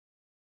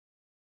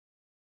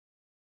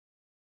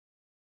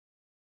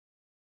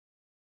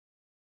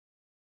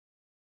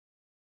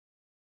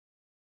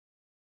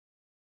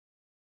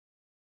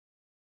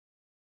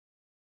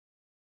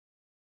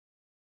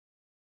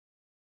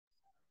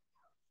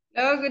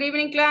Hello, good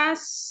evening,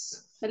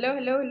 class. Hello,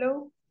 hello,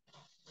 hello.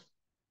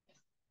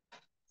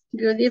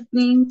 Good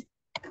evening.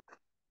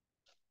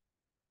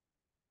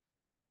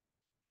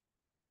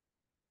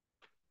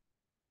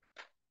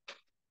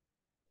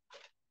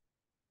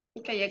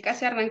 Ok, ya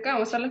casi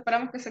arrancamos, solo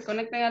esperamos que se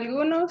conecten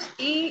algunos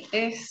y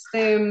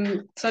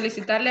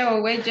solicitarle a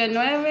Huawei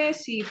 9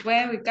 si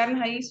puede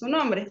ubicarnos ahí su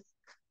nombre.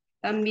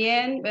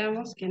 También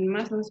veamos quién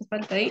más nos hace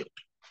falta ahí.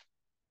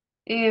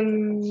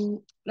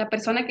 La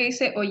persona que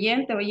dice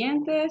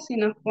oyente, si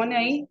nos pone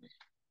ahí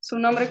su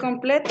nombre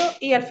completo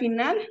y al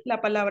final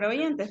la palabra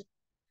oyente.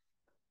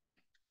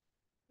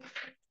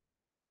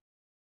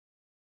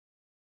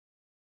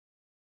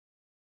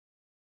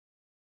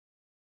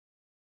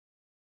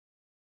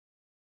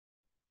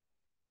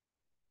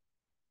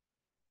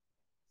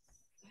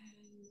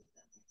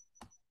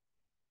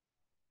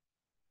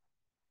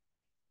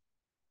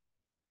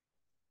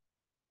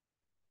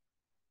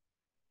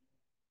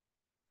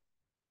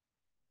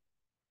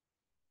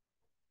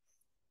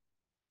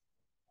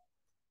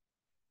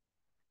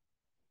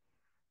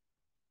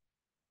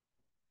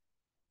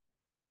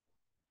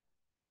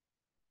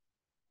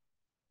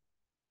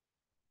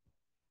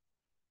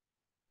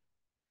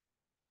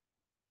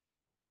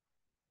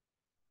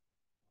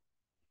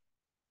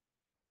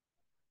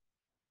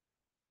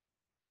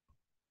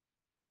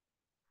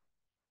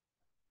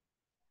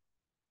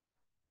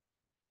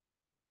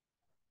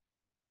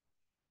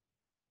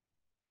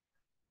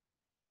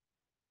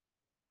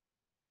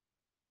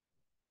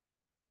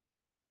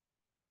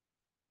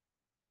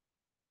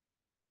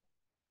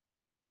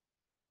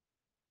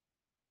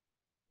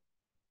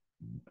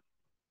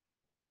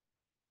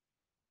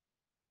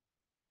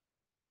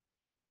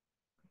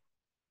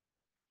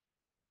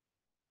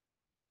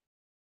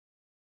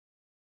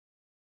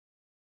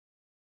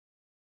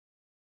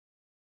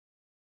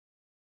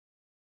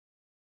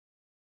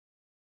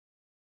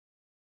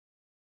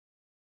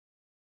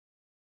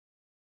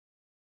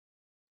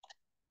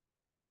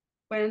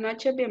 Buenas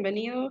noches,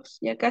 bienvenidos.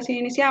 Ya casi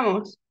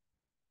iniciamos.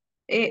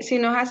 Si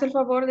nos hace el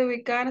favor de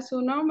ubicar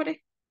su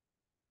nombre,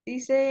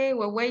 dice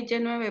Huawei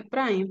Y9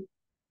 Prime.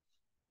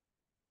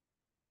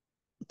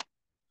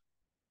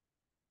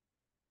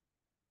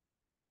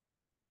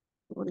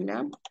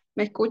 Hola.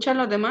 ¿Me escuchan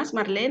los demás?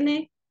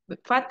 Marlene,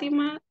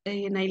 Fátima,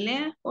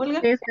 Nailea,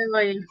 Olga. Sí, se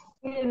oye.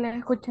 Sí, la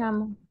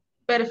escuchamos. Sí,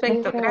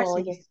 Perfecto, se oye.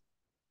 gracias.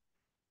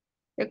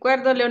 De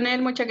acuerdo,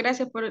 Leonel, muchas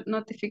gracias por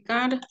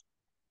notificar.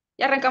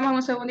 Ya arrancamos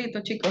un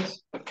segundito,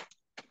 chicos.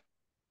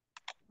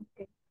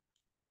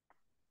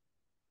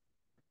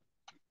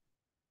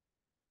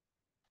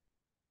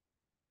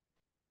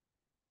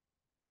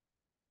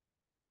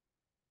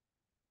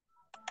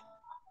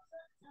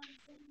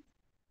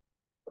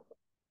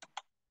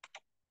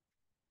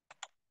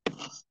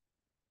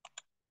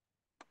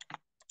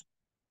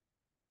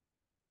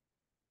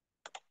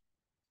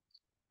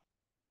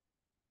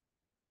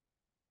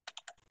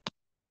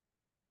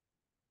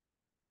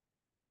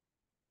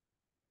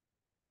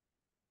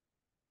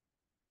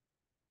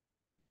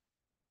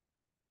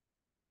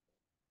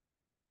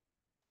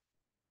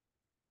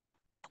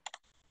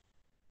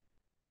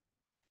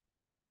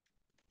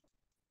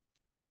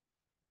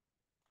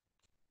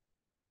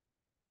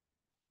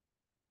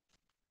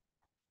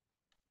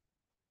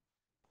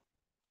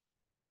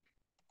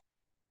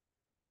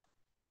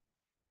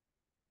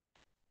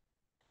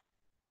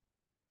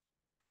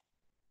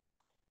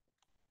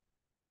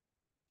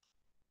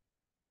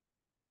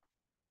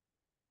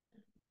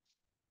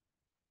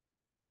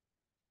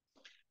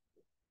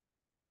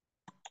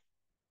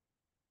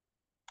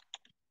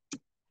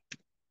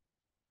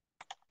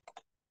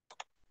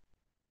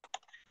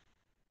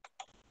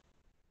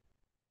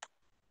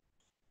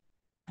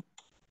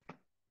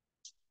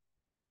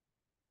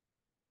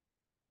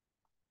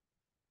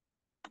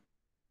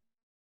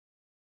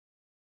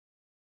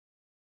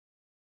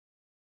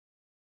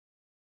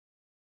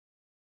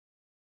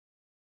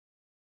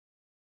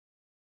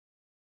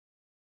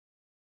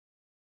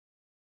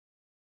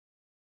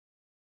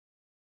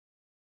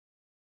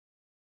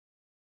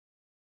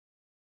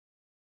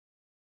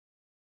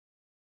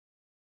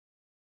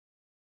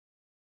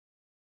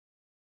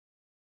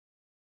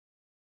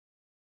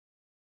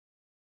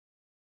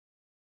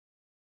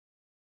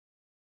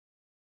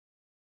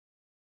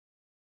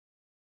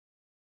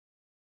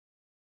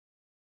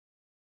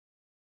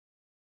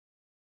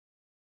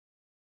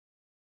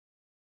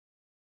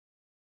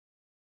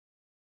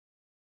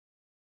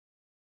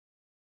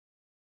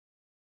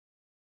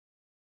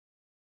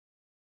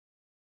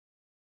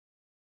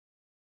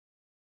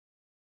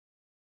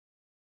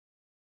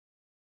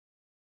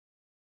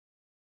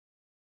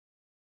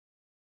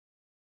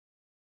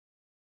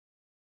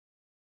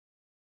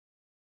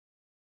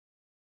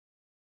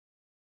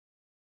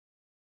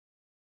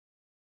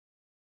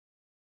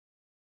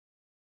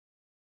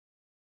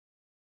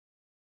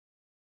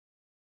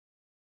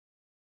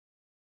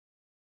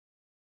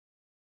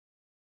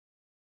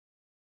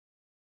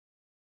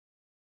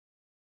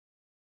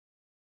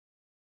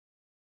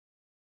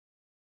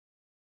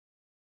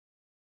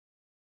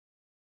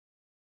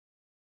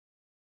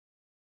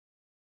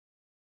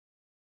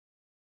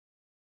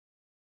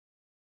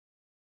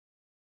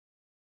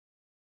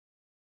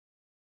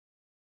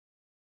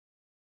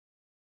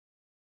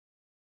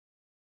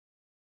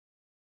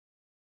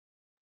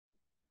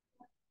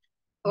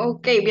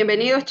 Ok,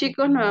 bienvenidos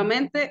chicos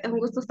nuevamente. Es un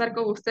gusto estar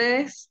con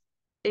ustedes.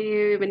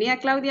 Bienvenida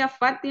Claudia,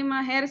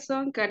 Fátima,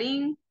 Gerson,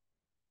 Karim,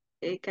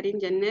 Karim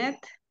Janet.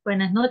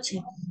 Buenas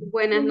noches.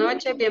 Buenas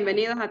noches,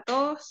 bienvenidos a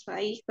todos.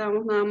 Ahí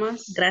estamos nada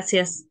más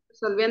Gracias.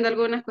 resolviendo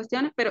algunas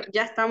cuestiones, pero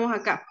ya estamos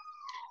acá.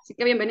 Así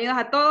que bienvenidos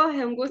a todos.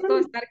 Es un gusto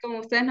estar con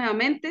ustedes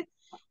nuevamente.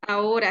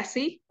 Ahora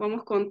sí,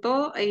 vamos con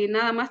todo. Y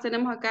nada más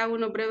tenemos acá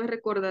unos breves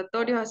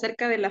recordatorios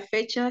acerca de las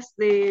fechas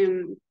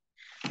de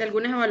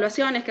algunas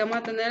evaluaciones que vamos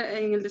a tener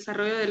en el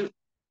desarrollo del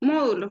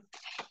módulo.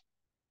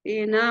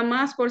 Nada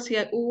más por si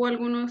hubo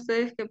alguno de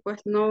ustedes que pues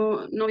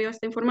no vio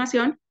esta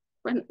información,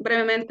 pues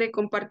brevemente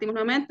compartimos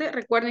nuevamente.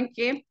 Recuerden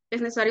que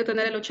es necesario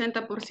tener el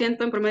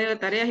 80% en promedio de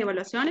tareas y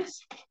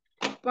evaluaciones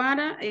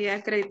para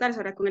acreditarse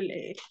ahora con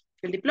el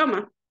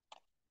diploma.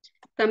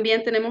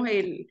 También tenemos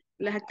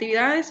las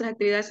actividades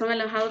son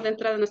alojadas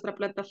dentro de nuestra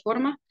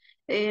plataforma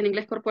en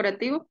Inglés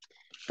Corporativo.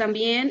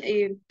 También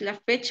las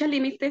fechas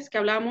límites que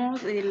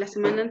hablamos la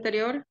semana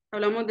anterior,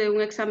 hablamos de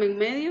un examen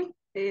medio,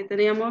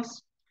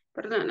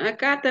 perdón,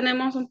 acá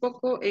tenemos un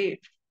poco,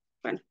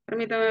 bueno,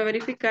 permítame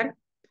verificar,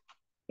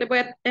 le voy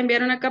a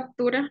enviar una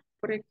captura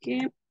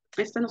porque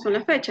estas no son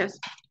las fechas,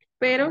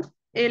 pero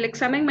el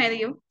examen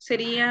medio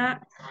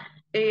sería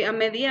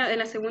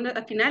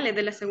a finales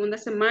de la segunda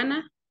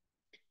semana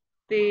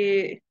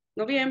de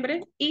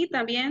noviembre y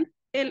también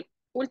el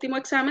último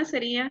examen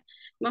sería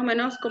más o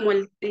menos como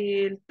el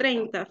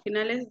 30,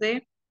 finales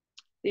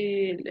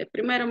el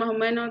primero más o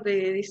menos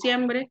de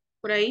diciembre,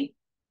 por ahí.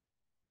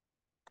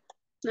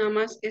 Nada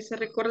más ese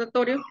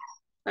recordatorio,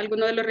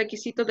 algunos de los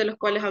requisitos de los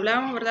cuales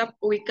hablamos, ¿verdad?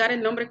 Ubicar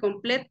el nombre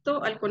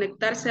completo al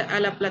conectarse a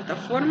la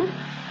plataforma.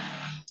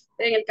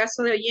 En el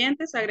caso de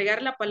oyentes,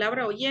 agregar la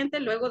palabra oyente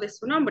luego de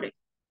su nombre.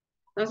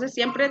 Entonces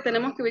siempre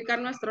tenemos que ubicar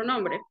nuestro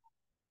nombre.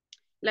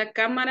 La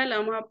cámara la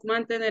vamos a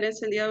mantener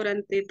encendida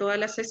durante toda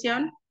la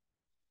sesión.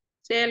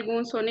 Si hay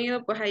algún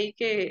sonido, pues ahí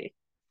que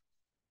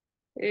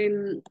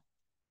em,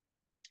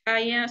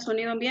 haya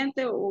sonido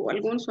ambiente o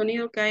algún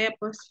sonido que haya,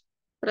 pues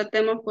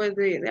tratemos pues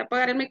de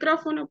apagar el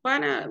micrófono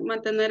para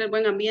mantener el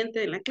buen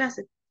ambiente en la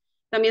clase.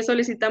 También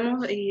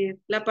solicitamos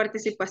la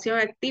participación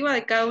activa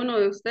de cada uno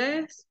de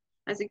ustedes,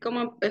 así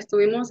como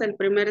estuvimos el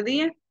primer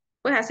día,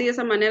 pues así de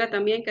esa manera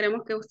también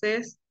queremos que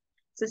ustedes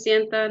se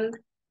sientan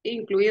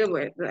incluidos,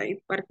 pues, y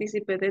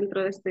partícipes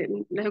dentro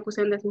de la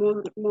ejecución de este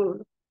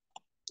módulo.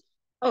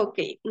 Ok,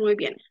 muy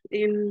bien.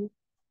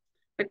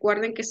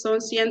 Recuerden que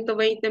son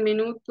 120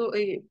 minutos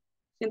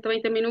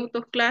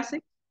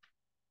clase.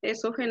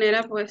 Eso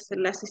genera pues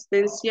la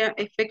asistencia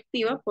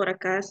efectiva por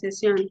cada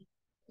sesión.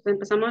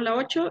 Empezamos a las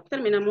 8,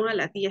 terminamos a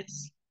las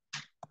 10.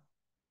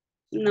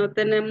 No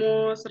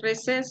tenemos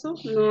receso,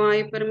 no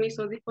hay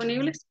permisos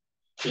disponibles.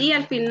 Y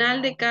al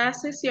final de cada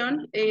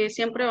sesión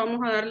siempre vamos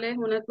a darles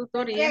una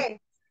tutoría.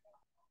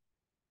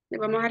 Les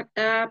vamos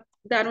a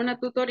dar una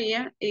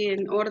tutoría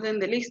en orden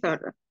de lista,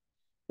 ¿verdad?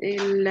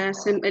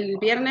 El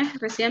viernes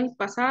recién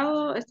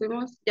pasado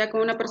estuvimos ya con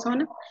una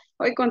persona.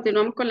 Hoy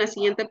continuamos con la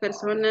siguiente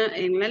persona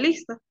en la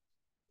lista.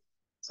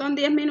 Son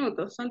 10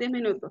 minutos, son 10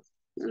 minutos.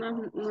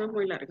 No es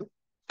muy largo.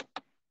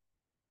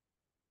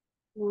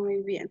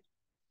 Muy bien.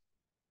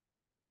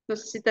 No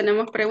sé si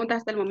tenemos preguntas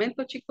hasta el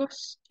momento,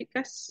 chicos,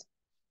 chicas.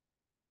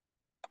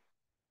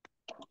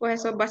 Pues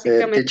eso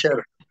básicamente.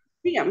 Teacher,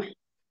 Dígame,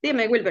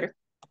 dime, Wilber.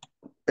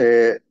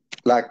 eh,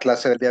 la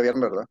clase del día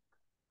viernes, ¿verdad?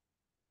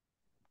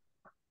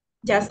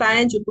 Ya está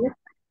en YouTube.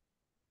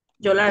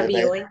 Yo la vi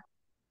Eh, hoy.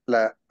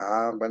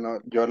 bueno,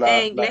 yo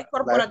Inglés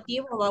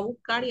Corporativo va a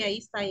buscar y ahí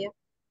está ya.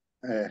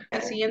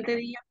 El siguiente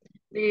día,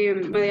 de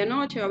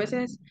medianoche, o a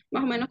veces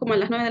más o menos como a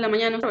las 9 de la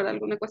mañana, ¿verdad?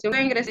 Alguna ecuación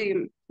de Ingres y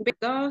Big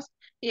 2,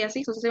 y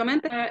así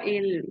sucesivamente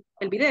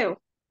el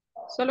video.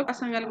 Solo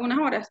pasan algunas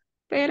horas,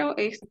 pero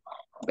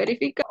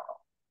verifica.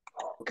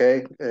 ok,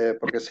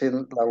 porque sí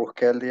la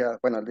busqué el día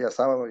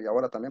sábado y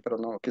ahora también, pero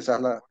no, quizás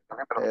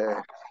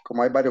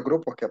como hay varios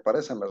grupos que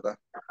aparecen, ¿verdad?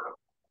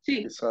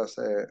 Sí, Quizás,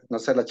 no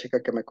sé, la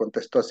chica que me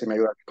contestó si me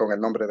ayuda con el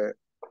nombre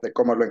de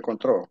cómo lo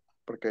encontró,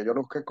 porque yo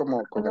lo busqué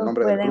como con el Lo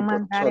nombre del pueden grupo de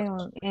mandar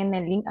nosotros. en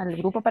el link al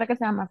grupo para que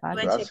sea más Estuve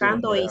fácil. Ah, sí,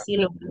 checando y sí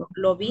Sí.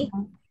 lo vi,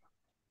 Ujú.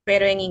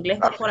 pero en Inglés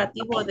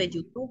Corporativo de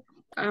YouTube.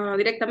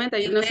 directamente,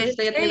 Y no sé si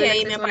usted ya tiene y el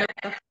ahí me acceso a la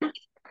aparece.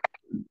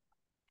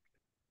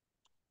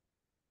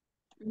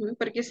 plataforma.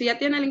 Porque si ya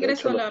tiene el de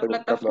ingreso hecho a lo la estoy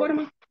buscando ahora.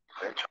 plataforma,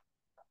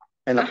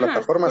 En la ajá,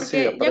 plataforma sí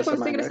porque ya aparece cuando usted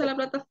más en ingresa a medio. la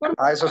plataforma,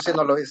 Ah, eso sí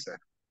no lo hice.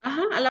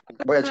 ajá, a la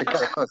Voy a checar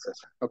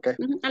entonces. Ok,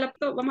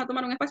 vamos a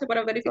tomar un espacio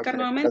para verificar ok,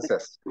 nuevamente.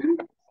 gracias. Ujú.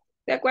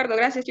 De acuerdo,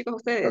 gracias chicos a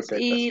ustedes. Ok,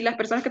 Y gracias. las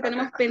personas que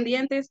tenemos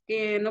pendientes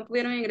que no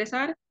pudieron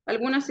ingresar,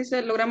 algunas sí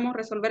se logramos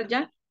resolver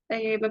ya.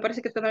 Me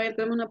parece que todavía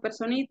tenemos una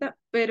personita,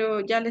 pero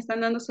ya le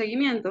están dando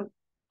seguimiento.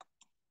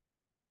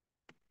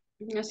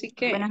 Así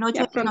que Buenas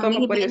noches, ya pronto Noemí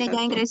vamos a poder Jiménez,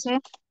 ingresar. ya ingresé.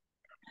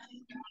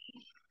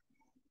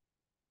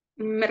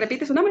 ¿Me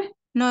repite su nombre?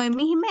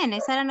 Noemí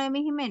Jiménez, Sara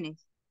Noemí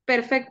Jiménez.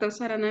 Perfecto,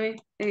 Sara Nave,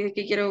 que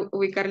quiero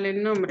ubicarle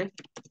el nombre.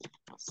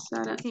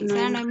 Sara Sí,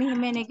 Sara Nave Noemí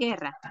Jiménez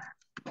Guerra.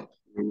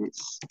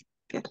 Jiménez.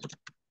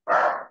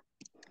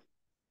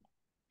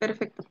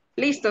 Perfecto.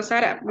 Listo,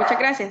 Sara, muchas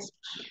gracias.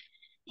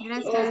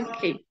 Gracias.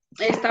 Ok.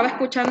 Estaba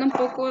escuchando un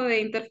poco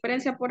de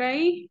interferencia por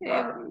ahí.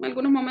 En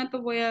algunos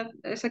momentos voy a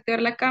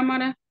desactivar la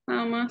cámara,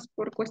 nada más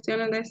por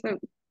cuestiones de esa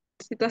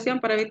situación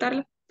para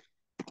evitarla.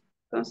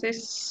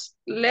 Entonces,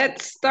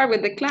 let's start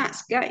with the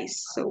class,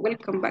 guys. So,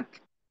 welcome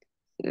back.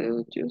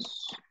 So,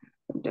 just...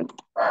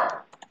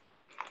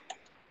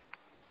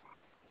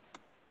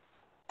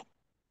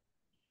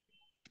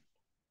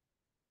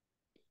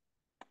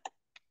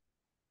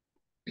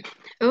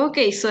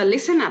 Okay, so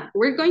listen up.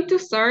 We're going to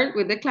start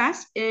with the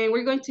class and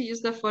we're going to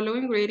use the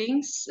following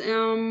readings.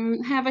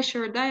 Have a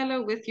short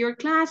dialogue with your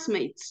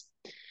classmates.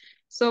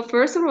 So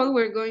first of all,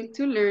 we're going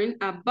to learn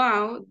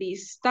about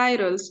these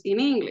titles in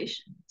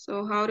English.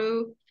 So how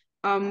to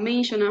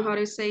mention or how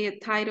to say a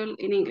title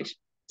in English.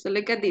 So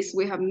look at this.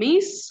 We have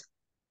Miss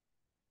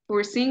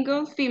for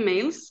single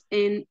females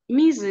and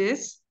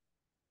Mrs.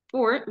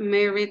 for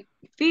married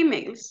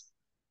females.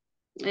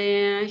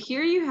 And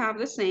here you have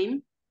the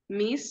same,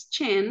 Miss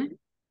Chen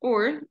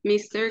or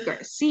Mr.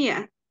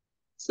 Garcia.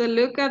 So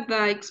look at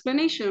the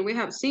explanation. We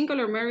have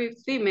single or married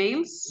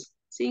females,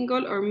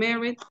 single or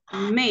married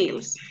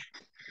males.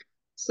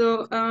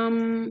 So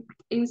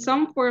in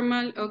some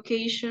formal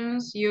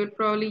occasions, you'll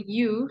probably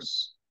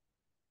use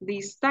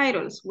these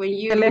titles when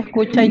you... Se le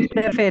escucha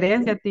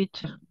interferencia,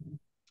 teacher.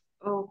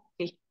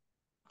 Ok.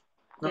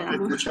 No, Ya, se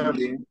escucha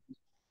bien.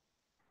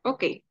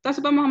 Ok,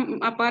 entonces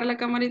vamos a apagar la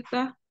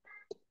camarita.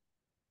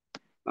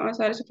 Vamos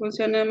a ver si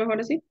funciona mejor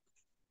así.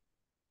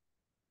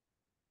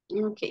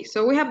 Okay,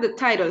 so we have the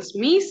titles,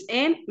 Miss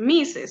and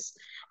Mrs.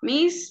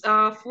 Miss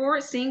for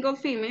single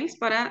females,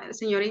 para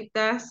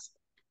señoritas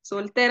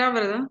solteras,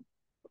 ¿verdad?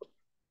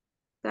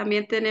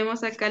 También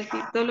tenemos acá el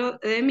título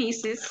de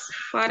Mrs.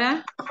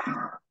 ¿Para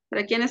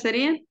quiénes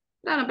serían?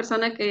 Para una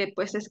persona que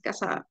pues es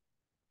casada.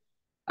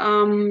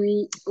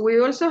 We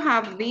also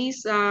have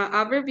this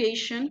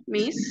abbreviation,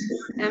 Miss,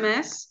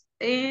 MS,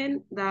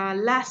 and the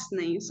last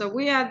name. So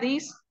we add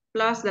this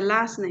plus the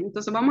last name.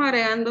 Entonces vamos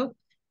agregando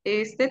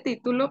este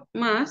título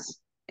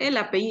más el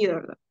apellido,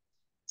 ¿verdad?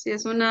 Si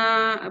es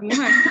una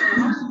mujer,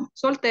 digamos,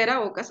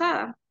 soltera o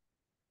casada.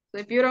 So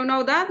if you don't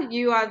know that,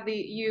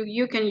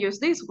 you can use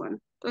this one.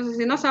 Entonces,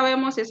 si no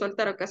sabemos si es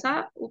soltera o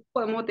casada,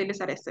 podemos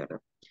utilizar este, ¿verdad?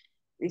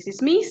 This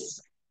is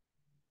Miss,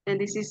 and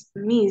this is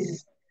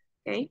Ms.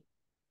 Okay.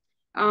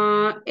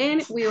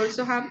 And we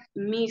also have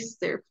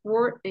Mr.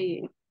 for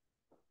a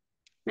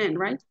man,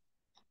 right?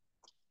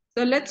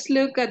 So let's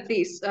look at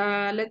this.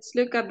 Let's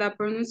look at the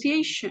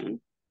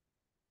pronunciation.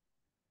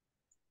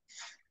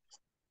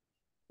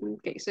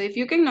 Okay, so if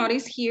you can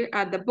notice here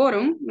at the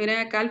bottom,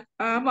 miren acá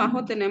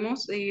abajo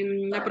tenemos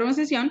la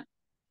pronunciación.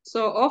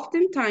 So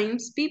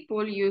oftentimes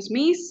people use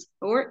Miss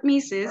or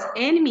Mrs.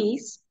 and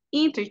Miss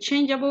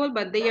interchangeable,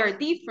 but they are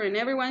different.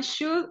 Everyone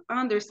should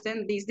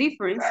understand this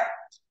difference.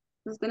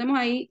 Entonces tenemos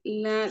ahí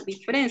la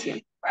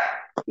diferencia.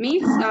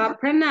 Miss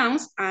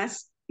pronounced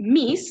as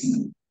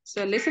Miss.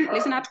 So listen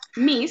up,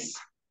 Miss,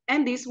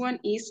 and this one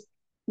is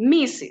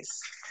Mrs.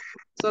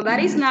 So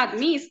that is not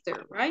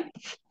Mr., right?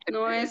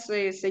 No es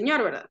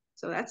señor, ¿verdad?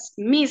 So that's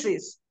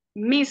Mrs.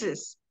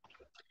 Mrs.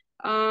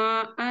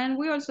 And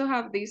we also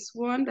have this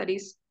one that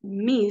is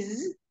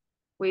Ms.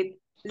 with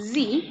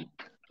Z,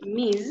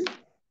 Ms.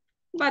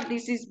 But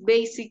this is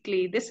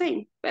basically the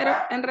same. Pero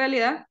en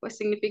realidad, pues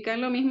significan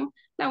lo mismo.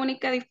 La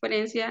única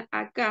diferencia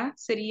acá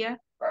sería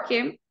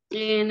que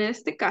en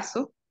este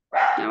caso,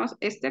 digamos,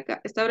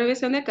 esta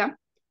abreviación de acá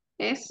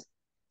es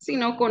si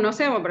no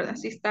conocemos, ¿verdad?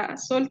 Si está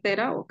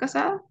soltera o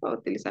casada, puedo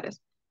utilizar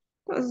eso.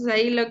 Entonces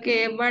ahí lo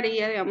que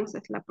varía, digamos,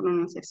 es la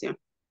pronunciación.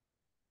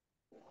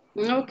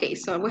 Okay,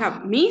 so we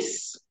have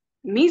Miss,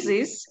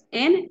 Mrs.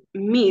 and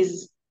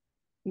Ms.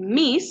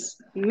 Miss,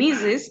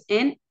 Mrs.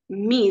 and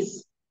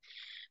Ms.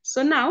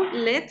 So now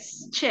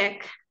let's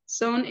check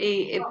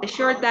a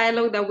short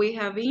dialogue that we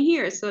have in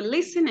here. So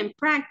listen and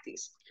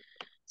practice.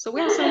 So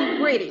we have some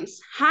greetings.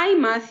 Hi,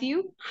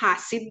 Matthew.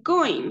 How's it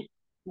going?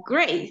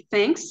 Great,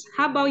 thanks.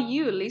 How about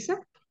you, Lisa?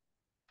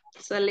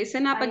 So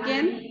listen up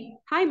again.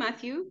 Hi,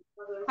 Matthew.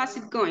 How's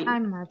it going? Hi,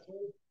 Matthew.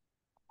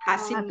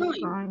 How's it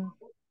going?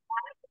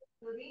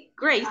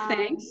 Great,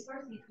 thanks.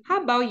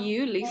 How about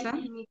you, Lisa?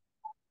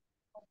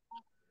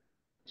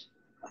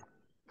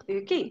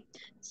 Okay,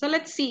 so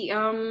let's see.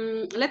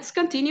 Let's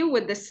continue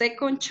with the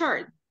second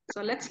chart.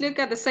 So let's look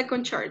at the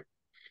second chart.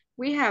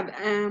 We have,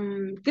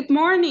 good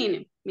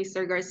morning,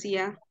 Mr.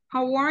 Garcia.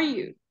 How are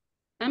you?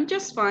 I'm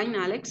just fine,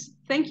 Alex.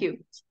 Thank you.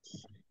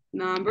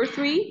 Number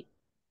 3.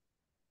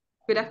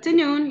 Good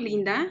afternoon,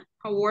 Linda.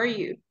 How are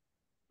you?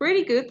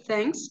 Pretty good,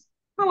 thanks.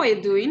 How are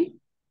you doing?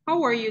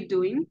 How are you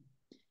doing?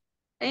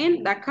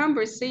 And the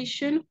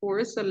conversation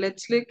for, so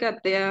let's look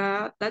at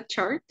that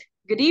chart.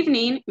 Good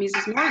evening,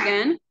 Mrs.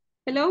 Morgan.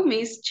 Hello,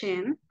 Miss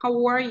Chen.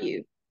 How are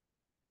you?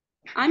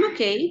 I'm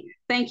okay,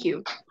 thank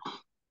you.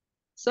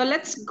 So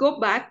let's go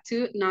back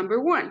to number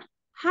 1.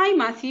 Hi,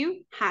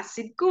 Matthew. How's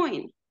it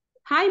going?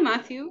 Hi,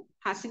 Matthew.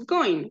 How's it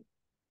going?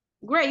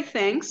 Great,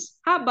 thanks.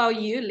 How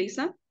about you,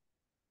 Lisa?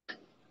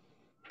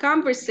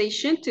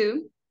 Conversation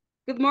 2.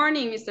 Good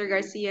morning, Mr.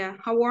 Garcia.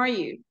 How are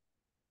you?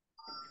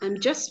 I'm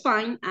just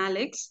fine,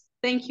 Alex.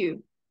 Thank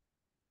you.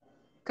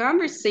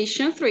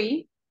 Conversation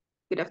 3.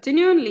 Good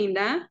afternoon,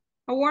 Linda.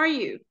 How are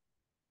you?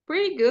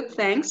 Pretty good,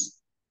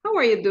 thanks. How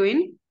are you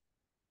doing?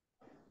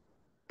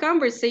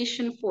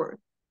 Conversation 4.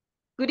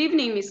 Good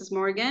evening, Mrs.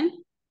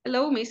 Morgan.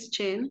 Hello, Miss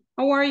Chen.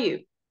 How are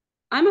you?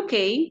 I'm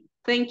okay,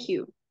 thank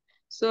you.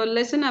 So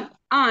listen up.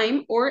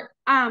 I'm or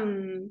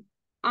I'm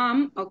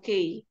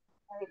okay.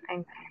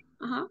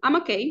 I'm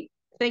okay,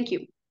 thank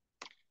you.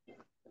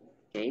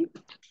 Okay,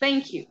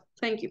 thank you,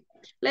 thank you.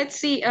 Let's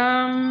see, so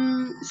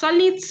I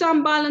need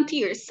some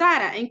volunteers.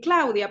 Sarah and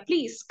Claudia,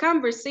 please,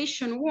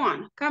 conversation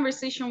 1.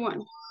 Conversation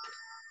 1.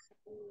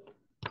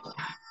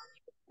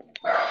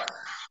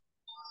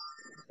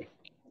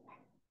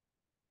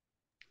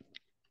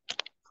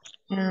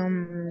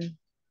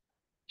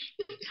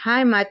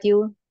 Hi,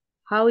 Matthew.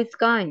 How is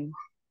going?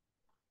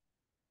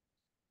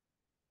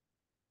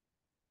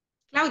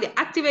 Claudia,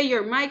 activate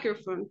your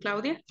microphone,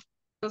 Claudia.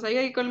 Nos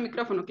ayuda ahí con el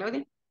micrófono,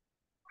 Claudia.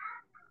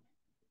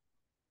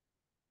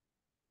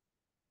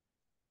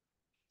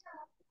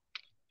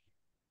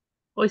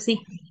 Hoy sí.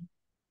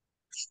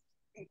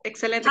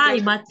 Excelente, Hi,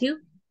 Claudia. Matthew.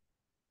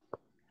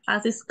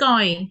 How's it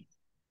going?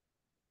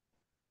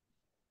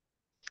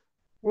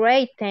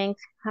 Great,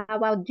 thanks. How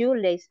about you,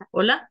 Lisa?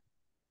 Hola.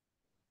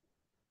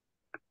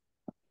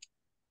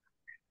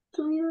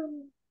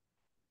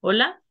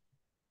 Hola.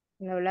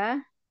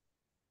 Hola.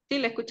 Sí,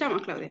 la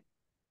escuchamos, Claudia.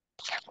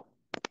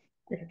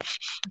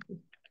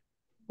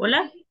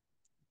 Hola.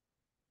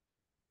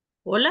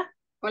 Hola.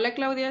 Hola,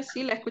 Claudia,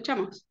 sí, la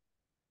escuchamos.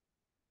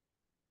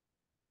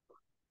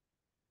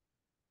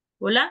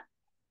 Hola.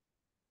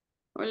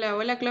 Hola,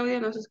 hola,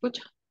 Claudia, ¿nos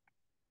escucha?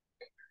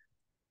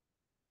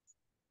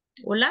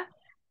 Hola.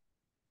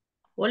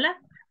 Hola.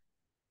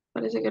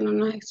 Parece que no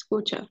nos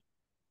escucha.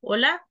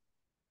 Hola.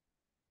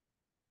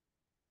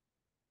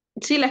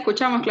 Sí, la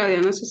escuchamos,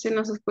 Claudia. No sé si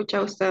nos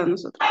escucha usted o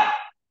nosotros.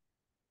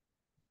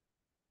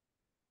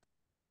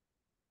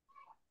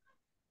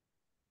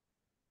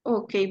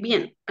 Ok,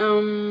 bien.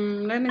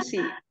 Let me see.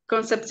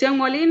 Concepción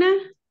Molina.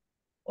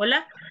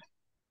 Hola.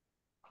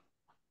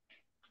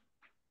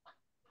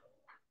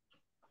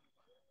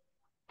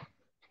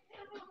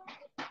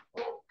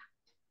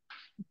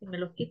 Me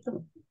los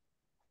quito.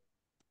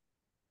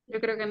 Yo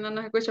creo que no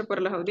nos escucha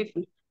por los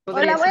audífonos. Hola,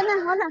 Podría ser.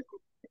 buenas, hola.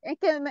 Es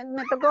que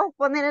me tocó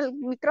poner el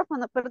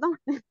micrófono, perdón.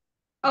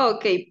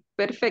 Ok,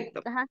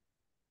 perfecto. Ajá.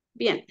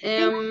 Bien.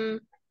 Sí.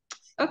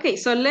 Okay,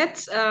 so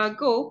let's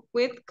go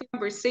with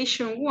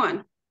conversation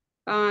 1.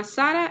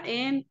 Sara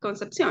and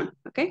Concepción,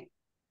 okay?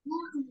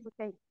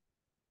 Okay.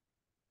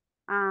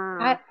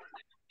 Hi,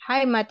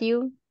 hi,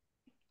 Matthew.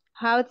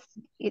 How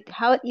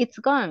it's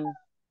going?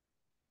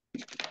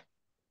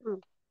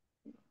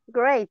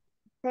 Great,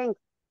 thanks.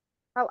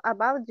 How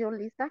about you,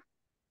 Lisa?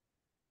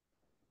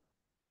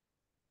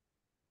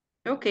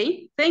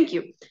 Okay, thank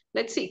you.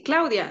 Let's see,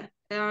 Claudia,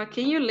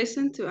 can you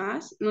listen to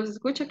us? ¿Nos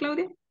escucha,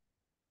 Claudia?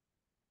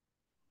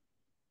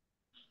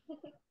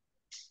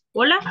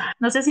 Hola.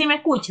 No sé si me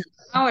escuchan.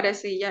 Ahora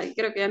sí, ya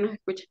creo que ya nos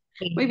escucha.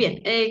 Sí. Muy bien.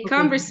 Okay.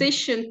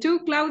 Conversation 2,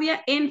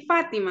 Claudia and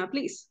Fátima,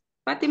 please.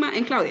 Fátima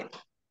and Claudia.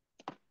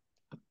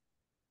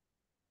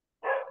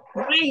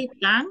 Great,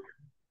 Dan.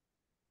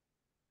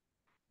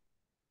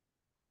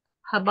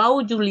 How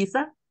about you,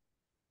 Lisa?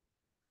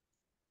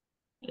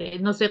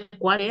 No sé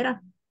cuál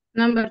era.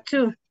 Number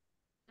 2.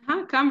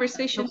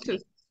 Conversation Okay.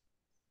 2.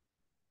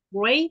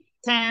 Great,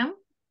 Tam.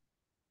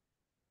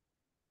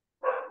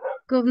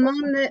 Good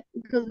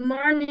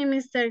morning,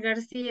 Mr.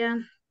 Garcia.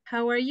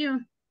 How are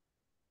you?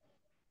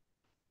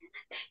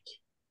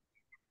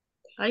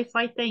 I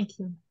fine, thank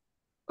you.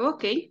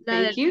 Okay, La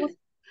thank del you.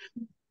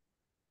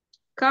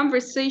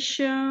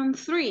 Conversation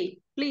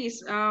 3,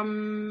 please.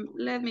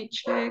 Let me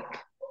check.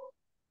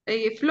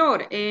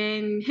 Flor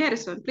and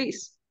Harrison,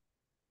 please.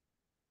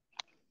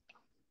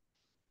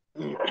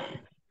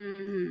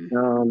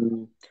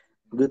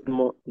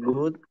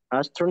 Good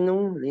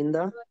afternoon,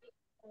 Linda.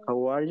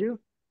 How are you?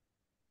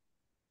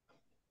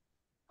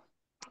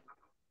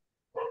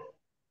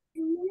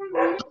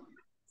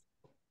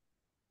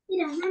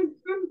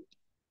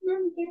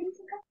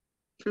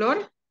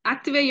 Flor,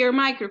 activate your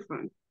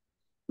microphone.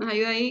 ¿Nos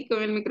ayuda ahí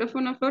con el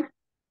micrófono, Flor?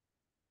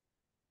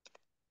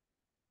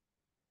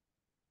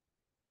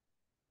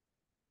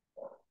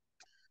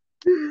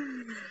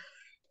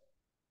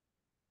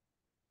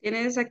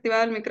 Tiene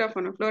desactivado el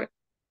micrófono, Flor.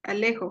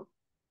 Alejo.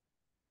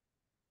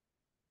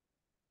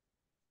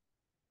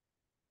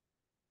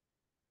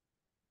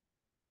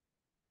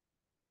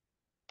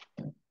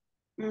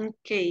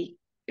 Ok.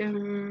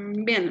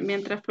 Bien,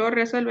 mientras Flor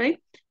resuelve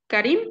ahí.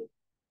 Karim.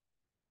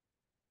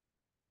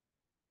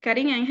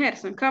 Karim and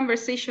Gerson,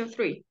 conversation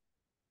 3.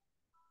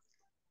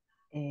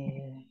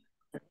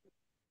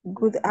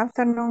 Good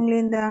afternoon,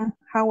 Linda.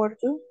 How are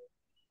you?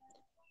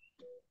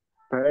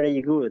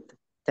 Very good,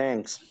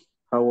 thanks.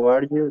 How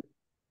are you?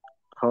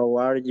 How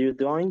are you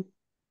doing?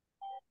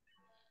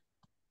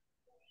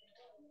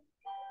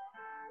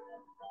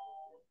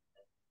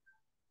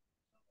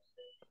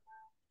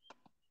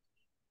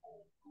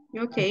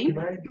 Ok.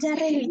 Ya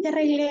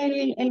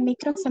arreglé el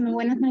micrófono.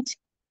 Buenas noches.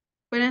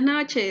 Buenas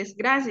noches.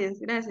 Gracias,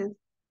 gracias.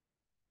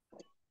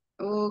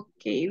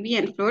 Ok,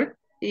 bien, Flor.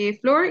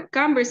 Flor,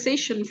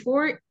 conversation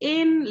for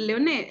in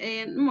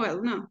Leonet,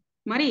 well, no,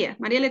 María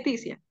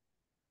Leticia.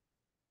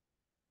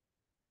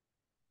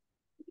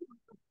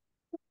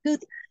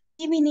 Good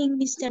evening,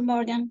 Mr.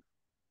 Morgan.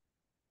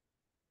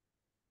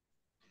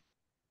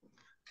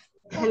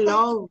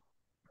 Hello.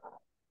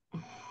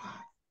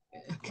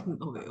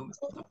 No veo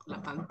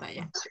la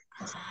pantalla.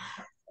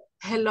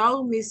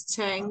 Hello, Miss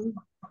Cheng.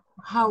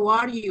 How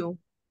are you?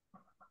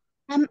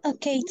 I'm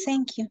okay,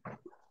 thank you.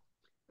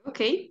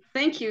 Okay,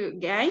 thank you,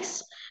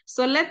 guys.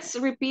 So let's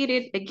repeat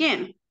it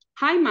again.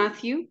 Hi,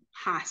 Matthew.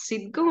 How's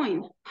it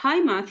going? Hi,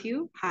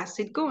 Matthew. How's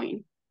it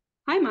going?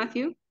 Hi,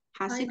 Matthew.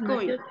 How's it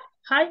going?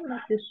 Hi,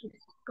 Matthew.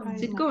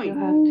 How's it going?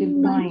 How's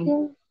it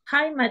going?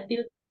 Hi,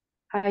 Matthew.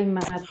 Hi,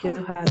 Matthew.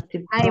 How's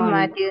it Hi, going?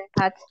 Matthew.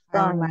 How's it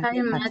going? Hi,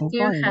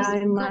 Matthew. How's Hi,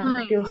 it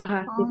Matthew. going?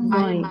 How's it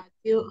Hi, going?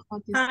 Matthew. How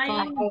is Hi,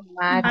 going?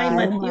 Hi, hi,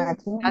 Matthew.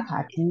 Matthew. How's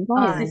it This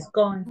going? is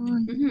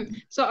gone.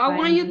 So I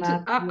want Hi, you to,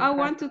 Matthew. I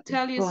want How's to it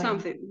tell you going?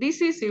 something.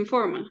 This is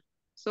informal.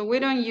 So we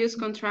don't use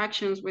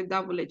contractions with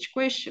double H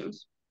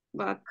questions,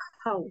 but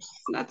House.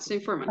 that's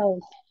informal.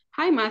 House.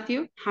 Hi,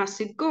 Matthew. How's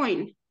it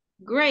going?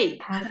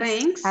 Great,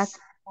 thanks. How's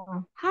it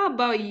going? How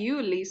about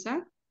you,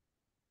 Lisa?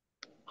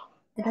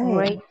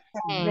 Great,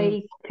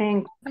 Great,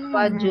 thanks.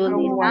 How about you, How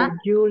Lisa? are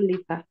you,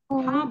 Lisa?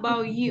 How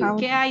about you? How-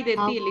 ¿Qué hay de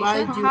How ti,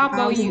 Lisa? about you? How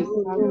about you?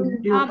 How are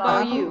you? How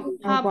about you?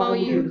 How How about about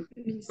you?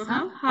 you?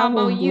 How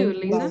about you, How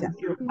Lisa?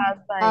 about you? How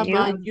How about you?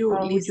 about you, How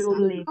are Lisa? you,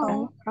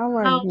 Lisa? how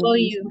are How you? about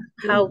you?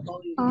 How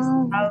about you?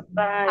 How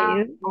about Um,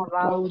 you?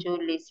 How about you,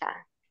 Lisa?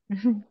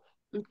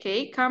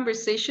 Okay,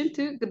 conversation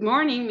two. Good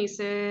morning,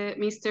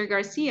 Mr.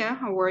 Garcia.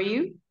 How are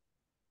you?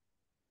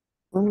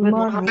 Good Good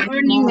morning. Good Good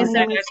morning, morning,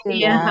 Mr. Mr.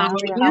 Garcia. How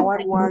are Garcia. you? How are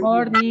Good you?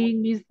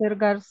 morning, Mr. Good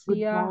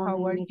Garcia. How are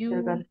morning, you?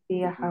 Mr.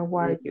 Garcia. How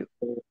are you?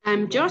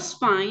 I'm just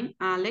fine,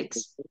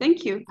 Alex.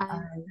 Thank you.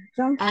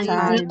 Jump I'm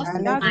start, I'm just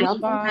Alex.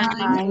 just fine. Jump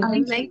fine.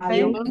 fine. Thank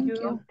Thank you.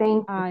 you.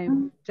 Thank you.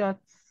 I'm just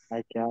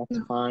I just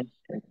fine,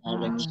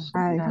 Alex.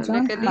 So just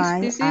look Jump at this.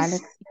 fine, This is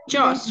Alex. thank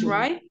just, you.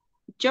 right?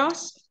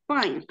 Just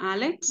fine,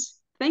 Alex.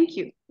 Thank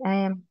you.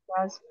 I am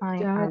just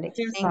fine, Just Alex.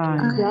 Just Thank you.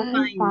 fine. Just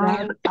fine.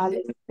 fine, Just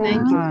Alex.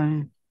 Thank you.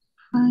 fine.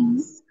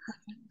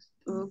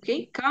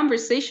 Okay,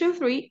 conversation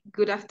three.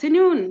 Good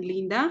afternoon,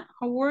 Linda.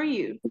 How are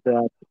you?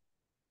 Good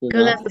Good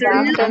Good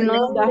afternoon,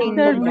 afternoon, Good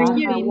Linda. Linda. How are afternoon,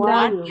 you?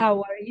 Linda.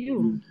 How are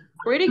you?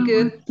 Pretty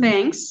good,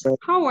 thanks.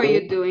 How are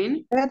you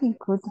doing? Very good,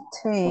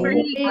 thanks.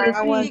 Pretty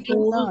How are good. you Good,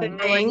 doing? How are you?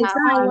 thanks.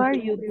 How Fine. are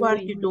you What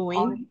are you doing?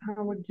 doing?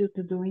 How are you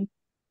doing?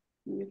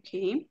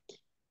 Okay.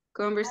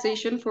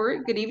 Conversation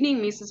four. Good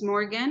evening, Mrs.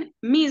 Morgan.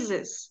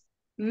 Mrs.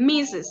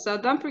 So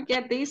don't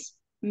forget this.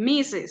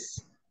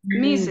 Mrs.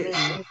 Mrs.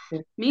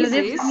 Good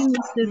Mrs. evening,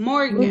 Mrs. Good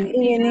Morgan.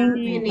 evening,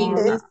 Evening,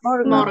 Mrs. Miss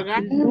Morgan.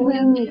 Morgan. Good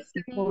evening,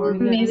 Mrs. Good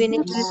Morgan.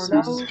 evening, Hello,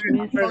 Mr.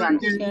 Mrs. Morgan.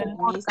 Evening,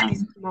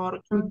 Mrs.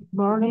 Morgan. Good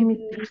morning,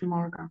 Mrs.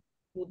 Morgan.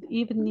 Good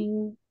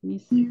evening,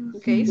 Mrs.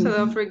 Okay, so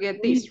don't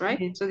forget this, right?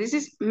 Mrs. So this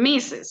is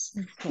Mrs.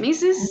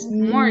 Mrs.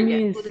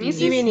 Morgan. Mrs. Good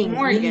Mrs. evening,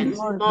 Morgan. Mrs.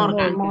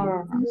 Morgan.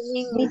 Morgan.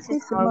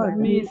 Mrs.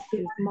 Morgan.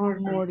 Mrs.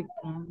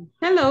 Morgan.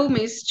 Hello,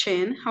 Miss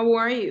Chen. How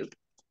are you?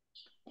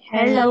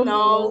 Hello.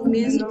 Hello,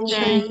 Miss Hello,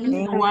 Chang.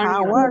 Miss How are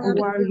How you? are How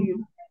you? are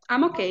you?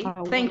 I'm okay.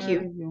 How Thank are you.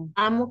 you?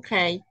 I'm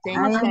okay, I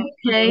thank am you.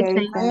 Okay, Okay,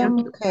 thank I you. am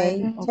thank you.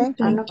 okay.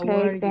 Thank I'm you.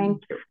 okay,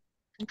 thank you.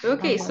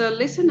 Okay, How so are you?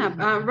 listen up.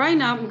 Right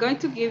now, I'm going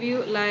to give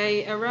you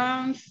like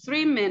around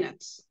 3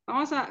 minutes.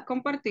 Vamos a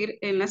compartir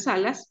en las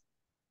salas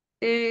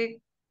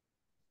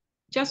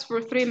just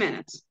for 3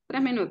 minutes.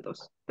 3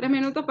 minutos. 3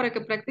 minutos para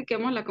que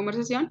practiquemos la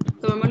conversación.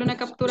 Tomémosle una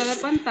captura de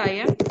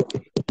pantalla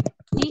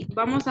y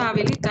vamos a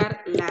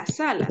habilitar las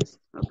salas.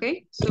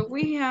 Ok, so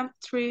we have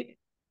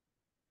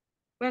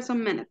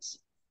some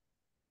minutes.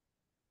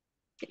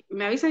 Okay,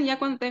 me avisan ya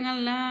cuando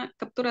tengan la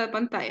captura de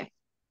pantalla.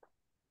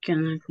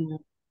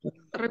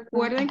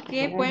 Recuerden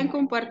que pueden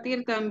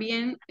compartir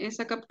también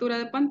esa captura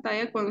de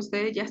pantalla cuando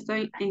ustedes ya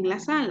están en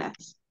las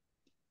salas.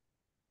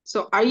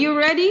 So, are you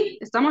ready?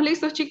 ¿Estamos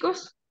listos,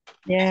 chicos?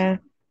 Yes.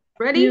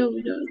 Ready?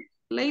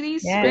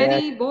 Ladies, Yes.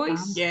 ready,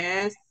 boys?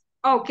 Yes,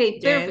 Okay,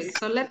 perfect. yes.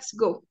 So, let's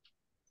go.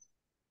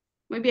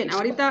 Muy bien,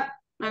 ahorita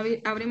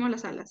abrimos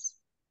las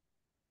salas.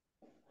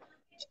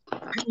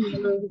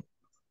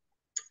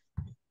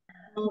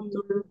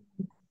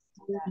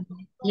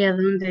 ¿Ya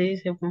dónde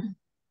dice?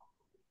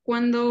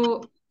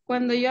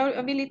 Cuando yo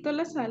habilito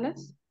las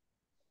salas,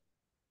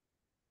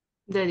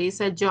 There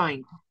is a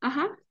join.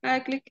 ajá,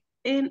 haga clic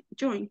en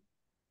Join.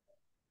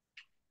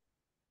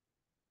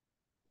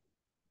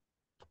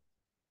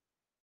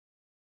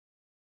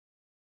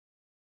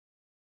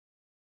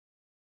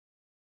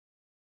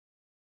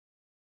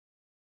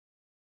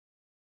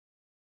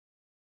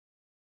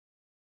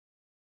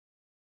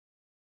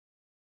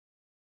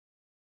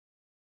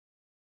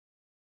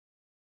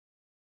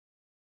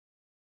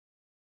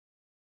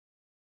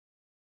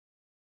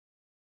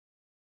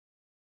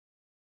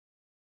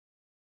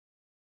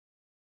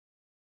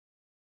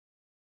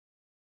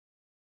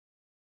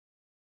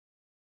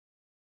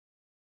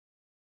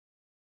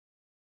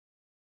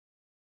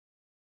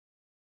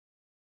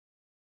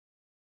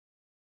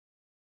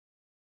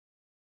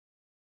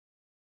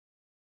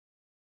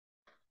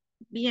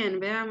 Bien,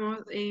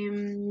 veamos.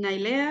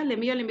 Nailea, le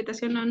envío la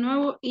invitación a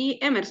nuevo y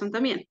Emerson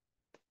también.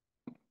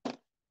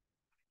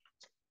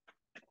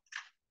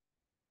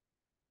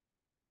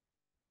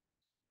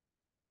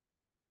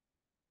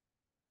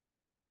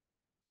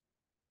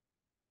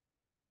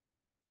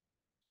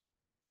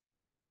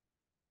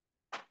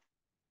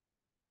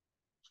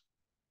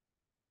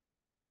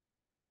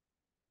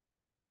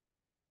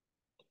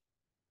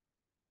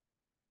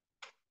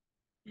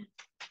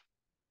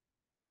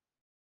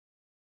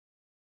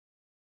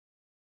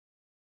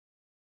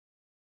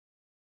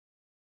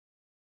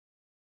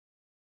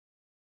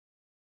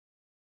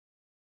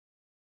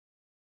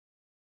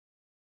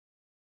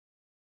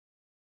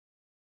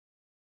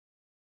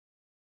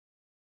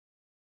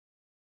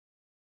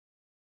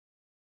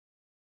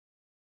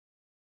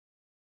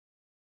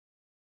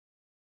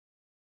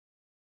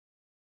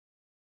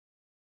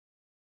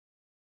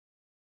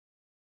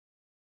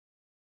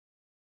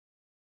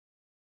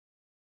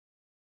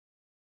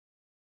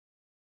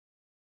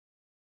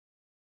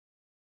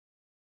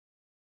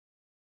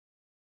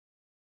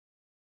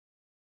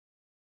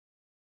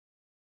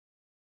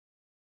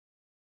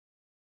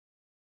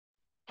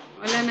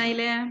 Hola,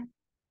 Nailea.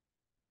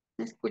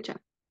 ¿Me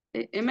escucha?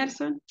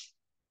 Emerson.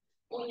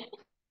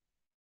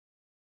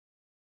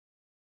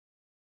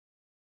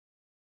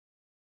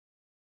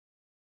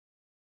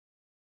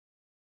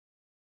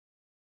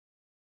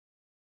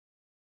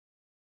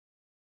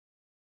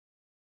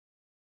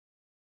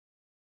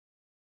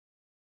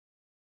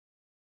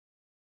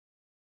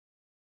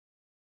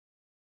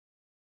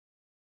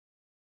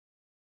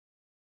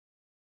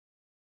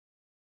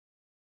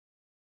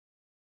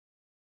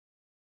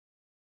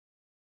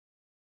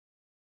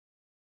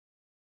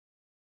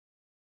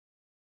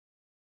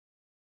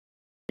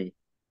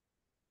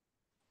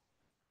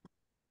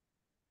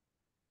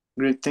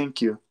 Great,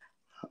 thank you.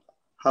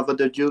 How about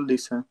you,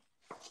 Lisa?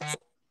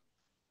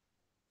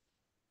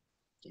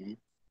 Okay.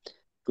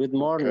 Good Okay.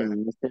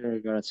 morning,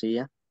 Mr.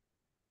 Garcia.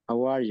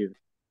 How are you?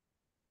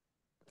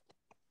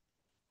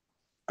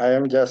 I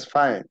am just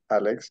fine,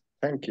 Alex.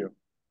 Thank you.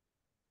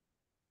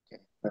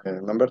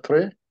 Number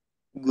 3.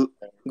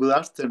 Good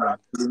afternoon,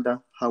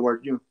 Linda. How are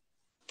you?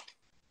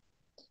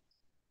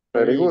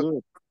 Very good.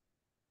 good.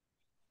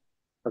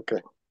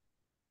 Okay.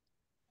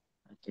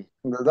 Okay.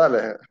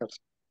 Dale,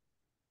 Gerson.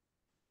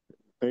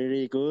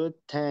 Very good,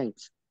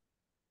 thanks.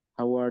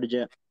 How are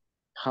you?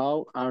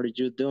 How are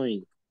you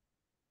doing?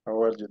 How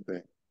are you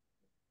doing?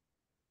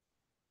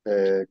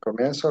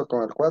 Comienzo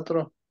con el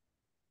 4.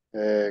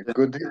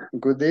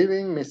 Good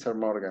evening, Mr.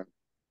 Morgan.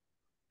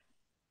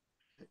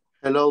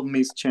 Hello,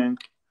 Miss Cheng.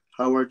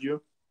 How are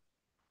you?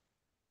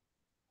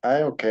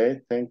 I'm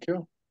okay, thank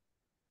you.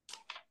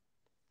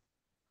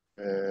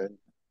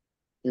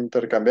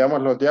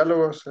 Intercambiamos los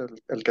diálogos,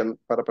 el que,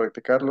 para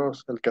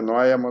practicarlos, el que no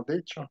hayamos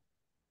dicho.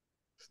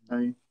 Está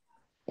bien.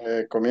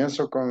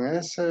 Comienzo con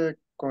ese,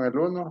 con el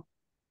 1.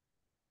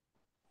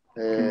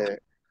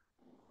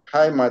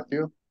 Hi,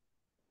 Matthew.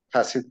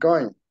 How's it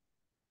going?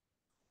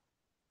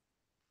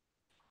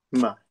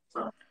 Ma.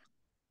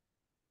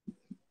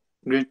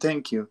 Great,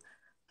 thank you.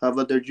 How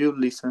about you,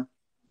 Lisa?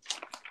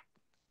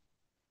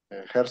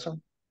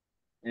 Gerson.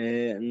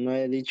 No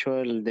he dicho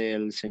el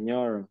del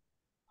señor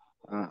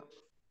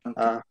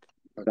Okay.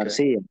 Okay.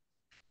 García.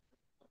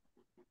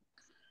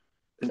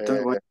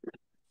 Entonces, bueno.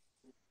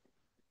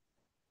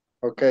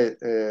 Ok,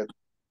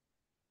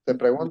 te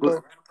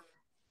pregunto.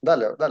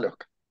 Dale,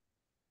 Oscar.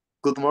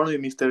 Good morning,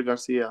 Mr.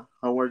 Garcia.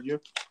 How are you?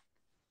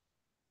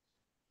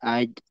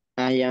 I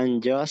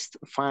am just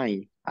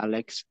fine,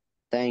 Alex.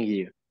 Thank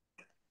you.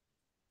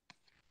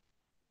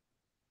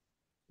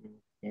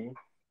 Okay.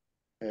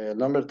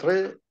 Number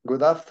 3.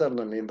 Good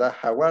afternoon, Linda.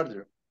 How are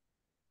you?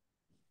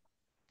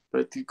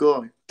 Pretty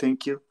good.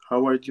 Thank you.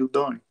 How are you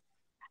doing?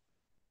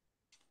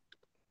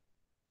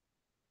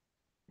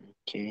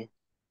 Okay.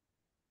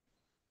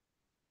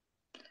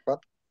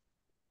 What?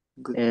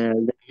 Good.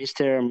 El de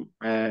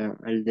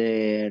el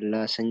de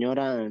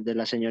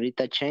la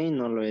señorita Chain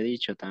no lo he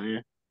dicho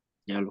también.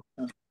 Ya lo.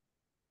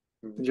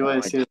 Yo voy a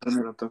decir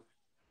primero entonces.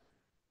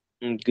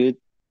 Good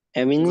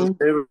evening.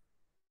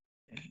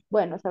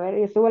 Bueno, a ver,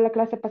 yo estuve en la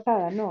clase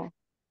pasada, ¿no?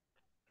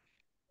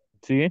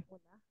 Sí.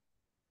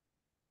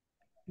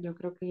 Yo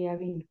creo que ya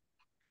vino.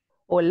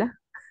 Hola.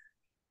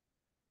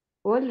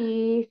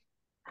 Oli,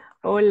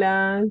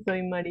 Hola,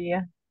 soy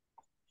María.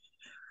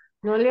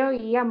 no le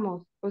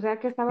oíamos, o sea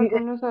que estaba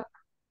con nosotros.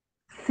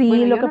 Sí,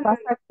 Bueno, lo yo que no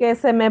pasa es que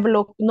se me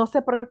bloqueó, no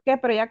sé por qué,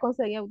 pero ya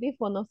conseguí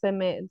audífonos, se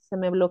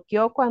me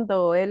bloqueó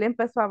cuando él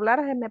empezó a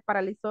hablar, se me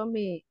paralizó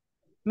mi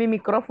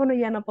micrófono y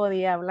ya no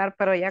podía hablar,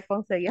 pero ya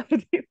conseguí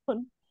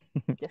audífonos.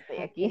 Ya estoy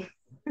aquí.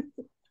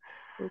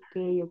 Ok.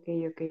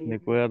 De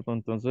acuerdo,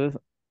 entonces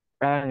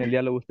hagan el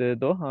diálogo ustedes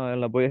dos,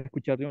 la voy a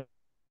escuchar yo.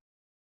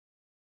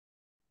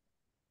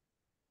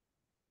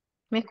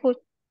 ¿Me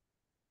escucha?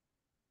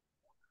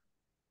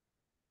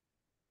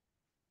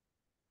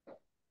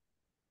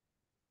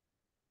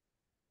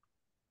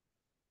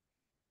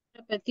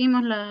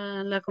 Repetimos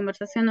la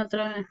conversación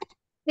otra vez.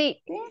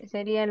 Sí,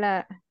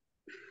 sería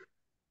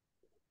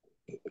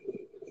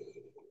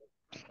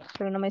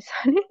pero no me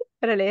sale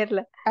para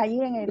leerla.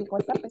 Ahí en el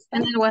WhatsApp está.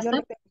 En el Yo WhatsApp.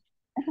 lo tengo.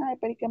 Ajá,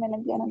 espera que me la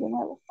enviaron de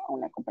nuevo.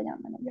 Una compañera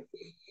me la envió.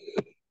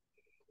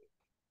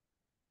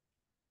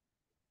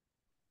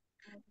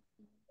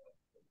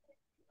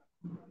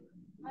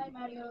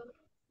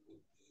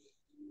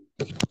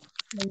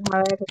 Vamos a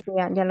ver si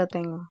ya lo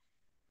tengo.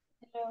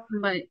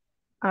 Bye.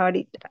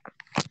 Ahorita.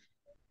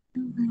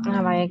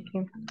 Ah, vaya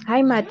aquí.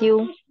 Hi,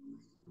 Matthew.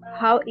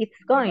 How it's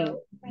going?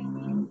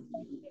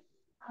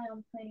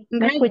 ¿Me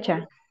Great.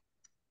 escucha?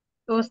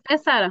 ¿Usted,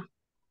 Sara?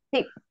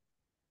 Sí.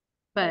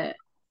 Bye.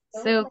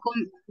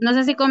 No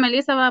sé si con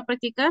Melissa va a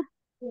practicar.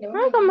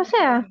 Ah, como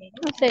sea.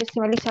 No sé si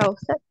Melissa o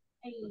usted.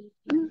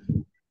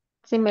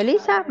 Si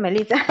Melissa,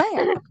 Melissa.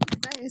 Vaya,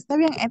 está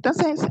bien.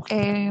 Entonces, Si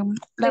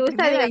la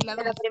gusta, primera y dígame la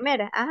que dos. la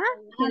primera. Ajá.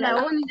 Y A la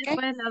la dos. 1 y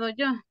después la doy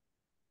yo.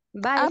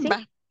 Vaya, sí. Va.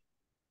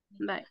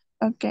 Bye.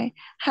 Okay.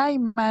 Hi,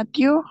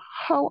 Matthew.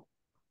 How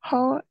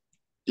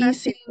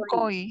is it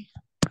going?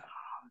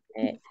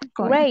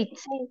 Great,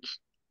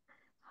 thanks.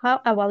 How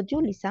about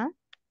you, Lisa?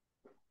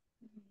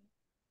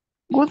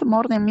 Good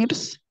morning,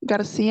 Miss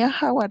Garcia.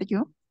 How are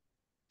you?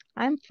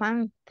 I'm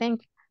fine,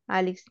 thanks,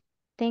 Alex.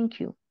 Thank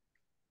you.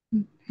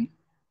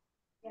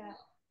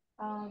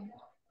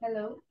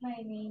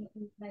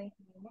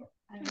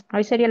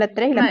 Hoy sería la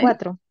 3 y la Bye.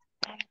 4.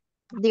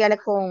 Dígale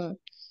con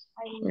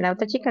la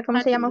otra chica, ¿cómo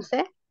se llama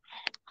usted?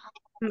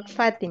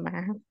 Fátima.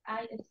 Ajá.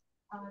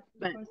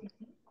 Bye.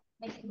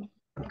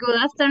 Good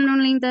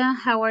afternoon, Linda.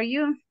 How are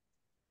you?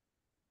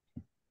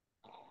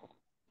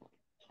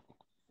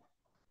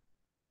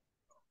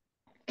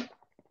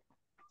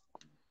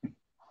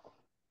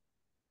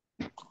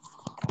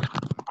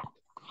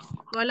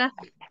 Hola.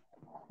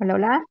 Hola,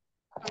 hola.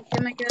 ¿Con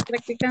qué me queda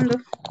practicando?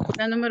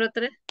 La número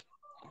 3.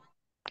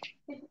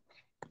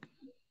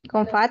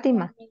 Con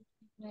Fátima.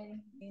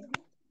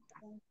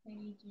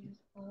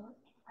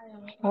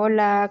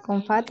 Hola,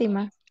 con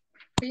Fátima.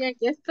 Sí,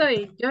 aquí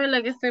estoy. Yo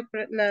la que estoy,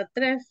 la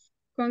 3.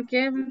 ¿Con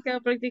qué me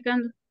quedo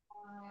practicando?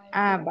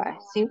 Ah, va.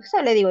 Sí,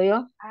 usted le digo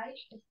yo.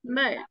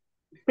 Vaya.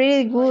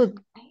 Pretty good.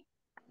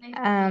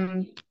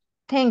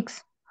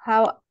 Thanks.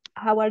 How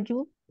are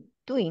you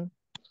doing?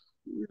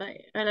 Vaya,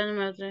 a la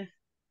número 3.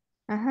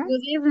 Ajá.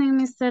 Good evening,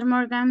 Mr.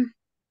 Morgan.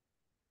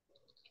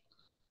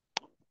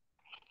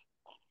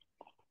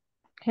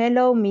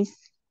 Hello,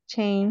 Miss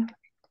Chain.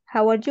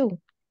 How are you?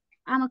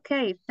 I'm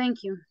okay,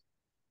 thank you.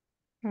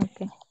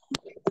 Okay.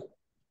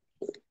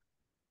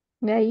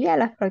 De ahí ya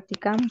las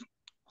practicamos.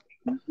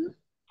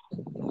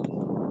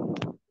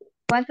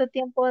 ¿Cuánto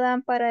tiempo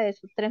dan para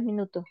eso? 3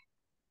 minutos.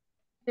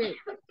 Sí,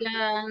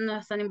 ya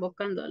nos están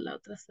invocando a la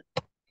otra.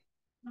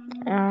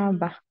 Ah,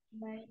 va.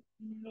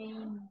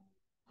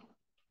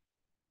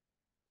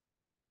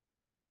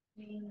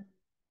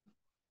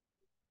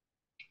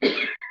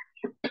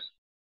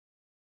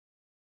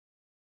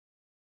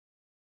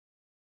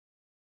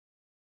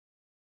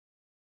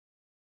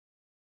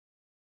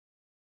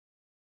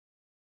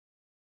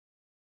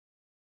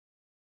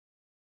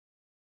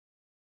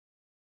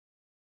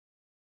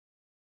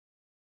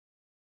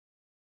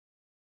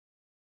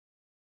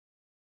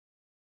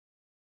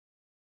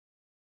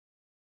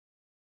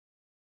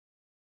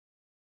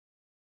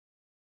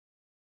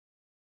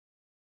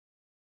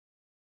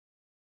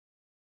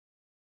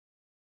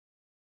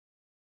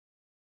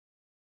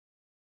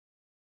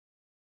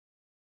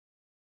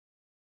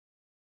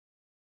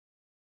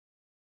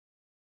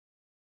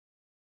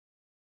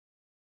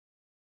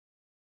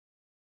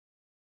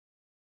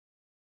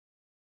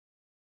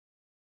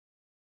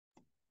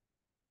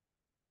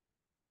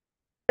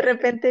 De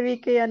repente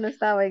vi que ya no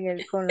estaba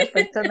con las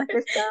personas que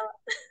estaban.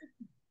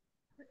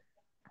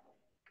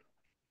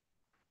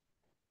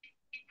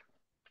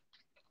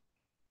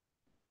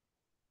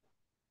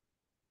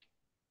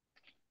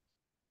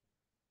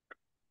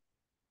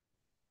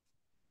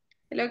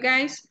 Hello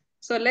guys,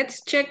 so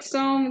let's check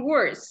some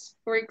words.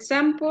 For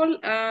example,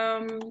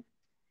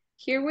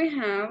 here we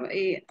have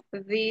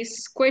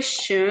this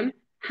question,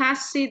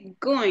 has it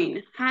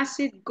going? Has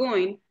it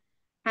going?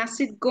 Has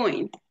it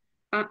going?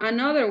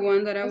 Another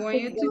one that I want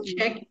you to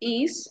check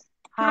is,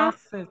 how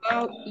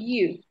about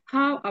you?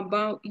 How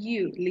about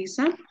you,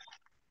 Lisa?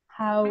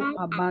 How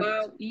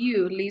about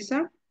you,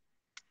 Lisa?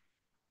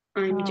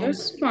 I'm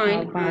just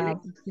fine,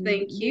 Alex.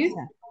 Thank you.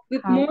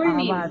 Good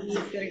morning,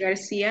 Mr.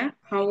 Garcia.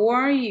 How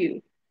are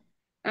you?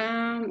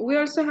 We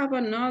also have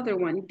another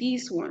one,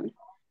 this one.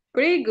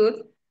 Pretty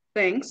good,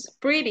 thanks.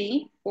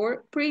 Pretty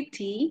or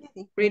pretty,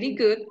 pretty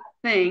good,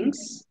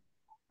 thanks.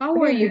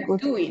 How are you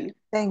doing?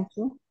 Thank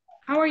you.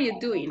 How are you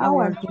doing? How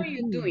are How are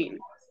you doing?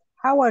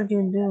 How are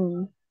you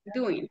doing?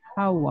 Doing.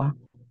 How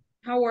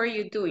How are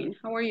you doing?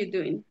 How are you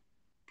doing?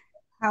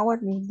 are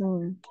you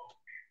doing?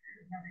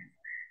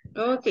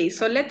 Okay,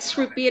 so let's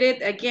repeat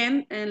it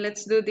again and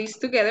let's do this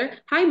together.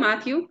 Hi,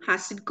 Matthew.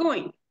 How's it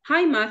going?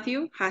 Hi,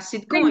 Matthew. How's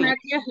it Hi, going?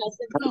 Nadia, how's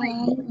it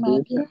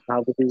going?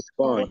 How is it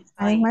going?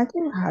 Hi,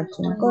 Matthew. How's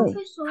it going?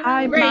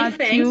 Great,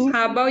 thanks.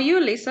 How about you,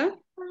 Lisa?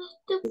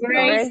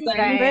 Great,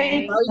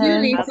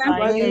 thanks.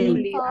 How are you,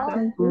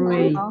 Lisa?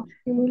 Great.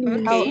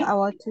 Okay.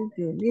 How about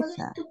you,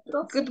 Lisa?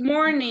 Good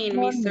morning,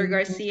 Mr.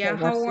 Garcia.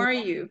 How are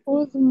you?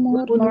 Good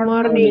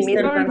morning,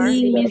 Mr.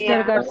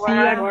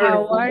 Garcia.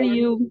 How are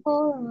you?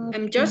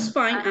 I'm just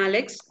fine,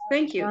 Alex.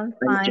 Thank you. I'm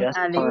just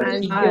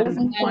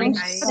fine.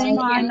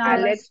 Fine,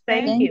 Alex,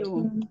 thank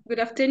you. Good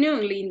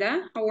afternoon,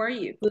 Linda. How are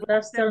you? Good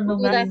afternoon,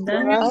 Good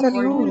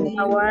afternoon,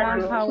 Linda.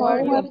 How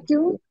are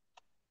you?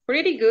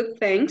 Pretty good,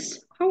 thanks.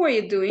 How are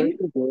you doing?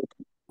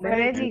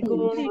 Pretty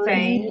good,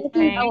 thanks.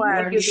 How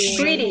are you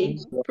doing?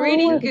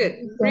 Pretty good.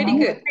 Pretty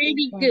good.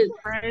 Pretty good.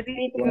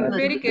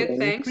 Pretty good,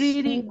 thanks.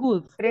 Pretty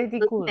good.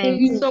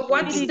 So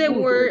what's the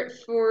word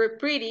for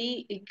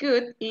pretty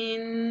good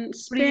in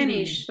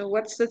Spanish? So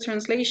what's the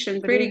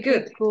translation? Pretty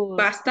good.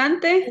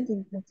 Bastante.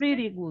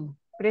 Pretty good.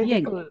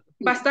 Pretty good.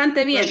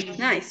 Bastante bien.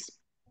 Nice.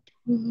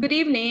 Good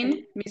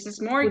evening,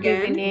 Mrs. Morgan.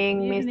 Good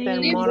evening,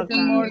 Mr.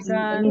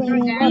 Morgan.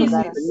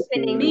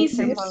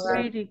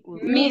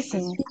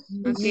 Mrs.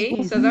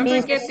 Okay, so don't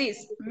forget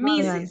this.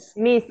 Mrs.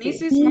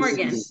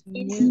 Morgan.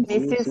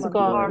 Mrs.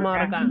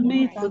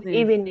 Morgan. Good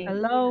evening.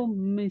 Hello,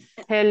 Miss.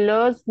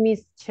 Hello,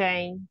 Miss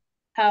Chain.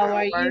 How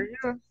are you?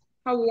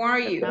 How are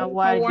you? How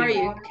are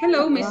you?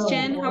 Hello, Miss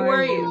Chen. How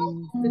are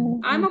you?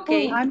 I'm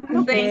okay. Thank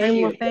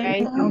you.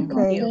 Thank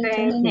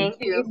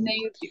you.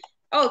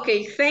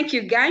 Okay, thank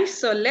you guys.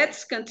 So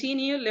let's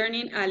continue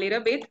learning a little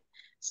bit.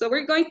 So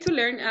we're going to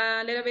learn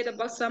a little bit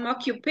about some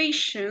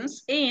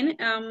occupations and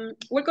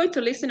we're going to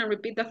listen and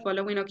repeat the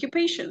following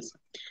occupations.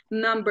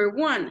 Number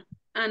 1,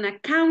 an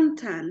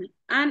accountant.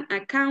 An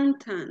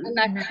accountant.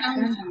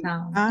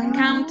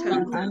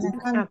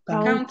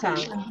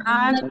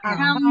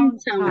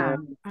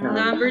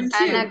 Number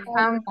 2,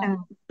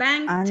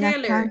 bank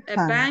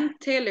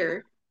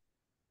teller.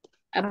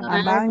 A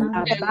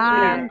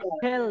bank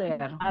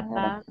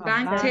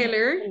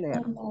teller.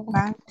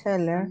 Bank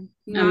teller.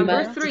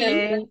 Number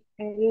 3,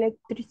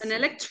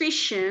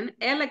 Electrician.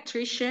 an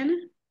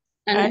electrician.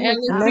 An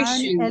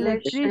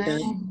electrician.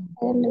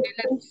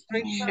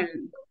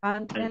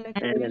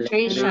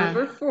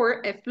 Number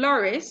 4, a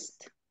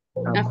florist.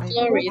 A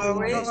florist.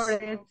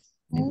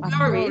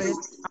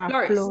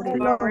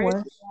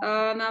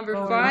 Number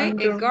 5,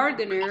 a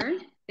gardener.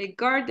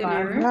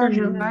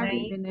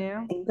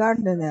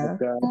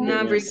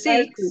 Number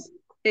 6,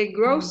 a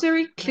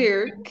grocery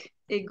clerk.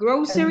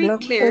 Grocery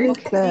clerk.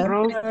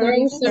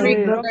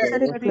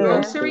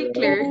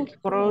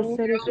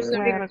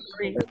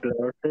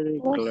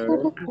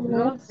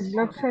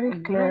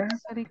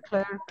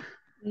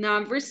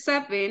 Number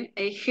 7,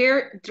 a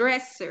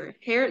hairdresser.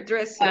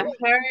 Hairdresser.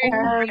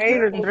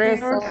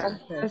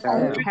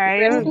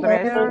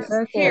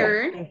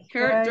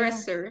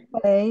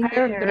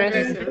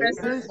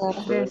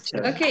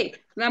 Okay,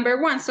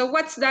 number 1. So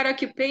what's that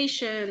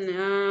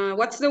occupation?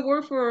 What's the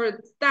word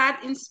for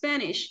that in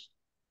Spanish?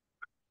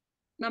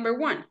 Number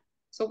 1.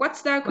 So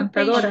what's the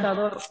occupation?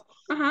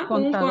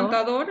 Un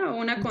contador o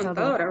una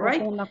contadora,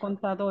 right?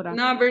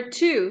 Number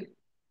 2,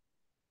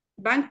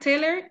 bank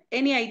teller.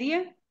 Any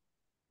idea?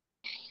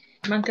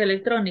 Banca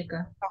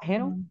electrónica.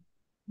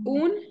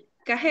 Un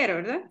cajero,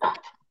 ¿verdad?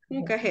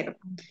 Un cajero.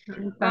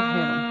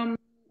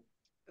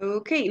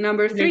 Okay,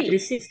 number 3.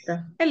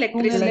 Electricista.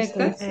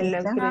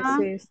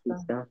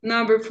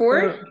 Number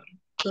 4.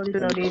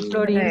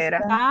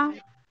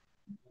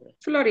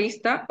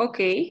 Florista.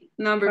 Okay.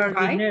 Number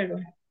 5.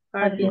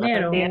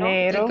 Jardinero.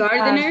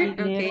 Gardener.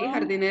 Okay,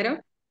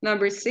 jardinero.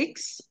 Number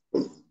 6.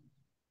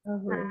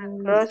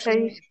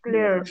 Grocery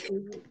clerk.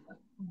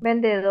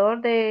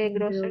 Vendedor de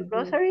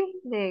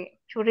grocery, de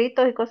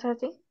churritos y cosas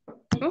así.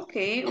 Ok,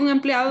 un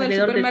empleado del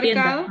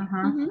supermercado.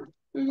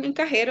 Un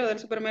cajero del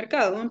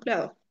supermercado, un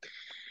empleado.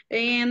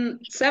 And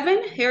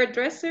 7,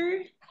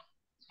 hairdresser.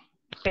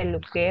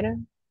 Peluquera.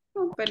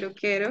 Un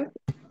peluquero.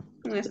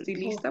 Un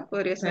estilista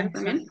podría ser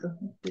también.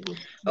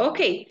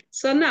 Okay,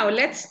 so now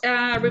let's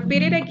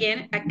repeat it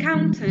again.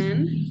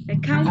 Accountant.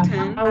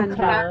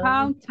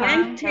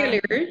 Bank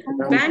teller.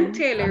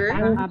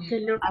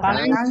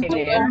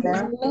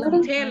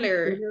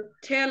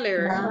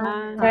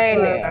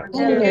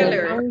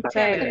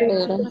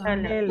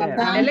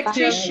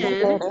 Electrician.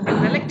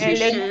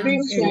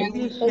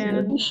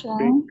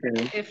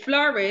 A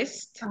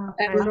florist.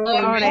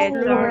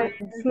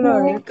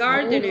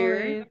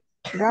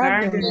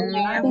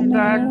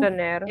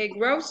 Gardener. A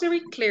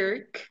grocery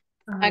clerk.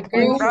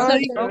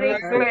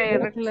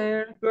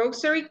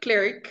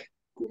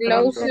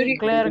 Grocery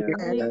clerk.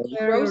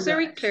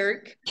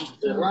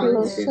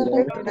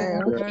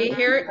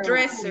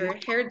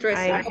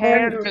 A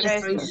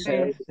hairdresser.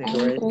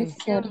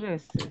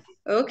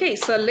 Okay,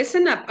 so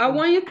listen up. I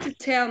want you to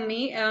tell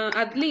me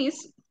at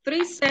least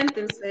 3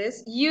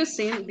 sentences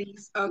using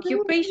these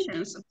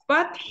occupations.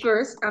 But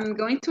first, I'm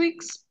going to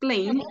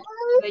explain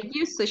the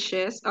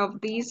usages of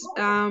these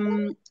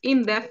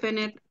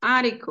indefinite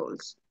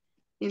articles.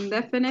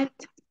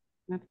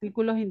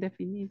 Artículos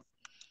indefinidos.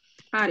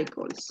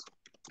 Articles.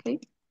 Okay.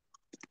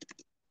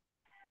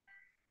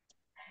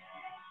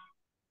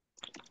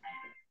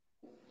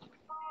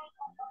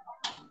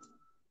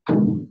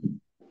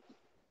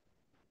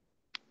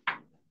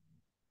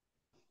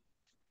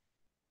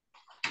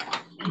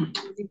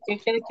 ¿Qué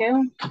quiere que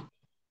haga?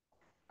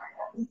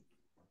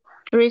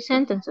 3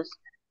 sentences.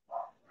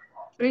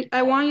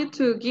 I want you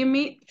to give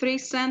me 3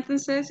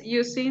 sentences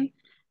using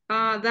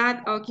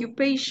that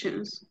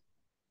occupations.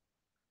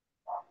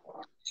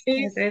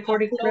 She's a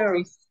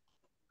florist.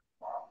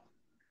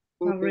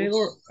 A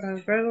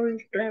regular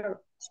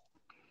clerk.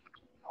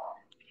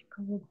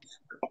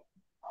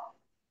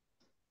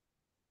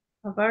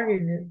 A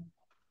gardener.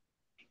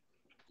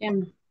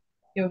 ¿Quién?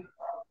 Yo.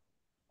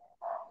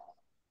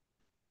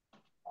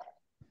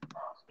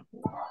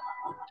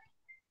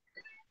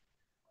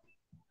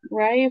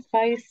 Write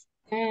 5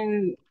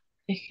 and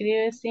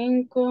escribe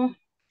 5.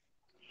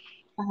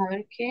 A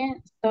ver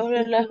qué.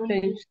 Sobre las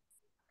pensiones.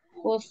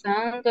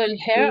 Usando el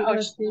hair or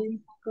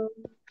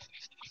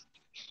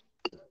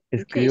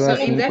Okay, so Escriba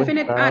 5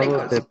 indefinite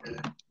estados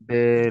articles.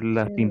 de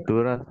las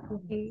pinturas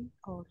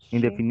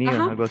indefinidas,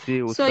 Ajá. algo así,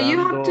 So you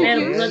have to usando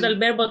verbo, no use. del él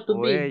verbo to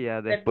o be.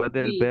 ella Verbo después to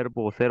del be.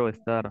 verbo ser o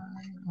estar.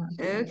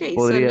 Okay, so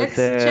Podría let's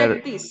check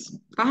ser this.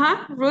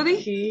 Ajá, Rudy.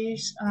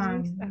 She's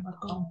an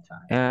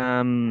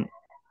accountant.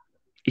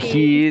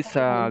 he is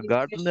a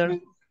gardener.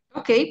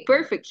 Okay,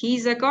 perfect.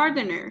 He's a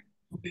gardener.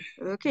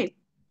 Okay.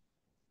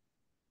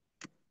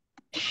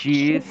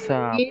 She is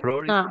a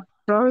florist.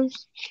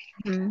 Florist.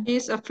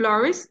 He's a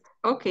florist.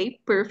 Okay,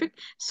 perfect.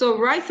 So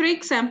write 3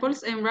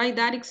 examples and write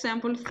that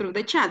example through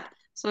the chat.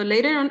 So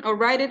later on, or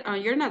write it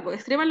on your notebook.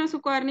 Escríbanlo en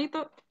su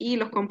cuadernito y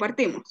los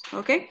compartimos,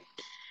 ¿ok?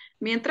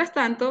 Mientras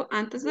tanto,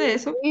 antes de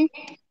eso,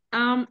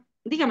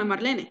 dígame,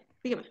 Marlene,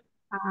 dígame.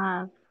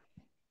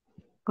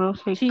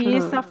 She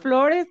is a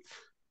florist.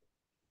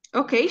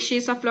 Okay,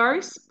 she's a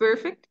florist.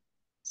 Perfect.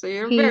 So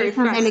you're He very is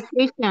an fast.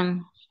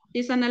 electrician.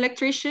 She's an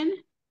electrician.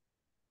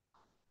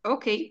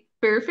 Okay,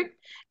 perfect.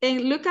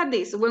 And look at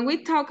this. When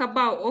we talk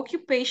about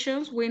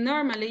occupations, we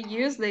normally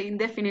use the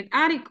indefinite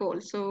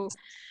article. So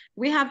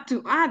we have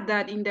to add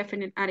that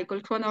indefinite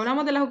article. Cuando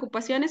hablamos de las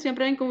ocupaciones,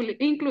 siempre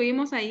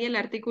incluimos ahí el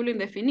artículo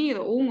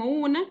indefinido, un o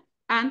una,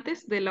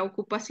 antes de la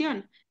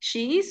ocupación.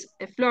 She is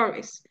a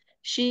florist.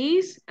 She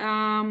is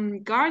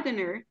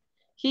gardener.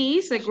 He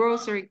is a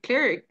grocery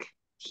clerk.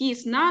 He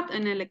is not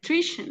an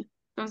electrician.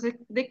 Entonces,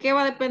 ¿de qué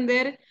va a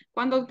depender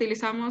cuando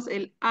utilizamos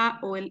el a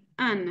o el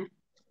an?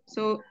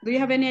 So, do you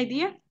have any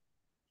idea?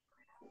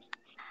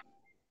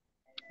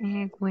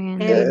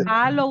 El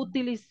a lo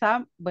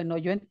utilizamos, bueno,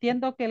 yo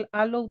entiendo que el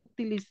a lo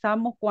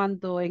utilizamos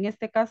cuando en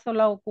este caso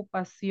la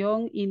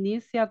ocupación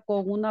inicia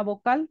con una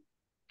vocal.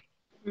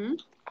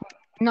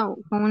 No,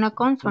 con una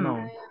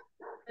consonante.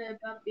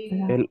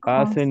 El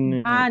a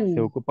se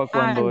ocupa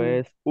cuando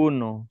es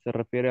uno, se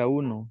refiere a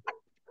uno.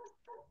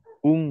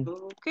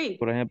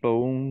 Por ejemplo,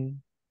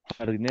 un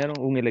jardinero,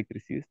 un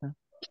electricista.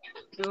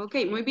 Ok,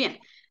 muy bien.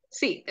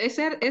 Sí,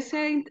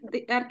 ese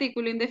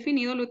artículo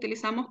indefinido lo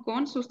utilizamos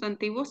con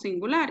sustantivos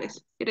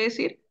singulares. Quiere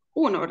decir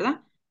uno,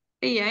 ¿verdad?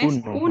 Ella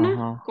es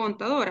una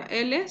contadora,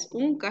 él es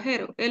un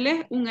cajero, él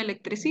es un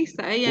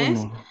electricista, ella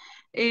es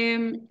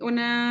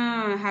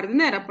una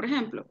jardinera, por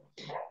ejemplo.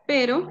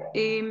 Pero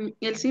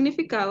el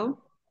significado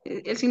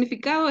es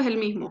el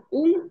mismo,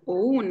 un o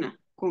una,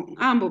 con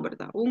ambos,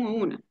 ¿verdad? Un o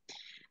una.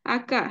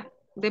 Acá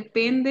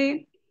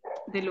depende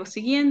de lo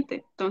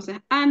siguiente. Entonces,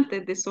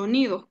 antes de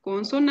sonidos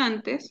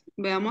consonantes,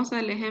 veamos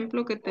el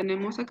ejemplo que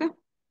tenemos acá.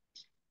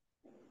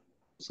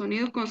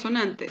 Sonidos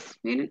consonantes.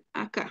 Miren,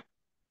 acá.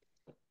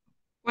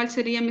 ¿Cuál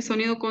sería mi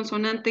sonido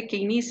consonante que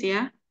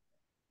inicia,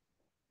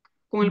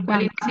 con el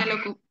cual inicia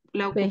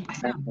la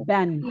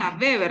ocupación? La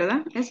B,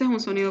 ¿verdad? Ese es un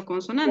sonido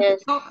consonante.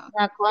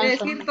 Quiere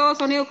decir todo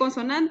sonido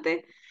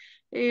consonante,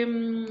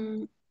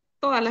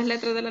 todas las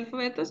letras del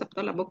alfabeto,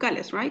 excepto las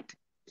vocales, right?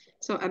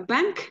 So, a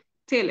bank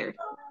teller.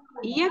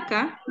 Y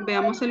acá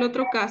veamos el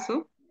otro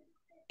caso.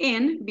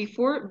 And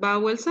before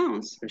vowel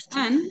sounds.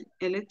 An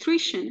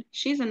electrician.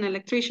 She's an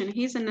electrician.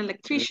 He's an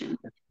electrician.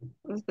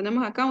 Entonces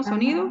tenemos acá un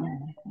sonido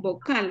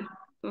vocal.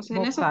 Entonces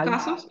en esos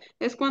casos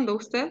es cuando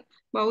usted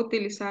va a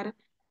utilizar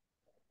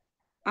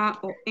a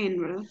o n,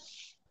 ¿verdad?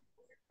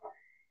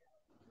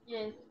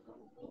 Yes.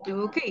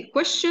 Okay,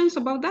 questions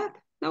about that?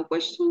 No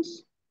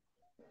questions?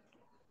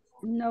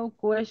 No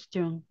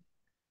question.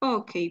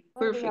 Okay,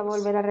 perfect.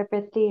 Volver a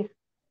repetir.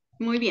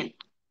 Muy bien.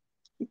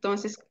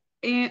 Entonces,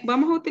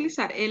 vamos a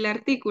utilizar el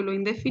artículo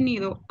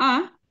indefinido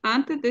a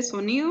antes de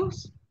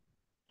sonidos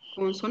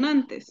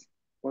consonantes.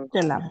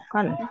 De la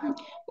vocal.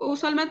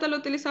 Usualmente lo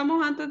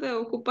utilizamos antes de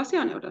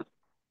ocupaciones, ¿verdad?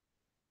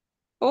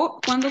 O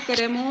cuando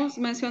queremos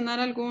mencionar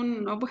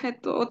algún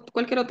objeto o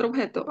cualquier otro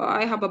objeto.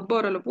 I have a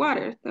bottle of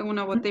water. Tengo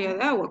una botella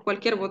de agua,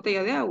 cualquier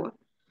botella de agua.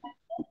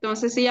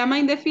 Entonces se llama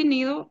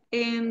indefinido,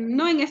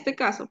 no en este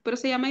caso, pero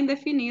se llama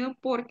indefinido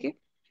porque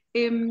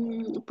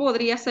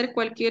podría ser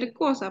cualquier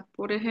cosa.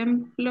 Por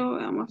ejemplo,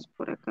 veamos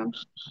por acá.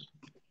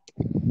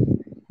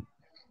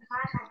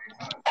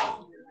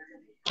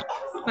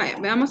 Vaya,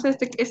 veamos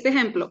este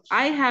ejemplo.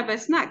 I have a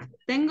snack.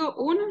 Tengo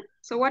una.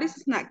 So what is a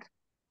snack?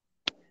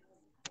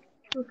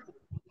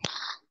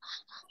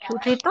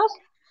 ¿Churritos?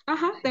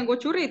 Ajá, tengo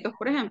churritos,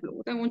 por ejemplo.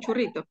 Tengo un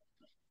churrito.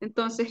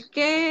 Entonces,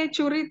 ¿qué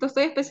churrito?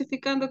 Estoy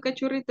especificando qué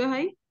churrito es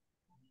ahí.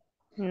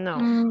 No.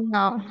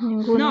 No, No,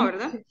 ninguno.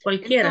 ¿verdad?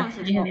 Cualquiera,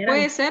 Entonces, en general.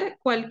 puede ser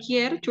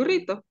cualquier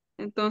churrito.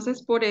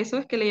 Entonces, por eso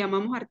es que le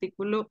llamamos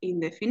artículo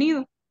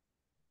indefinido,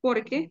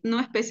 porque no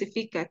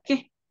especifica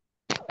qué.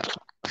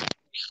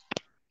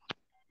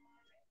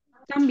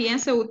 También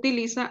se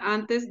utiliza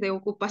antes de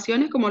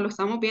ocupaciones, como lo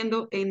estamos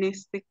viendo en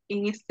este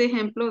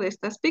ejemplo de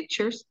estas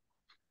pictures.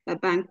 A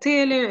bank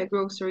teller, a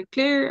grocery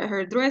clerk, a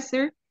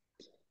hairdresser.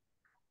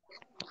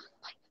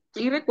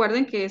 Y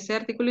recuerden que ese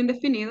artículo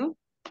indefinido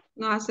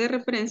nos hace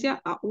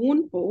referencia a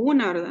un o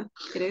una, ¿verdad?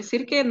 Quiere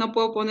decir que no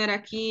puedo poner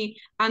aquí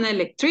an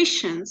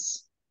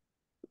electricians.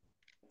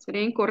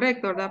 Sería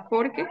incorrecto, ¿verdad?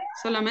 Porque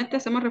solamente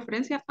hacemos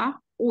referencia a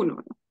uno,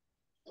 ¿verdad?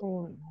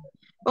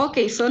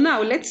 Okay, so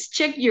now let's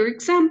check your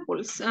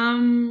examples.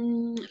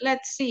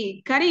 Let's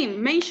see.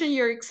 Karim, mention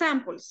your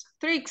examples.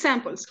 3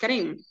 examples,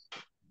 Karim.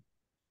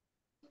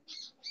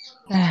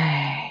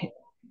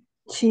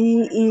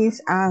 She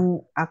is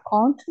an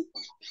accountant.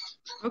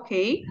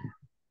 Okay.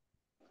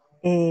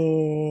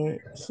 He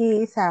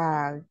is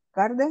a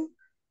garden.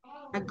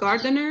 A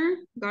gardener.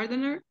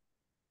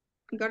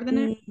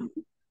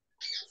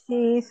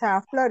 She is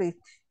a florist.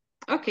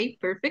 Okay,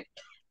 perfect.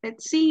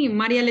 Let's see.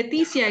 Maria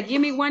Leticia, give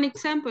me one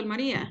example,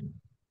 Maria.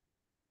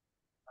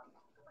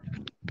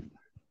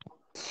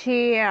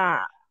 She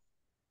a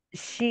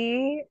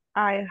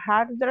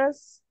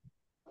hairdresser.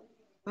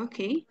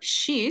 Okay,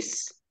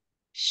 she's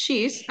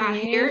a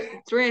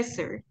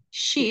hairdresser.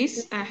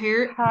 She's a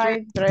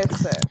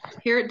hairdresser.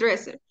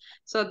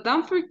 So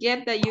don't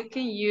forget that you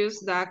can use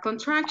the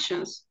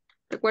contractions.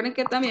 Recuerden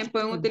que también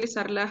pueden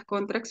utilizar las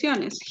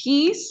contracciones.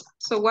 His,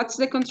 so what's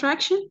the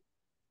contraction?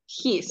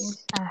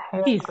 His.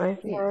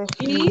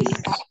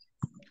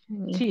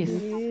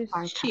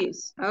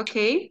 She's,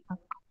 okay.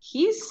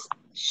 His,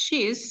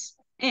 she's,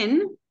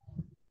 and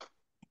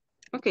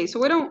okay, so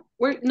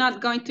we're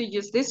not going to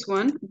use this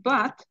one,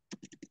 but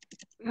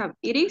we have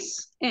it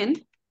is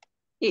and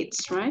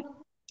it's, right?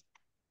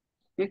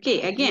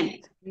 Okay, again,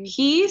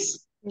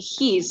 his,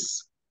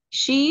 she's,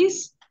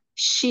 it.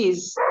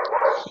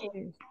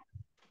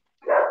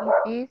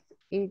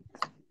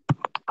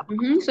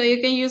 So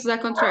you can use the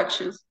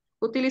contractions.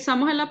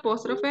 Utilizamos el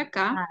apóstrofe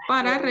acá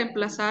para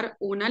reemplazar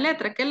una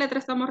letra. ¿Qué letra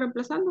estamos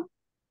reemplazando?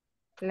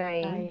 La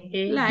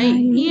I. La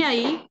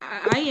I.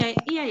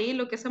 Y ahí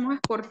lo que hacemos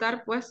es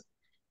cortar pues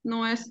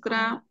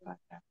nuestra...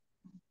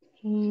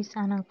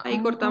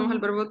 Ahí cortamos el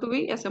verbo to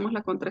be y hacemos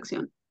la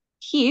contracción.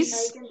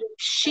 His,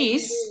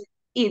 she's,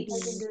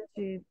 its.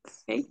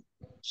 Okay.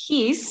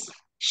 His,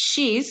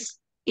 she's,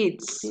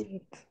 its.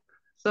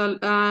 So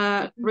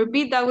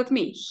repeat that with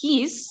me.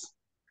 His,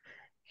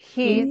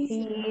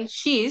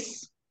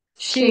 she's,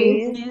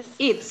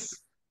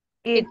 its.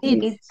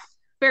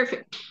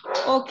 Perfect.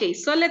 Okay,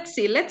 so let's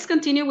see. Let's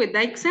continue with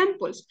the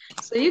examples.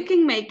 So you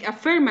can make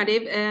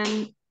affirmative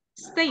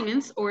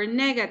statements or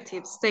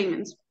negative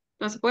statements.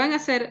 Entonces pueden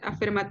hacer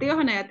afirmativas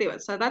o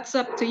negativas. So that's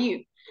up to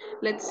you.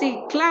 Let's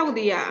see.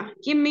 Claudia,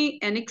 give me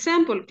an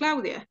example,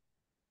 Claudia.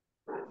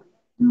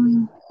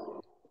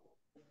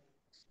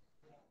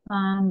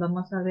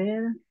 Vamos a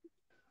ver.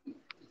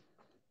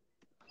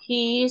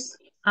 He's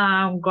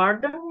a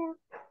gardener.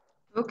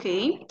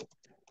 Okay.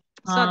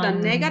 So the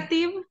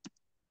negative.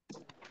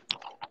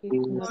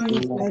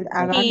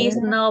 He's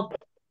not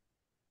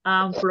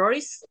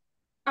florist.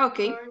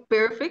 Okay,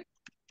 perfect.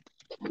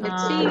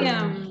 Let's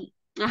see.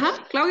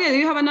 Claudia, do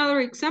you have another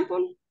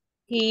example?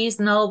 He is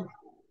no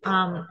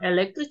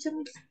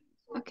electrician.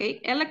 Okay,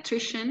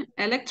 electrician.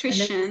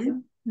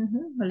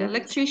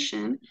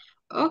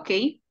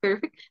 Okay,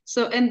 perfect.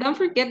 So, and don't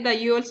forget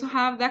that you also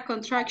have that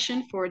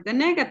contraction for the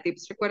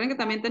negatives. Recuerden que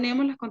también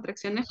teníamos las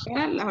contracciones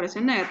para las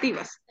oraciones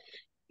negativas.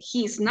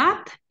 He's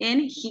not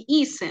and he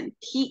isn't.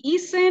 He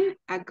isn't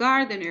a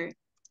gardener.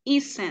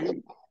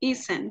 Isn't.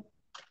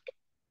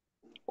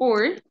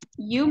 Or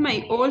you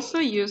may also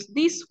use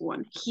this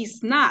one.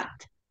 He's not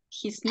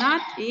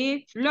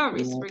a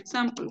florist, for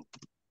example.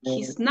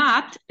 He's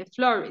not a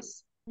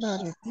florist.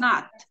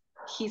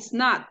 He's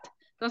not.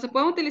 Entonces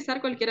pueden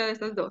utilizar cualquiera de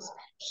estas dos.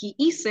 He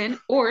isn't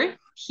or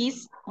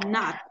he's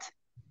not.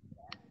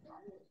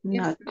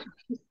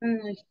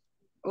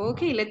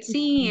 Okay, let's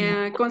see.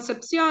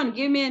 Concepción,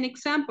 give me an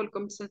example,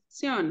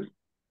 Concepción.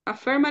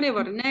 Affirmative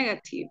or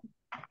negative?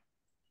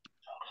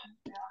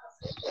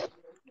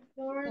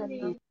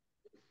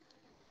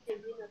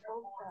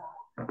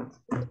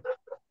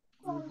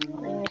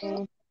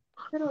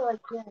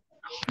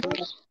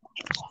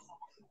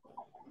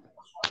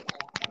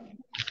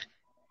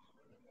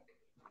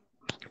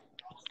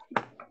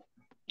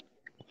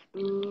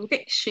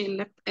 Okay, she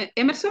left.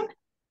 Emerson?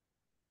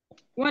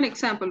 One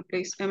example,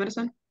 please,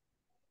 Emerson.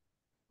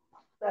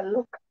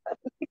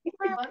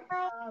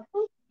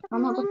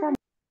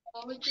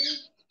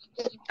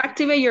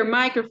 Activate your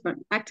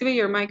microphone.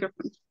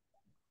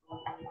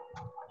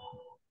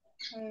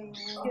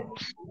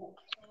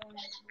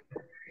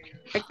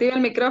 Activa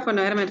el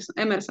micrófono,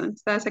 Emerson.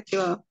 Está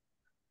desactivado.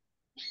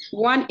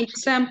 Un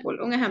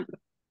ejemplo.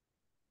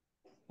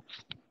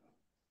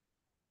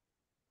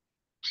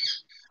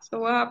 So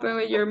what happened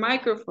with your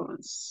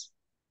microphones?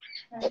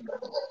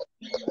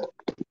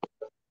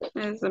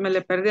 Se me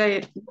le perdió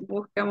ahí.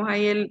 Buscamos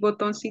ahí el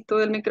botoncito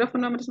del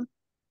micrófono, Emerson.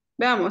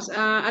 Veamos,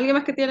 ¿alguien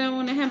más que tiene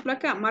un ejemplo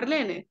acá?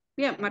 Marlene.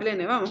 Bien,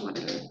 Marlene, vamos,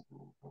 Marlene.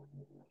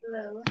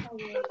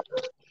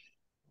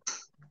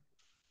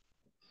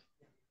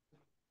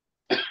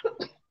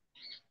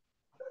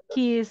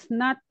 He is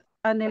not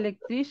an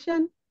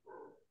electrician.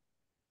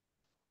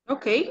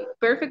 Okay,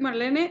 perfect,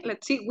 Marlene.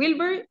 Let's see,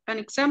 Wilbur, an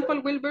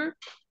example, Wilbur.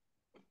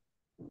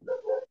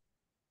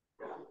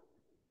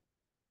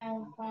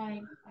 I'm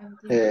fine.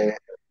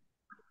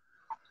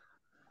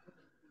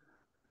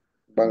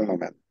 One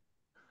moment.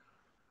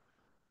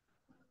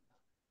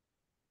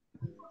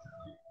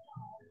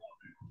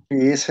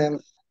 He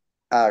isn't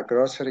a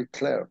grocery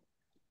clerk.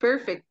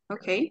 Perfect,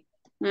 okay.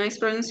 Nice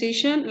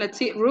pronunciation. Let's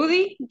see,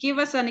 Rudy, give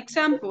us an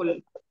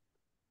example.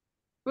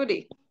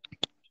 Rudy.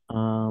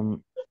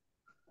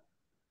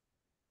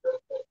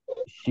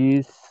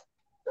 She's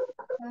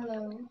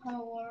Hello,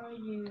 how are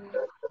you?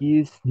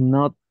 He's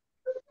not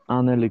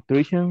an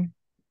electrician.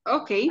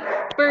 Okay,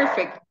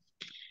 perfect.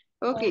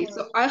 Okay,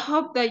 so I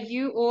hope that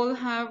you all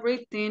have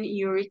written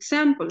your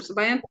examples.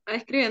 Vayan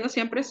escribiendo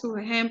siempre sus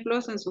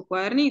ejemplos en su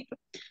cuadernito.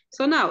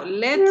 So now,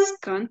 let's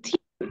continue.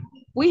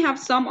 We have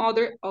some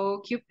other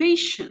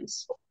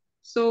occupations.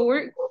 So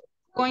we're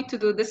going to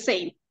do the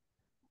same.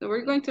 So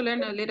we're going to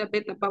learn a little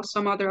bit about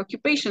some other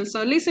occupations.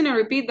 So listen and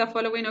repeat the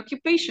following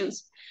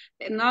occupations.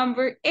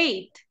 Number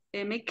 8,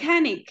 a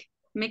mechanic,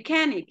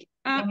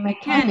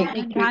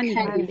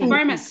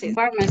 pharmacist,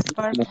 professor,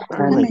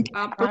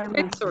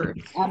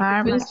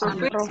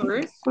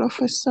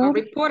 Professor, a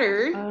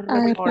reporter,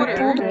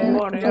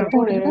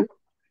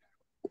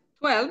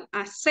 12,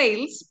 a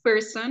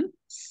salesperson, a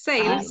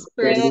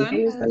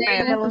salesperson,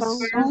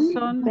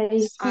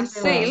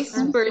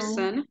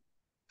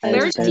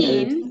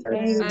 13,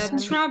 a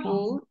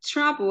travel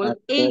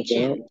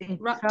agent,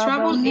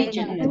 travel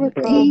agent.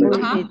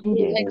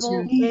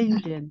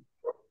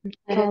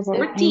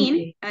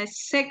 14, a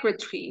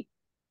secretary.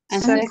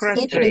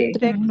 Secretary.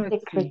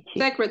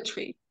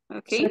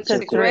 Okay,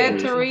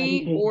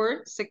 secretary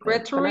or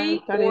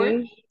secretary,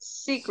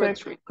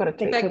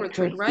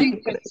 right?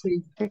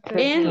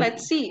 And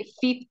let's see,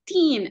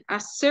 15, a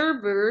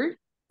server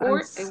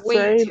or a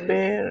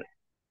waiter.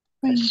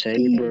 Or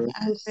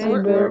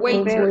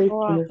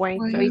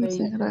waiter.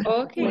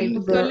 Okay,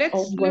 so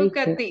let's look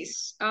at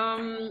this.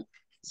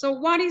 So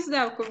what is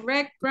the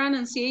correct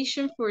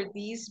pronunciation for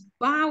this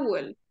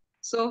vowel?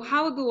 So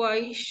how do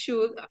I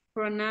should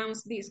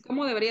pronounce this?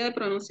 ¿Cómo debería de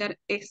pronunciar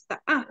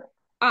esta A?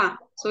 A.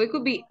 So it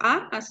could be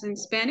A as in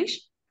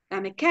Spanish,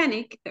 a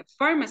mechanic, a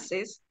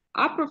pharmacist,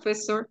 a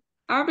professor,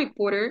 a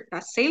reporter,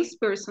 a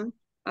salesperson,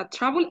 a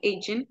travel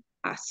agent,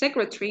 a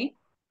secretary,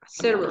 a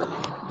server.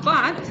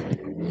 But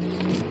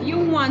you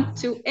want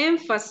to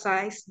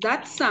emphasize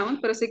that sound,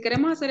 pero si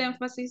queremos hacer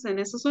énfasis en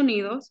esos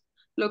sonidos,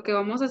 lo que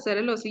vamos a hacer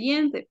es lo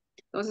siguiente.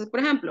 Entonces, por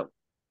ejemplo,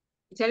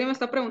 si alguien me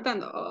está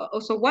preguntando,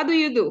 so what do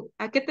you do?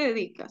 ¿A qué te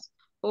dedicas?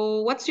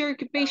 O what's your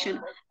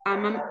occupation?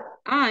 I'm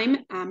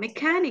a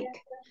mechanic.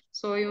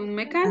 Soy un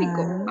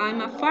mecánico.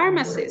 I'm a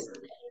pharmacist.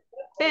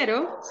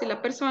 Pero si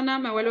la persona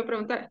me vuelve a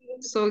preguntar,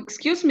 so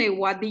excuse me,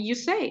 what did you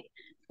say?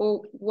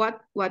 O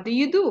what do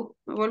you do?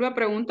 Me vuelve a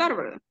preguntar,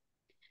 ¿verdad?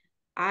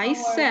 I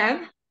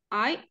said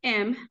I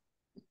am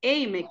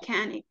a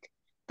mechanic.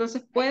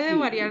 Entonces puede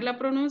variar la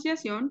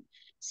pronunciación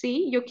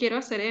si yo quiero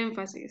hacer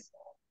énfasis.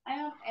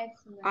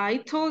 I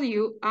told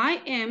you I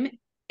am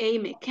a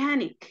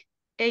mechanic.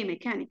 A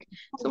mechanic.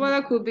 So what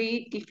that could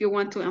be if you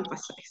want to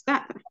emphasize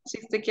that. Si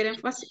usted quiere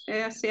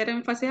hacer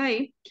énfasis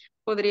ahí,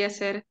 podría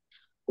ser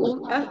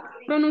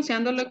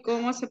pronunciándolo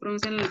como se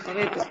pronuncia en el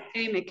alfabeto.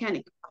 A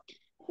mechanic.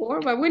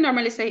 Or what we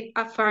normally say,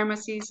 a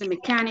pharmacist, a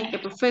mechanic, a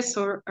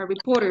professor, a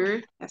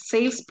reporter, a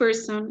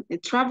salesperson, a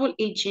travel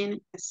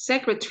agent, a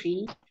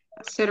secretary,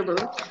 a server.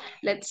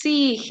 Let's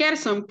see,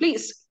 Gerson,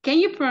 please, can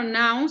you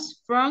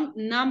pronounce from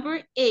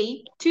number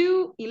 8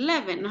 to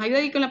 11? Nos ayuda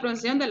ahí con la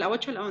pronunciación de la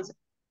 8 a la 11.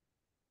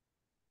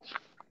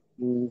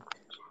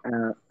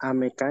 A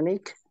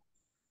mechanic,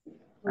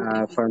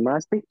 a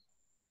pharmacy,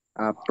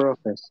 a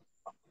professor.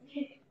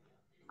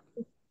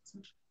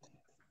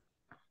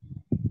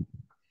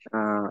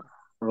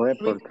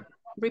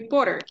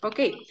 Reporter.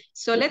 Okay,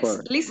 so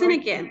let's listen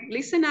again.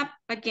 Listen up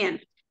again.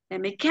 A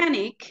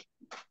mechanic,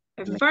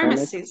 a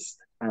pharmacist,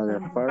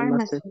 a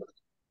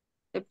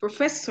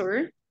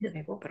professor,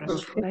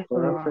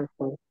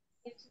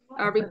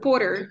 a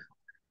reporter.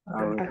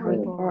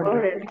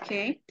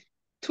 Okay.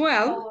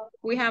 12,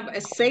 we have a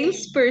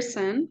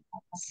salesperson,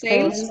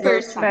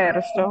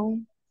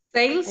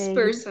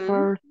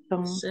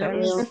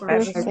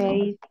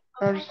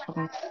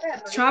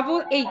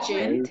 travel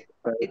agent,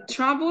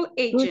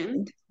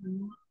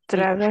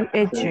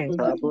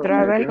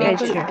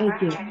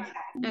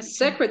 a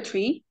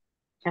secretary,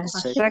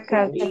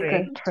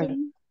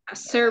 a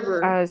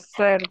server.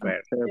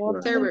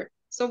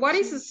 So what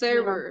is a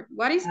server?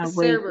 What is a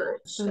server?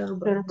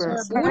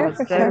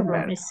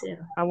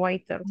 A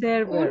waiter.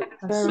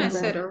 Un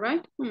mesero,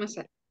 right? Un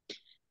mesero.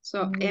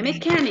 So a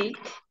mechanic,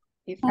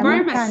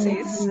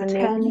 Pharmacist,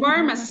 Mechanic.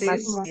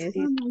 pharmacist,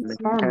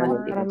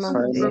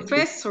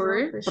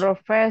 professor,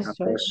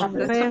 Professor.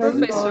 that's a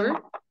professor,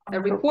 a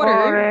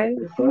reporter.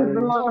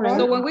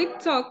 So when we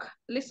talk,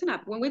 listen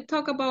up, when we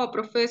talk about a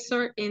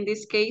professor, in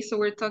this case, so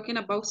we're talking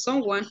about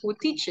someone who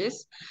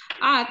teaches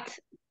at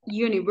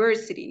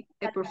university,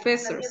 a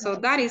professor. So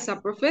that is a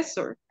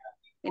professor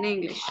in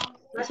English.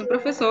 Es un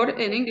profesor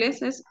en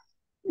inglés, es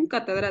un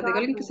catedrático,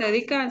 alguien que se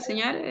dedica a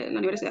enseñar en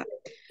la universidad.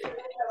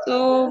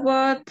 So,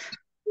 but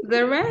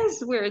the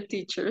rest we're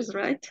teachers,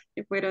 right?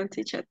 If we don't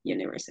teach at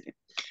university.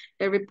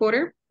 A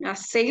reporter, a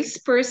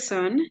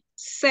salesperson,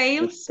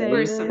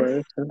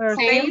 salesperson,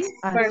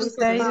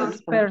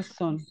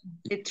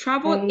 a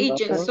travel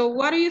agent. So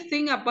what do you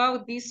think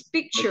about this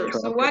picture?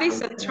 So what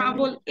is a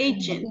travel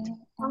agent?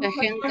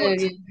 Agente de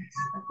viajes.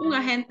 Un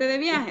agente de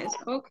viajes,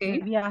 okay.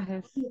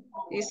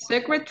 A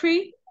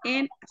secretary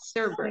and a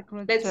server.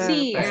 Let's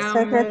see.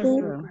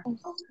 Secretary.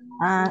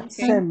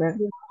 Server.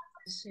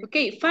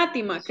 Okay,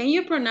 Fatima, can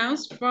you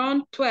pronounce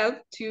from 12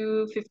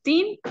 to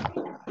 15?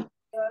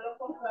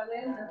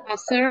 A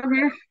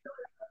server,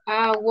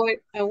 a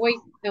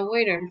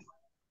waiter.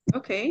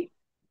 Okay.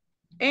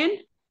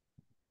 And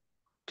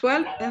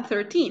 12 and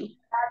 13.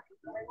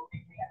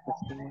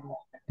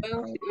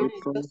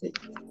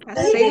 A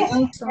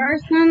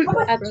salesperson,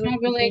 a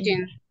travel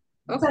agent.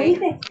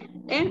 Okay.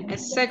 And a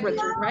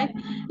secretary, right?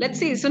 Let's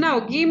see. So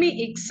now give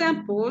me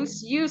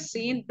examples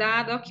using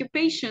that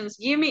occupations.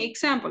 Give me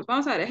examples.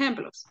 Vamos a ver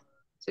ejemplos.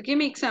 So give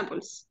me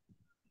examples.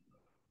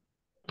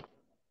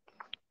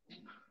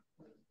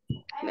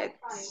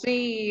 Let's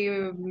see.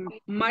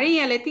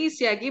 Maria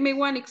Leticia, give me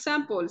one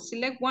example.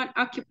 Select one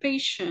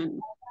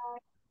occupation.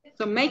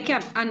 So make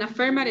up an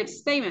affirmative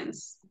statement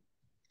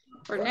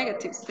or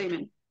negative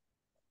statement.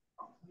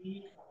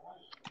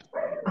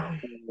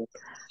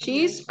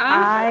 She's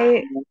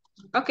a...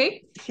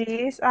 Okay.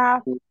 She's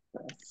a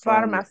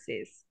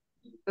pharmacist.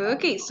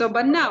 Okay, so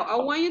but now I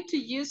want you to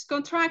use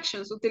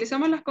contractions.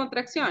 Utilizamos las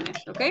contracciones,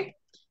 okay?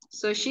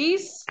 So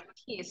she's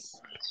his.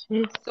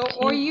 So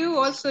or you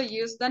also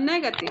use the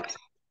negative.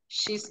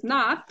 She's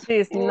not.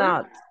 She's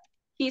not.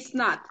 He's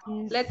not.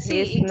 Let's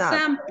see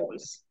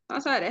examples.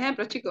 Vamos a ver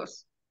ejemplos,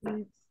 chicos.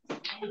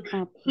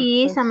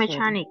 He is a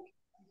mechanic.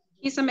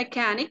 He's a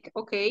mechanic,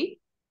 okay.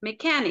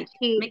 Mechanic.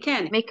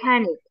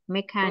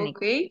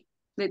 Okay.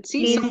 Let's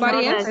see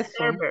somebody else.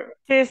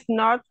 He's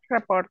not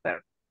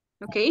reporter.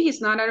 Okay, he's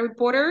not a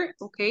reporter.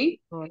 Okay.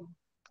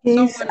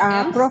 He's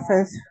a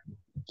professor.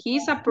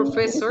 He's a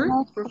professor.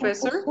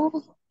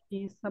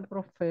 He's a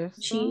professor.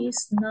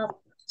 She's not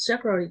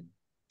secretary.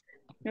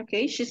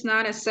 Okay, she's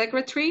not a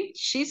secretary.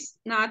 She's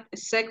not a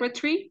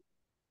secretary.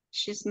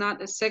 She's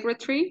not a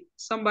secretary.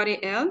 Somebody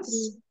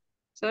else.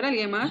 ¿Sobre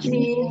alguien más?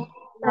 She's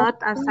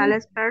not a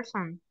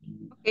salesperson.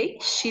 Okay,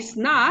 she's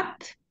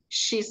not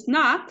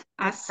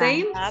a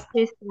sales.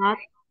 She's not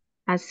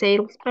a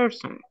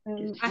salesperson.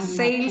 A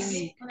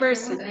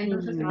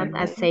salesperson. Not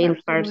a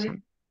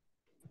salesperson.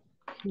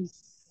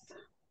 He's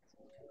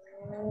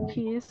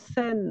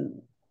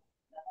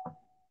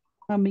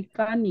a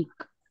mechanic.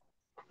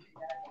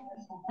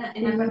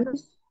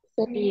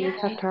 He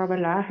is a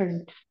travel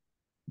agent.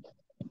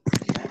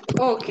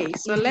 Okay,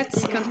 so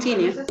let's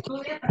continue.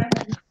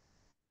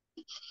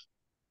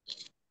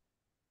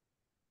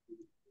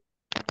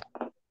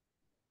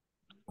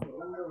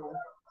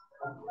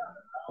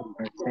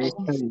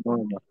 Conversation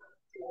normal.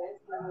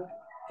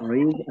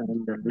 Read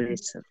and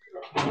listen.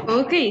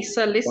 Okay,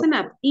 so listen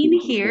up. In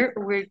here,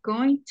 we're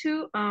going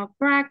to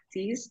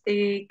practice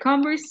a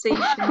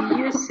conversation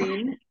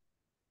using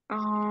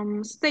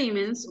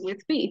statements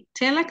with me.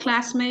 Tell a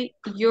classmate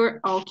your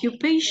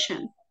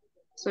occupation.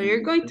 So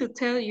you're going to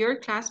tell your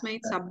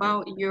classmates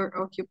about your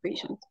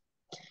occupation.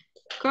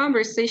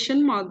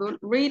 Conversation model,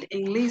 read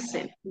and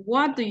listen.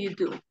 What do you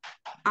do?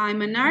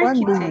 I'm an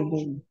architect.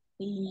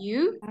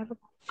 You?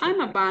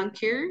 I'm a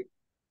banker.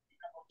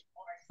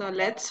 So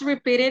let's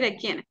repeat it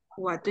again.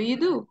 What do you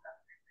do?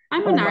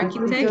 I'm an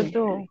architect.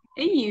 And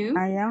you?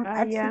 I am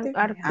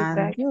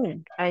architect.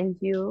 And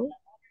you?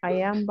 I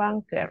am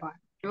banker.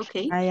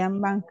 Okay. I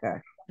am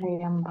banker.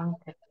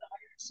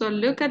 So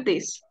look at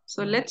this.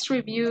 So let's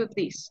review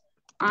this.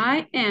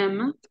 I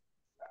am.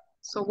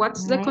 So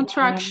what's the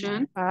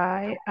contraction?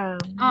 I am.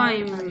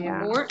 I'm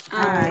or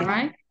am,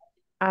 right?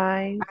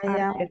 I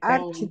am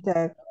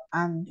architect.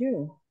 And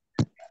you?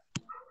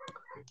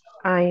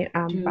 I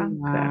am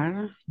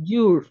banker.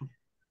 Your.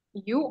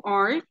 You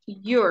are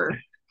your.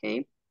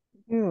 Okay.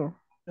 You.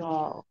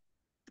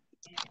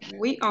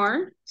 We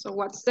are. So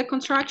what's the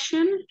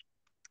contraction?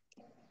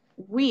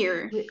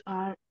 We're. We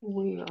are.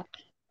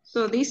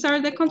 So these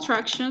are the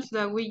contractions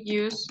that we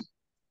use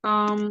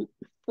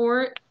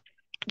for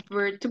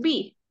verb to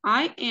be.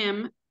 I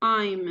am,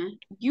 I'm,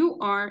 you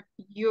are,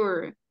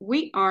 you're,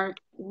 we are,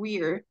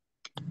 we're.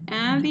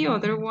 And the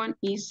other one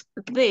is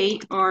they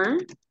are,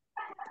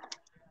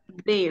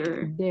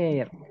 they're.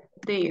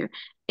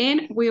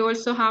 And we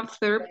also have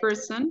third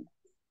person,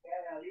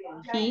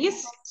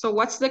 his. So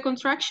what's the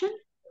contraction?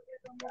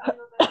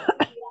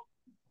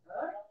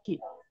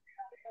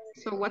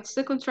 So what's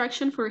the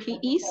contraction for he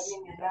is?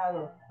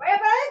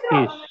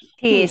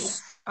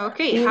 Is.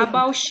 Okay, how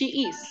about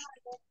she is?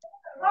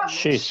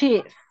 She's.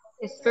 She.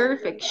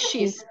 Perfect,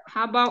 she's.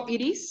 How about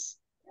it is?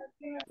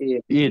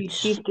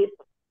 It's.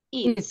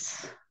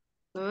 It's.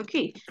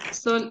 Okay,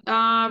 so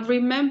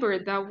remember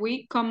that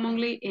we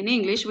commonly, in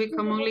English, we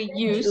commonly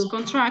use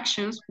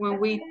contractions when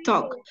we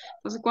talk.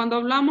 Entonces, cuando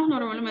hablamos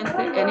normalmente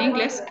en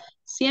inglés,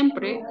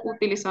 siempre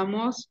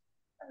utilizamos,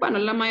 bueno,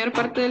 la mayor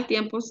parte del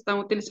tiempo están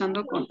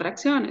utilizando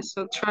contracciones.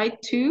 So try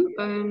to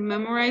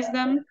memorize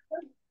them.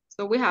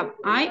 So we have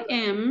I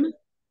am,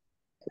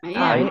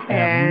 I'm.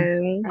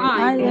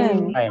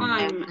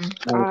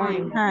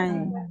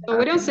 So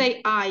we don't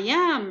say I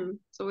am.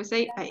 So we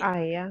say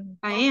I am.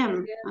 I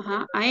am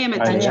a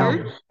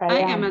teacher. I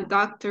am a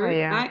doctor.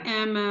 I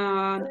am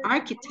an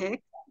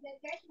architect.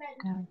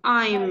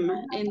 And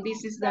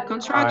this is the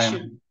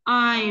contraction.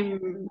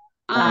 I'm.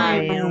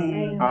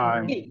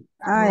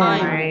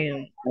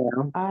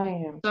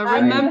 So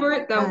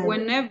remember that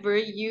whenever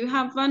you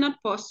have an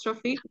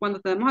apostrophe, cuando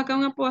tenemos acá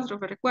un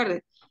apóstrofe,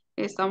 recuerde,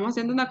 estamos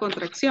haciendo una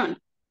contracción.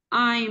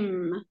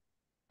 I'm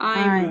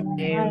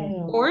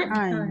or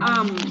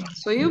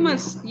so you may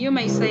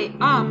say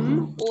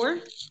or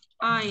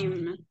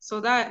I'm. So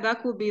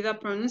that could be the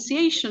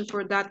pronunciation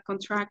for that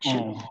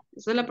contraction.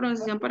 Esa es la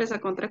pronunciación para esa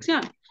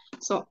contracción.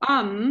 So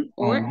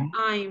or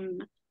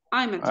I'm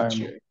a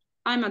teacher.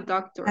 I'm a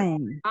doctor.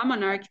 I'm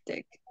an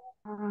architect.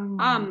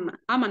 I'm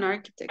an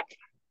architect.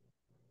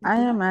 I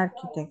am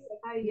architect.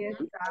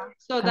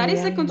 So that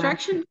is the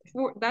contraction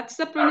that's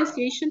the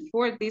pronunciation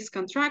for this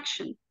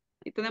contraction.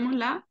 Ahí tenemos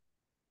la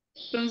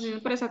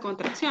pronunciación para esa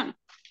contracción.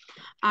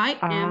 I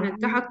am a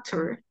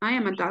doctor. I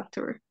am a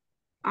doctor.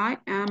 I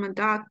am a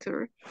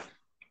doctor.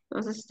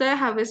 Entonces ustedes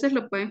a veces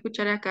lo pueden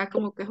escuchar acá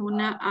como que es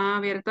una A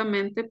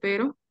abiertamente,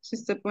 pero si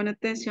usted pone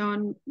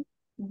atención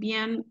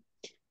bien,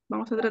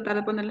 vamos a tratar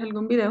de ponerles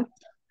algún video,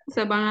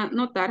 se van a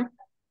notar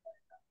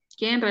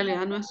que en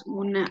realidad no es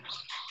una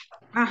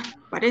A,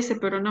 parece,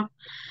 pero no.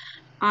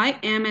 I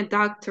am a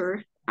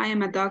doctor. I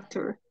am a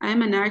doctor. I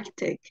am an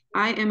architect.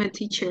 I am a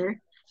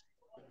teacher.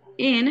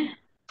 And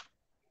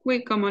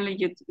we commonly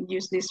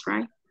use this,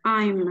 right?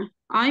 I'm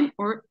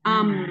or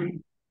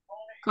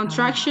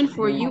contraction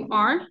for you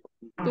are,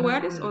 tú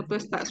eres o tú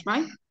estás,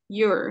 right?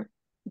 You're,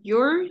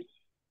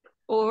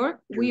 or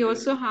we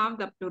also have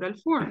the plural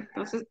form.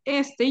 Entonces,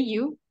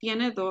 you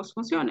tiene dos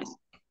funciones.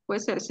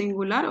 Puede ser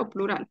singular o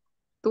plural.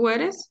 Tú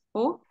eres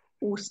o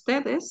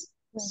ustedes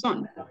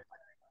son.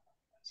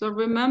 So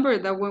remember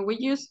that when we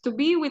use to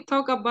be, we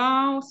talk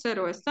about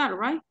cero estar,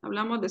 right?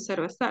 Hablamos de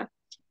cero estar.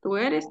 Tú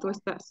eres, tú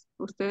estás.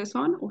 Ustedes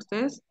son,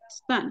 ustedes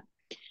están.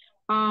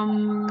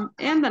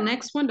 And the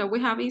next one that we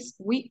have is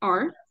we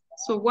are.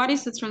 So what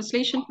is the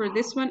translation for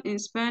this one in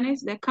Spanish?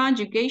 The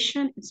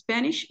conjugation in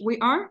Spanish, we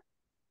are.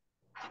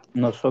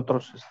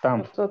 Nosotros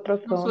estamos.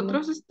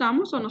 Nosotros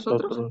estamos o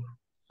nosotros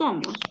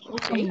somos.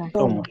 Okay.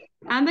 Somos.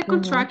 And the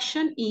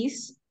contraction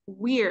is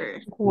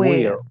we're.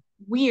 We're.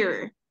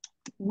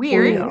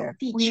 We're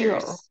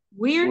teachers.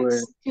 We're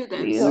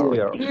students.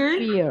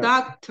 We're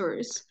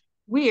doctors.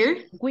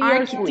 We're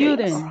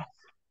architects.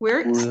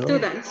 We're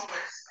students.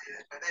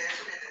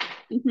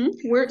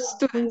 We're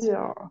students.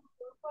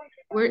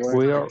 We're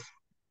students.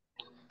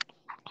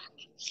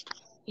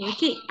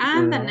 Okay,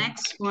 and the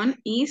next one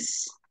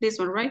is this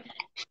one, right?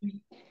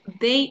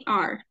 They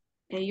are.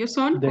 Ellos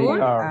son. They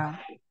or are.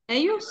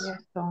 Ellos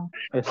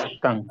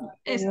Están.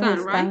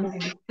 están,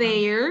 right?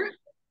 They're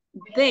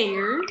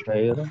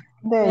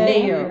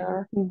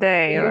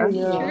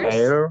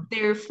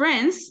their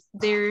friends,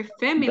 their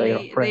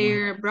family,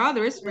 their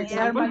brothers, for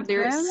example,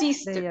 their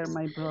sisters. They are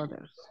my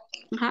brothers.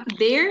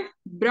 Their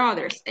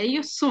brothers.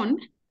 Ellos son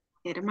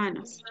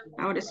hermanos.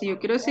 Ahora, si yo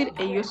quiero decir,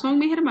 ellos son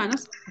mis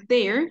hermanos,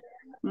 they're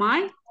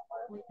my,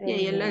 y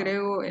ahí le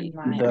agrego el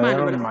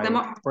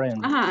hermano.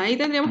 Ahí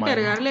tendríamos que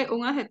agregarle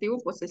un adjetivo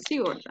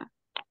posesivo, ¿verdad?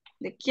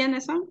 ¿De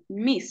quiénes son?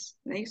 Mis.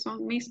 Ellos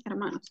son mis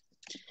hermanos.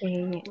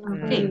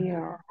 Okay.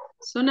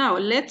 So now,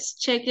 let's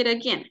check it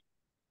again.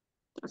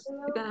 Entonces,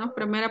 aquí tenemos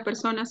primera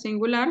persona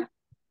singular.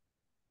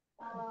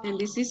 And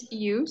this is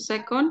you,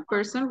 second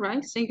person,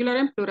 right? Singular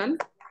and plural.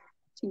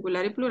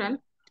 Singular y plural.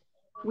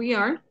 We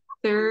are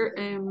third,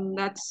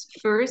 that's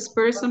first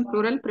person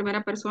plural,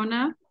 primera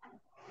persona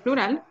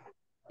plural.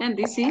 And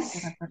this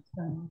is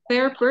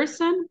third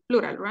person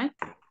plural, right?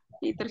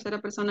 Y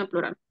tercera persona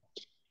plural.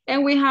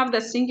 And we have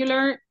the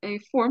singular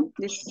form,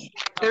 this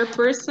third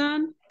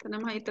person.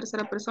 Tenemos ahí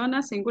tercera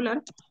persona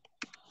singular.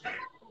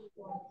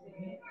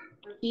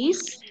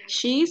 Is,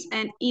 she's,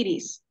 and it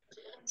is.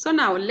 So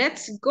now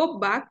let's go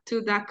back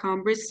to the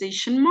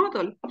conversation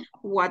model.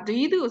 What do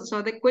you do?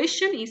 So the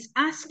question is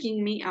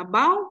asking me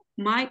about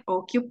my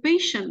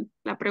occupation.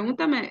 La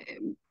pregunta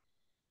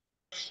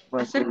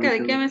acerca de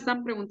qué me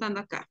están preguntando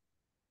acá.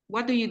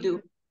 What do you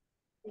do?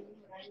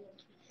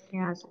 ¿Qué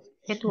haces?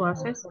 ¿Qué tú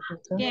haces?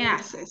 ¿Qué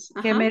haces?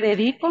 ¿Qué me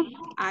dedico?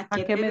 ¿A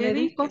qué me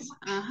dedico?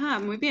 Ajá,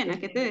 muy bien. ¿A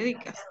qué te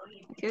dedicas?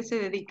 ¿A qué se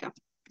dedica?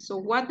 So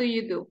what do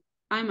you do?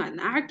 I'm an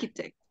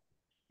architect.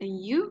 And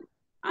you?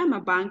 I'm a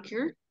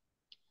banker.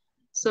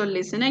 So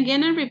listen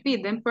again and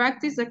repeat, then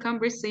practice the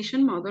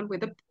conversation model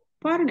with a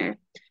partner.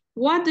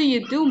 What do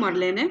you do,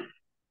 Marlene?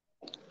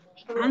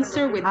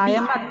 Answer with I B.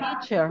 am a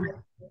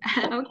teacher.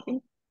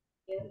 Okay.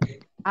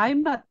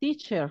 I'm a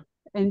teacher.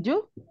 And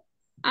you?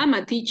 I'm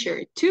a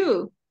teacher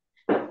too.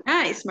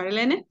 Nice,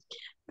 Marlene.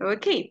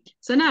 Okay,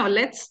 so now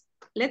let's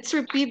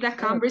repeat the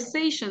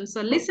conversation. So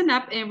listen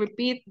up and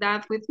repeat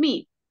that with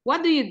me.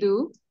 What do you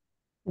do?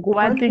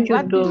 What do you do?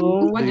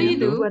 What do you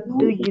do? What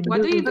do you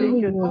What do you do?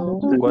 do?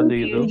 What do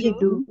you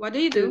do? What do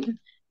you do?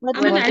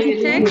 I'm an What do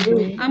you architect.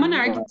 do? I'm an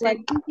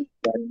architect.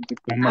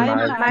 I'm an I'm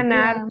I'm an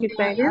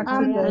architect.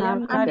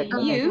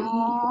 And you?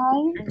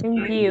 And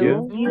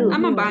You? you?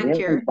 I'm a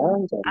banker.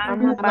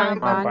 I'm a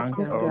I'm a banker.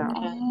 banker.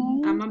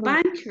 I'm a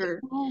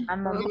banker.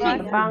 I'm a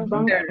Okay.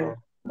 banker.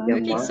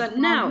 Okay, so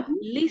now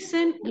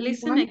listen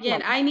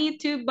again. I need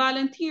two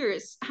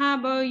volunteers. How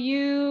about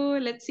you?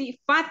 Let's see,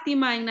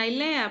 Fatima and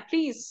Nailea,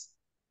 please.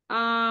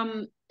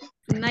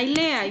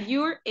 Nailea,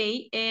 you're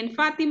A, and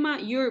Fatima,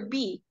 you're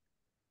B.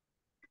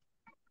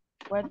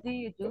 What do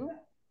you do?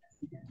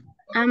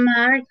 I'm an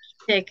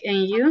architect,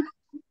 and you?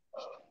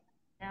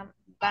 I'm a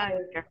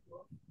banker.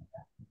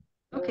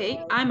 Okay,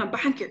 I'm a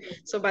banker.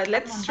 So, but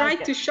let's try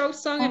to show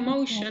some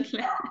emotion.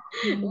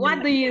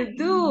 What do you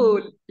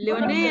do,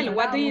 Leonel?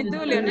 What do you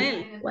do,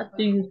 Leonel? What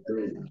do you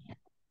do?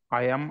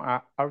 I am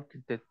an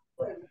architect.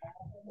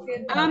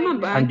 I'm a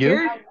And you?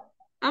 banker.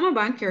 I'm a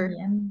banker.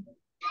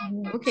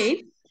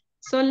 Okay,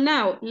 so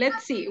now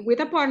let's see, with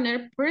a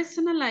partner,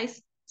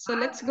 personalize. So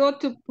let's go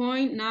to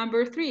point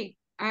number 3,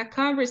 a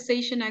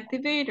conversation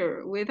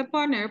activator. With a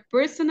partner,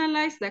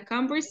 personalize the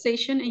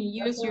conversation and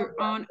use your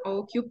own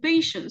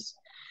occupations.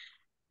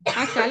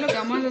 Acá lo que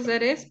vamos a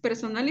hacer es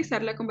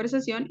personalizar la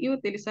conversación y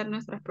utilizar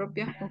nuestras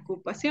propias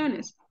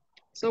ocupaciones.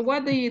 So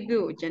what do you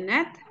do,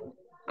 Jeanette?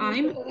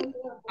 I'm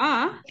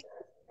a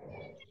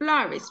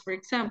florist, for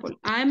example.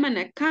 I'm an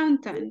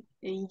accountant.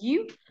 And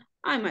you?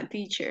 I'm a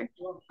teacher.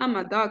 I'm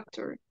a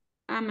doctor.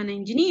 I'm an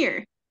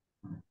engineer.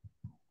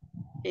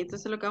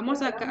 Entonces lo que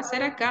vamos a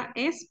hacer acá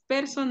es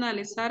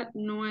personalizar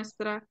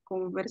nuestra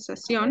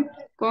conversación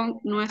con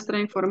nuestra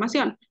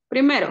información.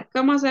 Primero, ¿qué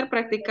vamos a hacer?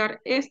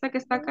 Practicar esta que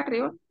está acá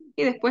arriba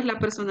y después la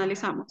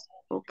personalizamos.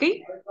 ¿Ok?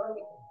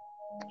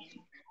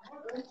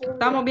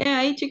 ¿Estamos bien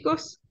ahí,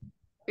 chicos?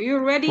 Are you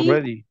ready?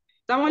 Ready?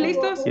 ¿Estamos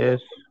listos?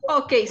 Yes.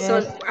 Okay,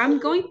 so I'm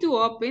going to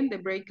open the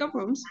breakout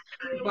rooms.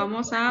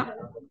 Vamos a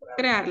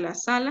crear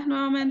las salas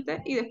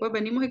nuevamente y después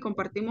venimos y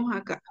compartimos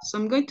acá. So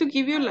I'm going to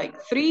give you like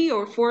 3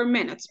 or 4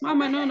 minutes. Más o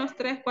menos unos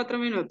 3, 4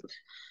 minutos.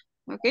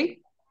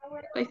 Okay?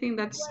 I think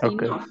that's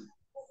Okay. enough.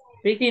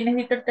 Vicky,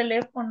 necesito el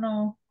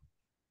teléfono.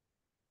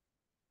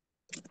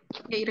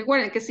 Y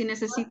recuerden que si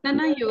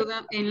necesitan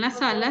ayuda en las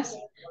salas,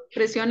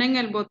 presionen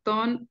el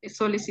botón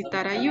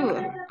solicitar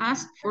ayuda.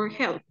 Ask for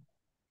help.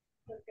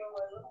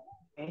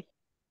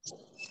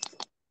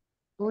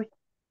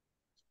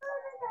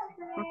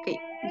 Ok,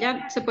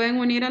 ya se pueden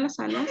unir a las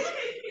salas.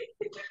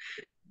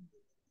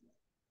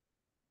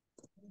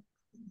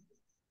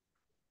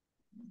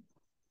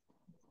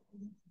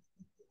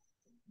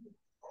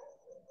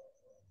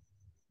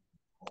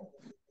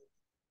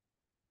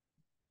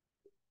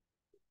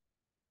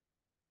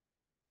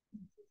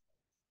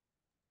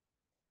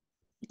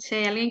 Si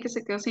hay alguien que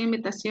se quedó sin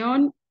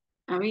invitación,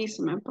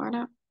 avísame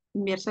para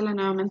enviársela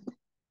nuevamente.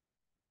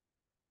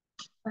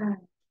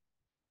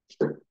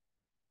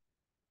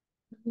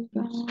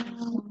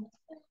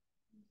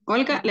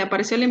 Olga, ¿le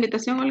apareció la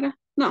invitación, Olga?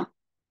 No.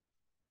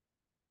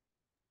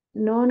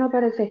 No, no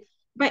aparece.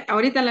 Ve,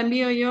 ahorita la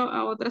envío yo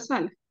a otra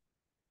sala.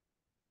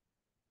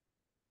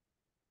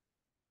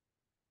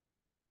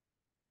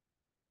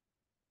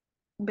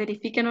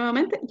 Verifique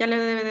nuevamente, ya le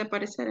debe de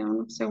aparecer en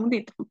un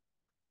segundito.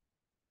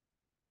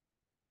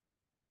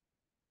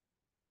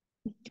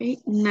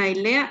 Ok,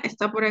 Nailea,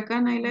 ¿está por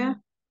acá,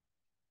 Nailea?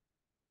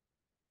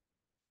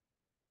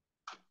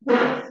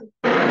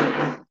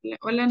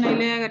 Hola,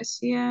 Nailea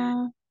García,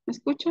 ¿me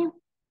escucha?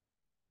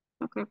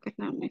 No creo que es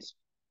la misma.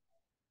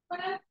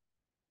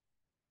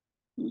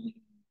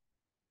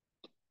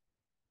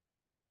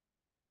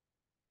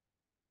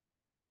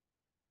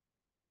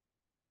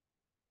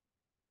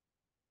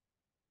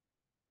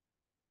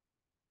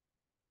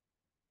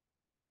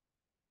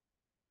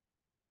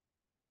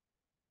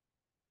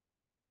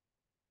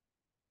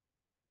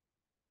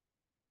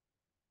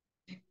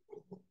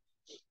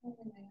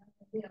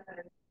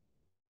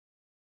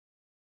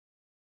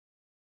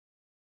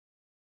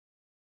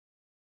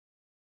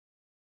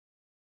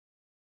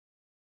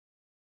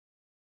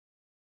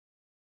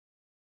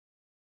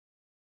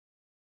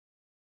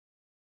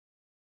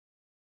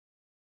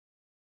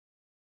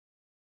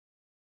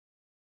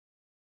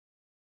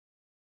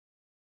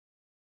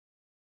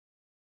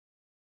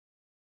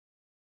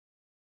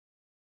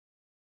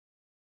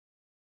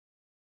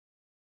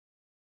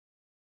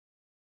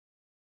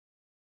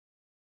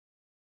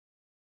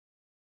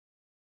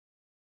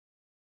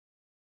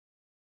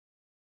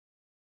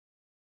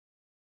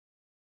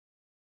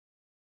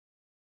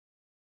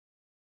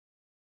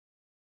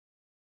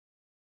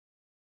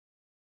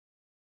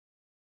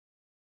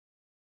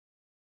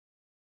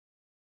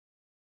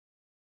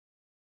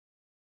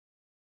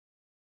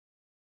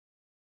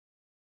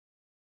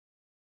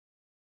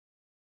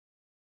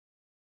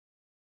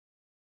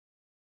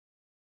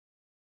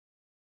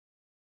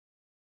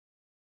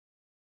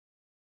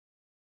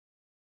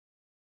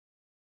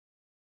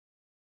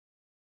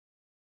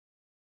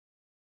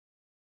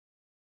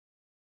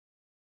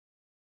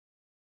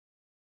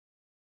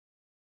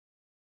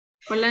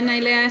 Hola,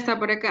 Nailea está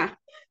por acá.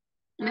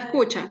 ¿Me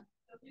escucha?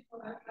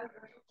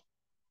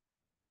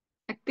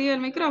 Activa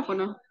el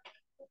micrófono.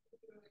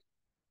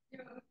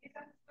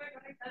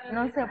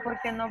 No sé por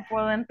qué no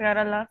puedo entrar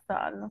a la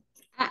sala.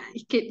 Ah,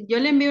 es que yo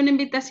le envío una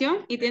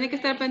invitación y tiene que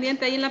estar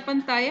pendiente ahí en la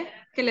pantalla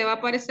que le va a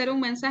aparecer un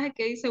mensaje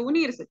que dice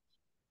unirse.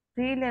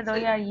 Sí, le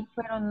doy ahí,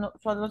 pero no,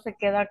 solo se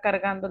queda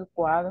cargando el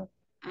cuadro.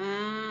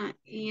 Ah,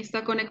 ¿y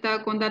está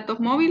conectado con datos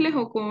móviles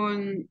o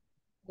con...?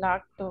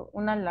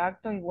 Una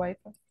lacto y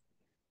wifi.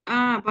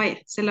 Ah, vaya,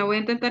 se la voy a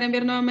intentar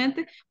enviar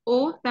nuevamente.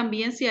 O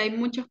también si hay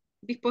muchos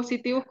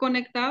dispositivos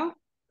conectados,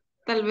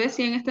 tal vez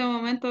si en este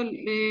momento,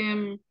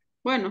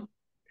 bueno,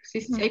 si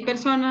hay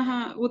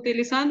personas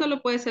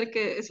utilizándolo, puede ser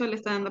que eso le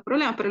está dando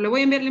problemas, pero le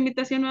voy a enviar la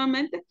invitación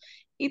nuevamente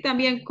y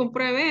también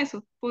compruebe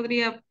eso.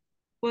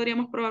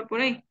 Podríamos probar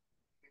por ahí.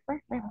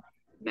 Pues, bueno,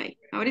 Bye.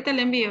 Ahorita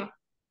le envío.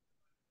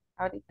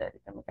 ahorita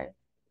me cae.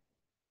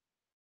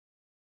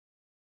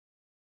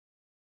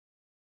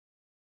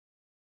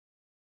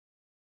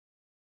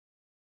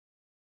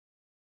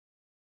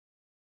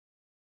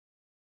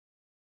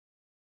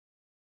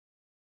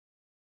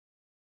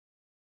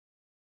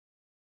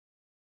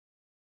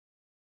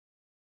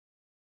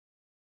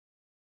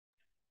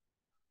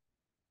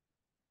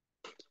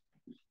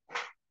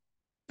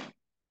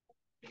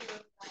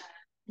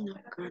 No,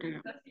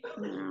 carga.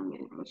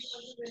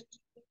 Veamos.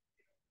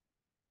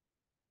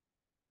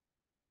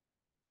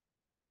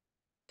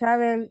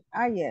 Travel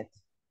agent.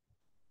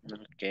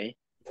 Ok.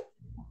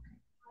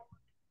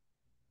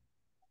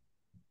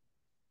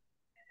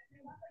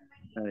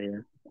 Está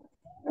bien.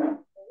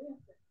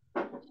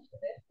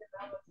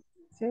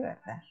 Sí,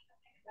 ¿verdad?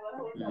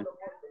 Mm.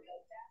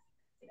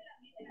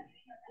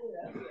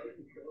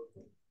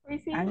 Y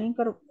sí,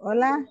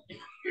 Hola.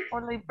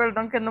 hola, y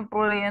perdón que no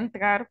podía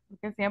entrar,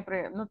 porque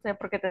siempre, no sé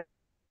por qué te...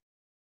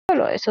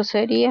 Solo eso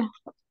sería,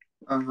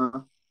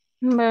 Ajá,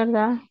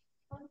 ¿verdad?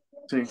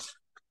 sí.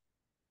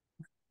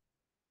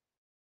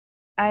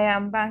 I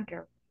am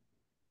banker.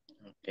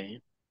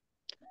 Ok.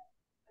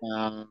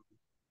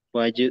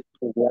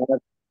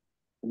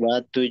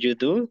 What do you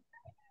do?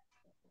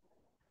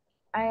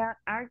 I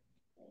am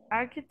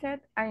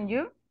architect and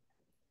you.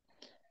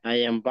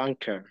 I am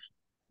banker.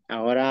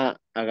 Ahora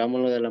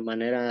hagámoslo de la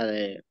manera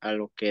de a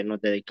lo que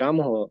nos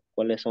dedicamos o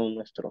cuáles son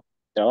nuestros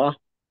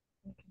trabajos.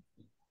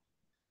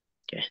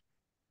 Ok.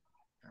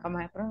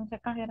 Vamos a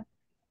pronunciar cajera.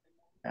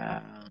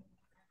 Ah,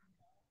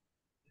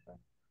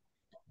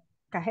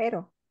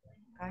 Cajero.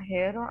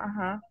 Cajero,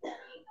 ajá.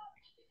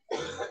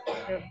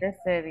 Creo que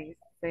se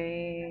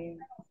dice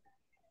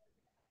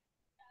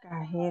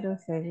Cajero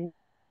sería.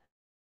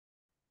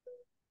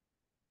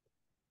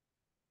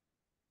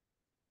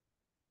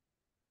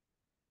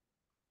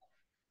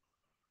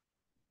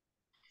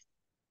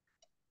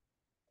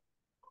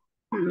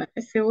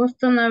 Si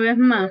gusta una vez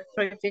más,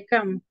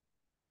 practicamos.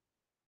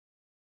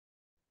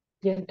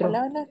 Ya entró.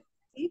 Hola, hola.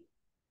 Sí.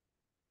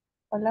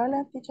 Hola,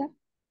 hola, teacher.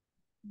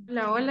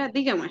 Hola, hola,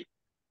 dígame,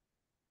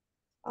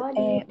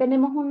 Oli,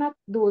 tenemos una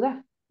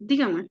duda.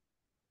 dígame.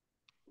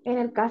 En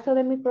el caso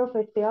de mi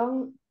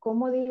profesión,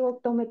 ¿cómo digo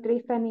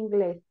optometrista en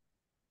inglés?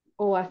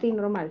 O así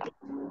normal.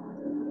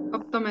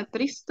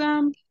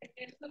 Optometrista,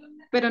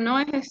 pero no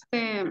es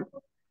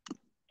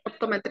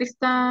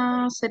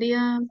optometrista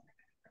sería,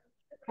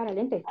 Para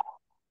lentes.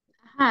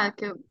 ajá,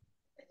 que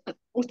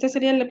usted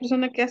sería la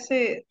persona que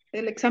hace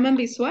el examen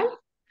visual.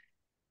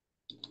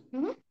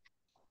 Ujú.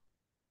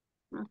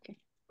 Ok,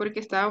 porque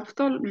está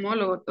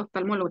oftalmólogo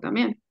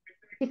también.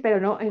 Sí,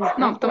 pero no, en el No,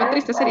 caso es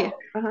optometrista sería.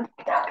 ajá,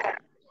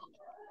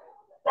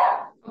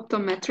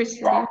 Optometrist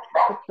sería.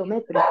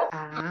 optometrist.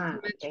 Ah,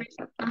 ok.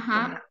 Optometrist,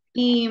 ajá.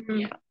 Y,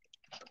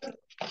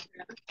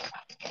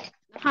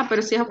 ajá,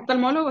 pero si es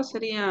oftalmólogo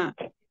sería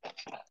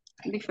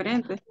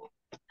diferente.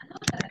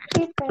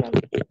 Sí, pero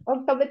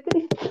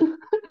optometrista.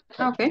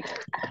 Ah, ok.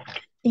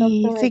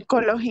 Y Optometrista.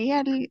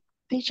 psicología, el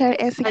teacher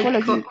es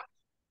psicología.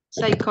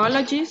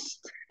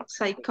 Psychologist,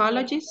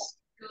 psychologist,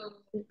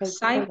 Psychology.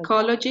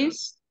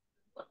 psychologist,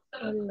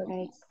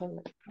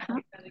 Psychology. ajá.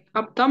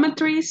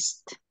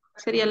 Optometrist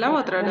sería la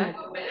otra, ¿verdad?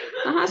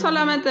 Optometrist. Ajá, Ujú.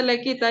 solamente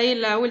le quita ahí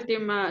la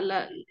última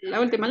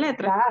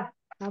letra. La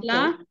A. Ok.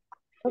 La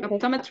Ok.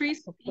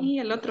 optometrist y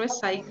el otro es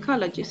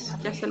psychologist.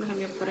 Ya se los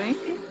envió por ahí.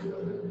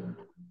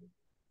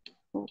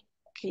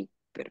 Ok,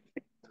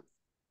 perfecto.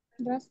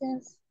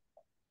 Gracias.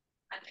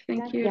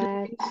 Thank you.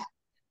 Gracias.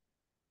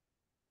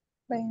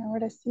 Bueno,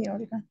 ahora sí,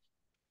 Olga.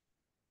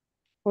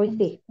 Hoy Vamos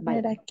sí, a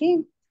vaya. ver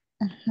aquí.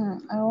 Ajá,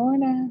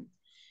 ahora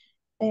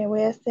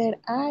voy a hacer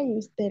A y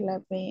usted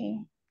la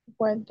B.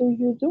 What do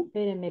you do?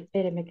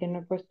 Espéreme que no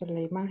he puesto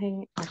la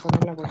imagen. A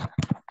ponerla voy.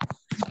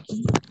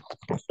 Aquí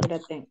la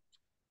tengo.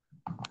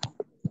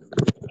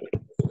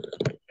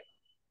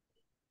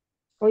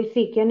 Hoy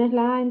sí, ¿quién es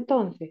la A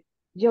entonces?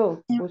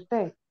 Yo,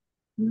 usted,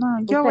 No,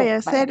 yo voy usted, a vaya,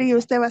 hacer y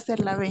usted va a hacer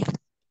la B.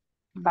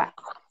 va,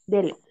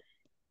 dele.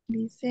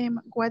 Dice,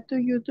 what do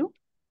you do?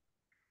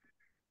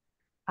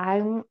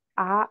 I'm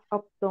a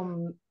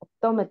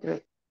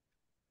optometrist.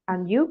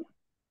 And you?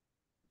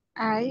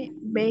 I,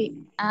 B,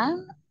 A,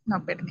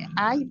 no, perdón,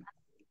 I,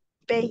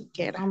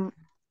 baker.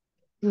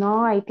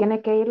 No, ahí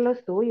tiene que ir lo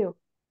suyo.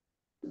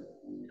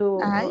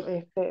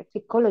 I.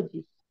 Psychology.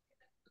 ¿Y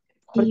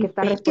Porque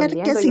está baker qué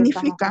respondiendo y estamos.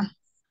 significa?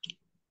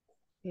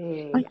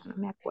 Ya no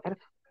me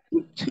acuerdo.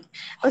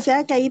 O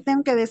sea que ahí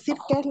tengo que decir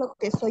qué es lo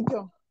que soy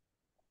yo.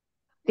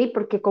 Sí,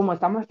 porque como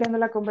estamos haciendo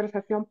la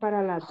conversación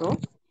para las dos,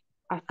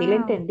 así le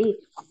entendí.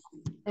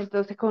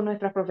 Entonces, con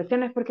nuestras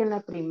profesiones, porque en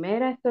la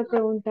primera estoy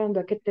preguntando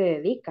a qué te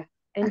dedicas.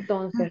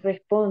 Entonces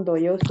respondo,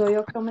 yo soy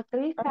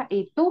optometrista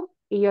y tú.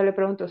 Y yo le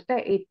pregunto a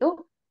usted, ¿y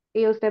tú?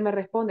 Y usted me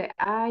responde,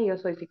 yo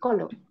soy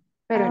psicólogo,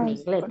 pero en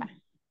inglés.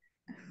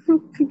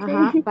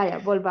 Ajá, vaya,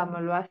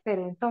 volvámoslo a hacer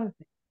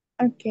entonces.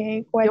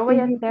 Okay, what Yo do voy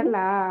a you hacer do? la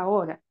A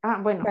ahora.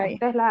 Bueno, Vaya.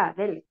 esta es la A,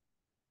 dele.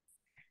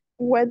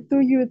 What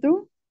do you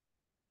do?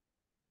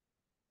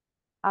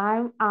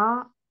 I'm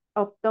a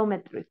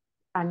optometrist.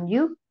 And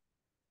you?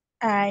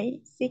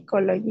 I,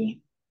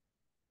 psychology.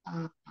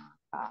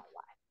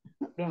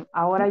 Bien,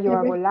 ahora yo Ya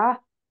hago ves.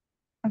 la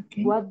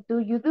Okay. What do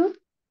you do?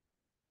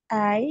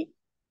 I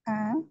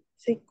am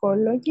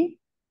psychology.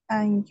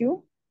 And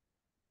you?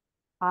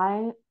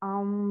 I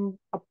am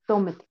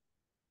optometrist.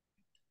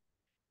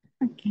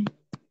 Okay.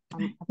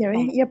 Ya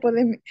ves,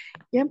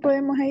 ya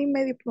podemos ahí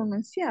medio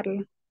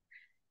pronunciarlo.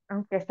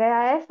 Aunque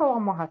sea eso,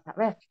 vamos a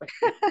saber. Pues.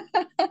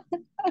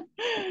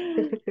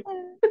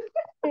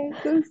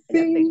 Eso Ya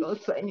sí. tengo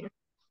sueño.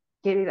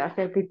 Quiero ir a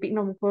hacer pipí,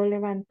 no me puedo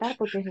levantar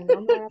porque si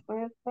no me voy a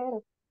poder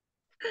hacer.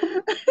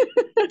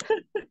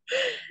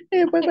 Y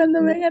después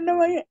cuando venga no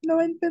va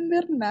a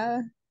entender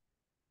nada.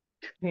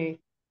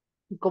 Sí.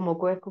 Y como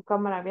con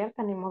cámara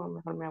abierta, ni modo,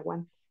 mejor me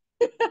aguanto.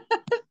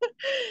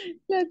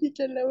 La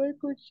dicha la voy a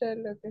escuchar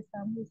lo que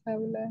estamos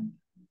hablando.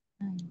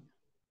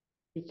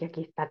 Y que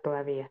aquí está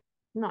todavía.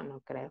 No, no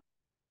creo.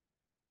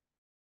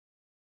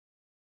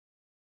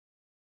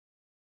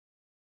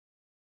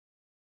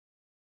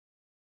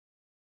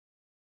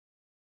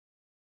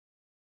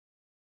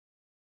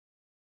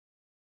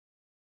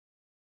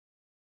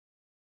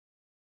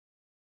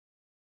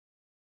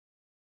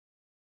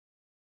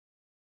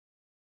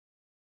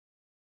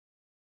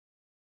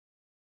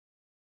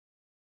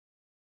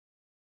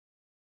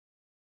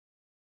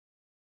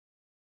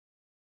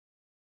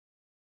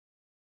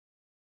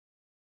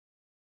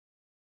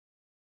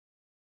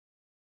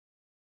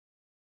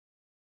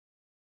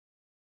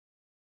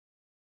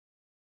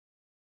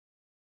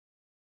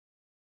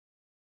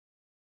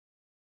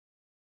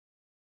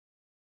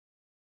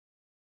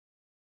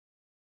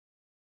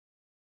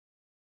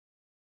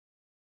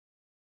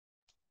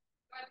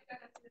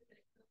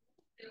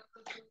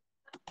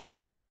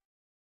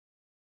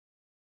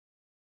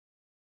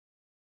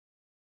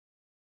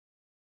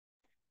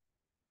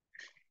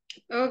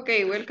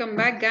 Okay, welcome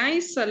back,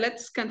 guys. So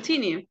let's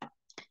continue.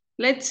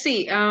 Let's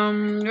see.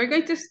 We're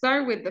going to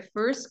start with the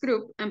first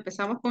group.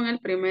 Empezamos con el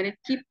primer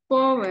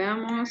equipo.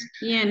 Veamos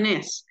quién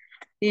es.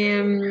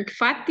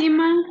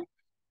 Fátima,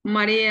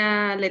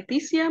 María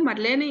Leticia,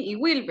 Marlene y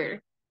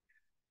Wilber.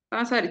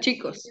 Vamos a ver,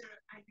 chicos.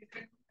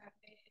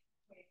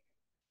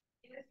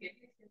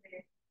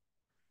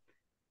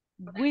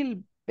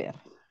 Wilber.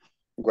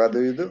 What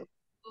do you do?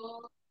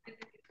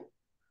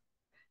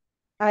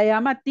 I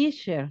am a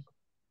teacher.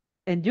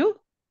 And you?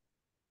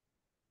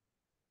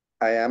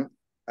 I'm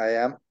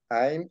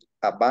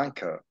a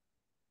banker.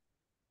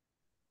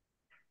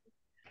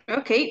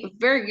 Okay,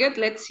 very good.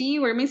 Let's see.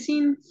 We're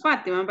missing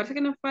Fátima. Me parece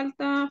que nos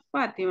falta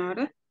Fátima,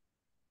 ¿verdad?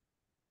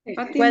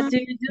 Fátima. What do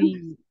you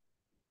do?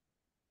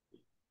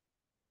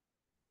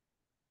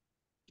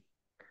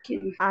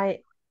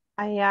 I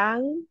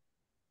am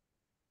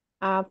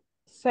a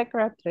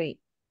secretary.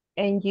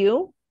 And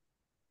you?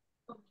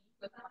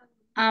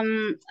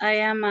 I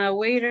am a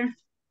waiter.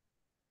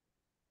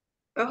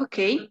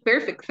 Okay,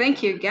 perfect.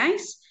 Thank you,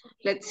 guys.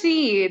 Let's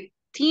see.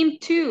 Team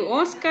 2,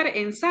 Oscar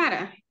and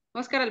Sara.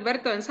 Oscar,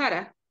 Alberto, and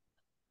Sara.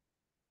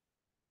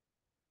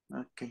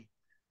 Okay.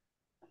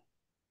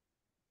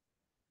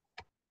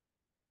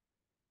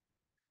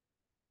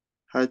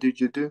 How do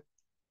you do?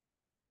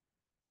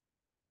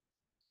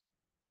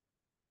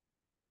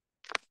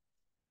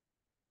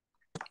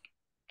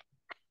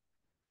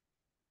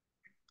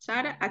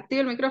 Sara,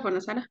 activa el micrófono,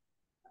 Sara.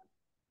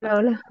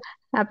 Hola.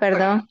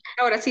 Perdón.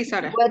 Ahora sí,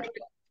 Sara.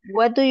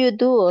 What do you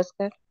do,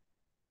 Oscar?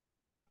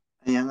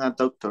 I am a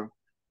doctor.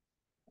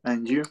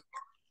 And you?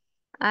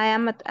 I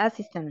am an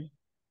assistant.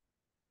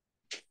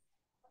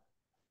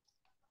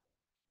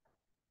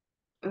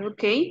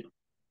 Okay,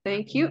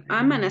 thank you.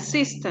 I'm an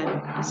assistant.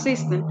 I'm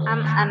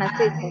an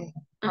assistant.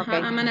 Okay.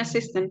 I'm an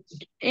assistant.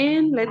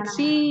 And let's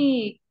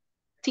see,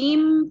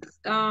 team,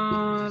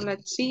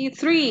 let's see,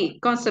 3,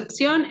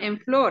 Concepcion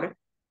and Flor.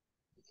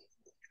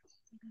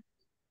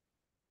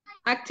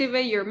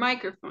 Activate your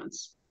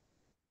microphones.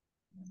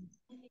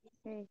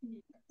 Okay.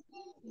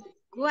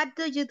 What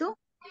do you do?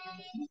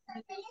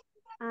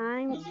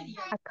 I'm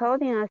a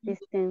coding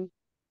assistant.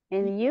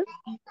 And you?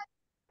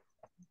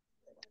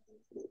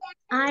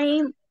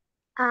 I'm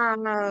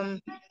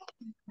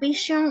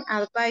vision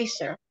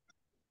advisor.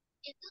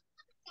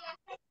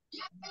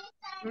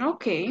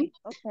 Okay,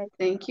 Okay.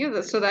 thank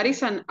you. So that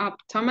is an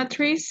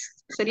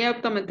optometrist. ¿Sería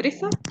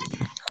optometrista?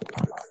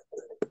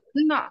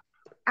 No,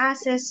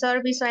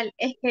 asesor visual.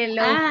 Es que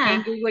lo busqué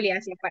en Ah, Google y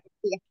así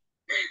aparecía.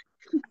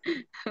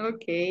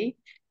 okay,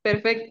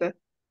 perfecto.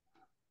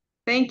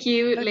 Thank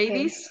you, Okay.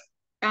 ladies.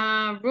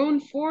 Room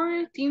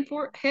 4, team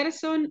 4,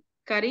 Gerson,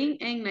 Karin,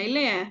 and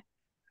Nailea.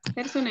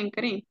 Gerson and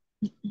Karin.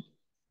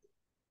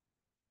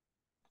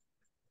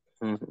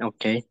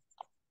 Okay.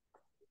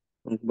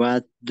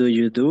 What do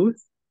you do?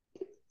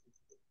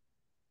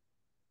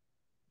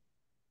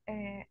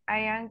 I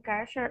am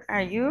cashier.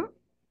 Are you?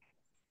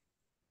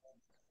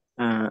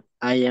 I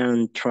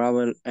am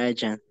travel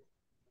agent.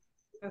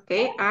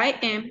 Okay, I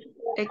am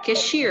a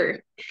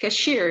cashier.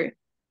 Cashier.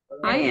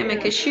 I am a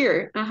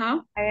cashier.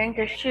 Uh-huh. I am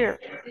cashier.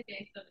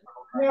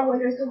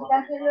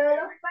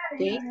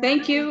 Okay,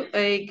 thank you,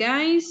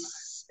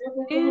 guys.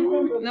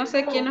 No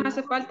sé quién nos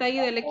hace falta ahí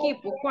del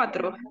equipo.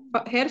 4.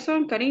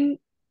 Gerson, Karin,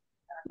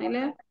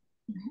 Nailea.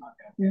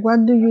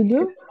 What do you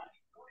do?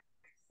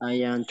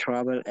 I am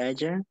travel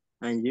agent.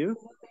 And you?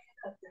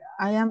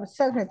 I am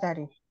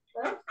secretary.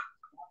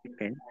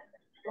 Okay.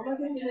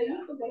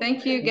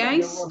 Thank you,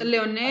 guys.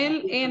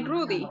 Leonel and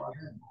Rudy.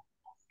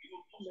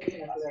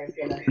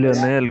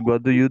 Leonel,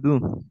 what do you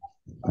do?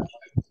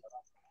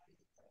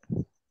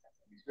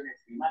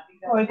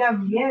 Oiga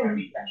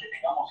bien,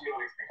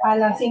 a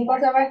las 5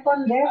 se va a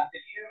esconder.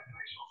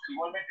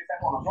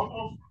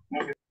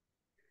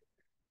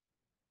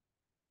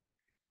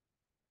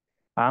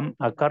 I'm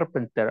a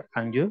carpenter,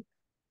 and you?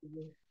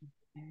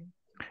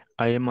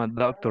 I am a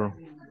doctor.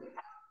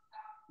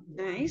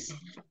 Nice.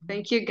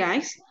 Thank you,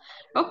 guys.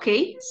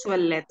 Okay, so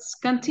let's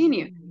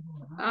continue.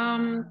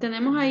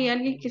 Tenemos ahí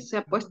alguien que se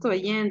ha puesto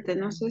oyente.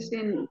 No sé si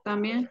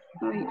también.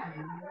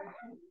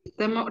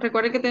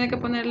 Recuerde que tiene que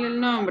ponerle el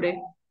nombre.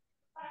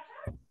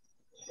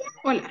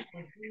 Hola.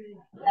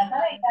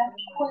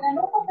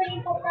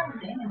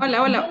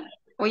 Hola, hola.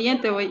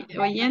 Oyente,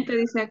 oyente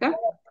dice acá.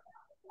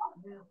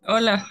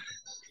 Hola,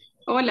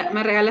 Hola,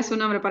 me regala su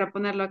nombre para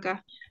ponerlo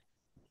acá.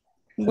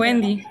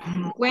 Wendy.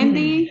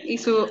 Wendy y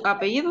su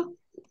apellido.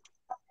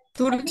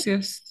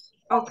 Turcios.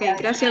 Ok,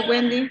 gracias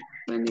Wendy.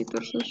 Wendy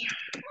Turcios.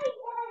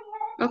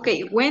 Ok,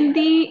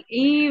 Wendy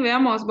y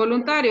veamos,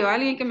 voluntario,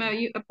 alguien que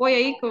me apoye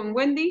ahí con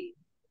Wendy.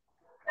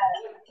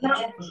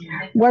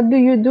 What do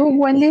you do,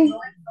 Wendy?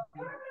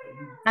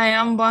 I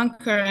am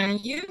banker, and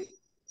you?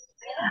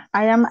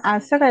 I am a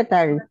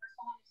secretary.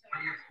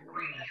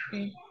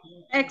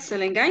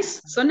 Excellent,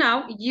 guys. So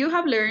now you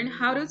have learned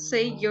how to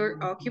say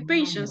your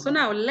occupation. So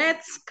now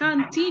let's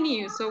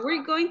continue. So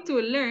we're going to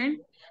learn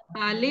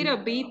a little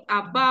bit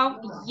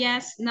about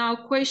yes, now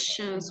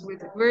questions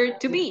with verb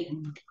to be.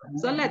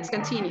 So let's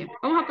continue.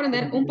 Vamos a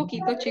aprender un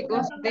poquito,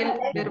 chicos, del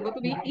verbo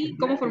to be y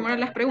cómo formular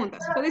las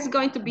preguntas. So this is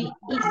going to be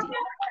easy.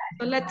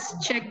 So let's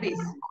check this.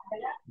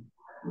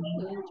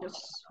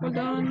 Just hold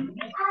on.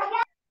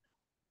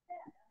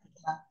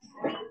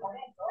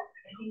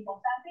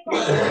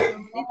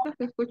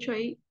 Que escucho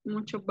ahí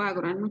mucho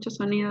background, mucho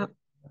sonido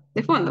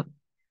de fondo.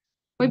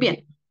 Muy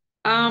bien.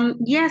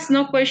 Yes,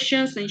 no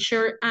questions and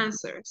short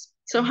answers.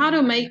 So how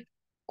to make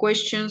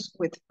questions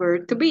with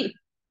verb to be?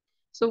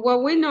 So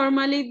what we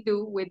normally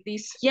do with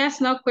these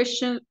yes, no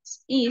questions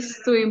is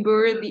to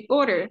invert the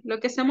order. Lo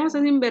que hacemos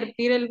es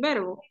invertir el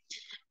verbo,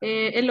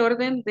 el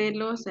orden de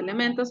los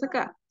elementos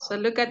acá. So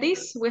look at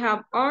this. We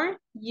have are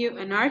you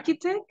an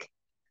architect?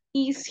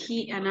 Is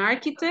he an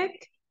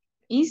architect?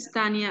 Is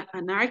Tanya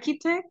an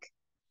architect?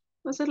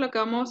 Entonces lo que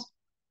vamos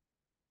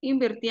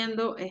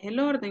invirtiendo es el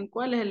orden.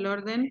 ¿Cuál es el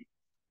orden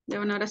de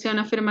una oración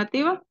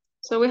afirmativa?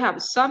 So we have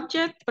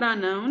subject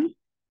pronoun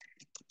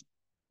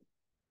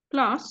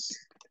plus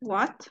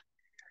what?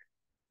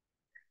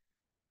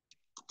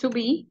 To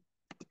be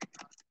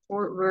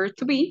or verb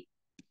to be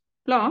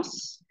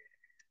plus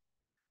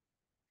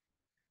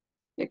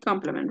a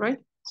complement, right?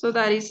 So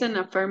that is an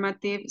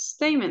affirmative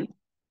statement.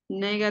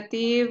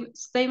 Negative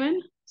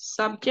statement,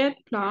 subject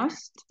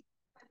plus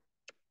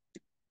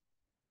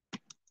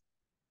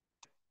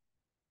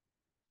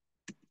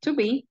to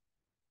be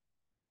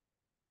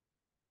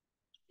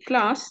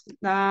plus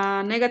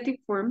the negative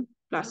form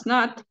plus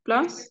not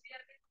plus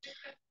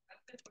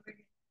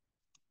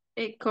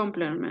a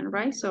complement,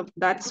 right? So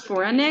that's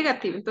for a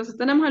negative. Entonces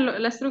tenemos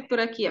la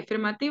estructura aquí,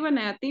 afirmativa,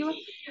 negativa,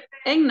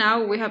 and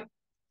now we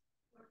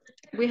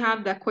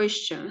have the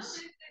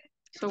questions.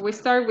 So we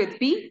start with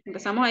be,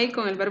 empezamos ahí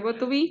con el verbo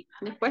to be,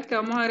 después que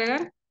vamos a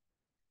agregar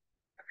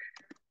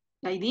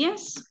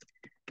ideas,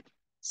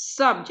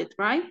 subject,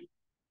 right?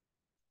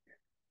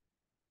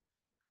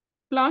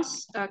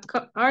 Plus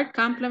our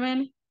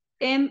complement,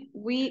 and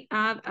we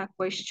add a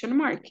question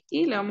mark.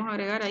 Y le vamos a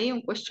agregar ahí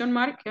un question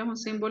mark, que es un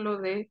símbolo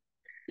de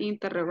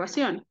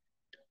interrogación.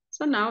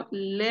 So now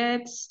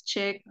let's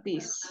check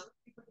this.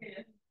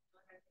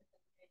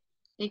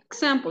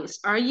 Examples.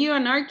 Are you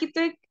an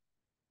architect?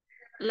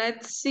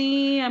 Let's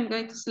see. I'm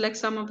going to select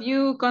some of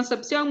you.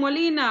 Concepción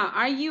Molina,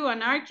 are you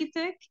an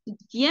architect?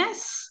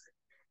 Yes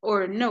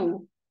or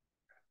no?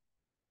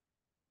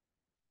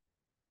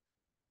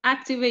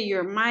 Activate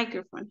your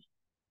microphone.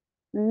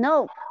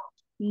 No,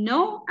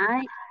 No.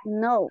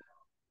 no.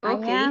 I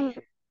Okay. am.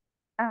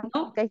 No.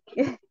 Okay.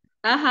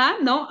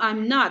 No,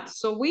 I'm not.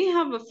 So we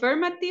have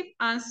affirmative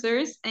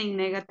answers and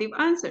negative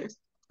answers.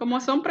 Como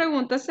son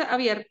preguntas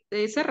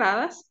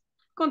cerradas,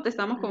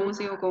 contestamos con un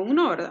sí o con un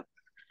no, ¿verdad?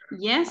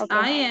 Yes, Okay.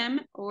 I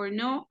am, or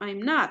no,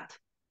 I'm not.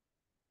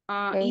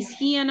 Okay. Is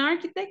he an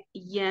architect?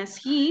 Yes,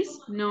 he is.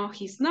 No,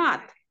 he's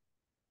not.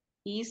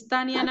 Is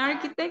Tanya an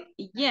architect?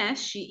 Yes,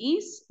 she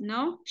is.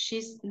 No,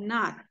 she's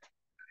not.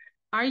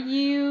 Are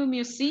you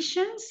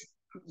musicians?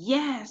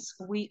 Yes,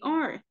 we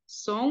are.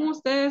 ¿Son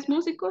ustedes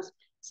músicos?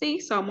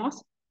 Sí,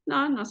 somos.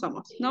 No, no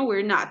somos. No,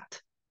 we're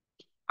not.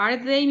 Are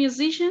they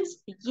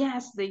musicians?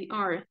 Yes, they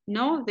are.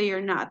 No, they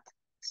are not.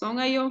 ¿Son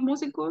ellos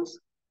músicos?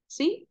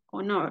 Sí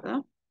o no,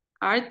 ¿verdad?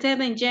 Are Ted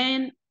and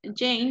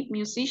Jane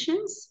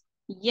musicians?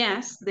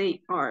 Yes,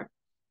 they are.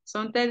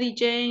 ¿Son Ted y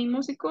Jane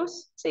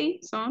músicos?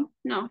 Sí, son.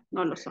 No,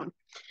 no lo son.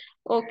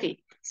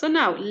 Okay, so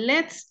now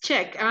let's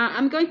check.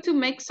 I'm going to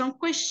make some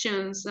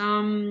questions.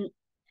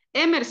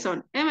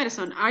 Emerson,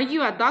 are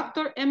you a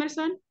doctor,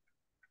 Emerson?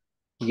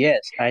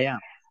 Yes, I am.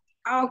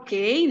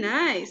 Okay,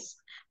 nice.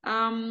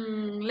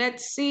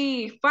 Let's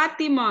see,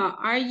 Fatima,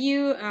 are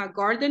you a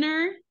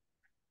gardener?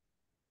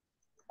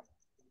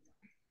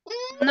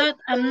 Not,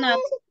 I'm not.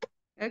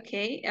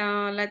 Okay,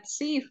 let's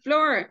see,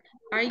 Flor,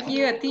 are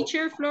you a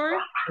teacher, Flor?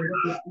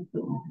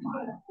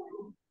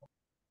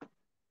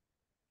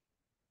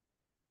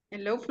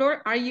 Hello,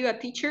 Flor, are you a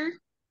teacher?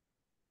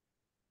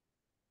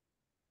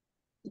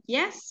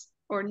 Yes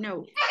or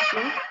no,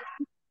 Flor?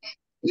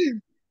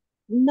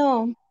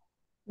 No,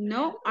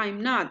 No,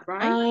 I'm not,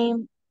 right?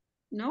 I'm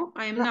No,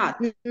 I'm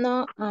not.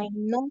 no,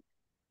 I'm not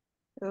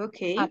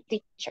Okay, a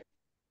teacher.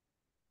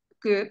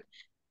 good.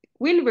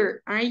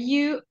 Wilbur, are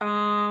you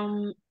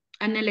an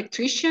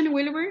electrician,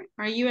 Wilbur?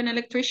 Are you an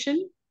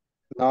electrician?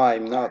 No,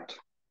 I'm not.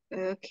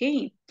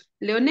 Okay.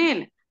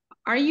 Leonel,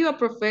 are you a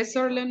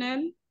professor,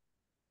 Leonel?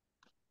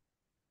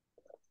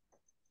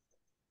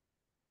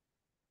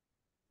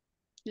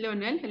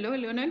 Leonel, hello,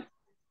 Leonel.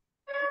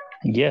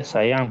 Yes,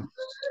 I am.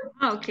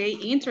 Okay,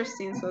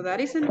 interesting. So that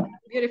is a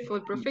beautiful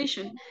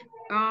profession.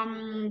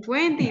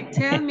 Wendy,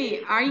 tell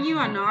me, are you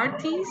an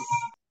artist?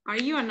 Are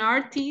you an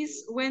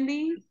artist,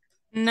 Wendy?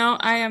 No,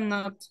 I am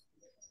not.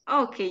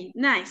 Okay,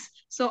 nice.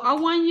 So I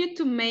want you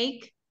to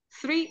make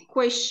 3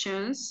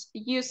 questions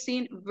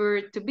using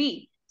verb to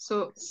be.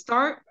 So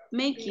start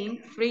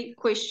making 3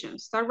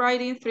 questions. Start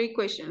writing 3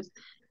 questions.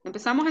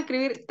 Empezamos a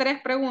escribir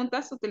 3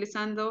 preguntas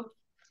utilizando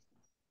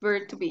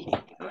verb to be.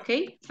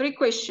 Okay, 3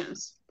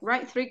 questions.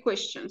 Write 3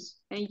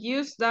 questions and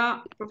use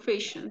the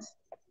professions.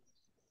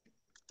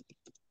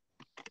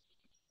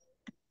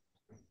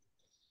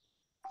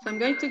 So I'm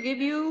going to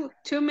give you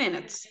 2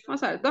 minutes.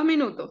 Vamos a ver, 2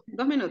 minutos,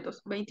 2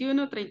 minutos.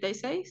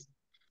 21:36.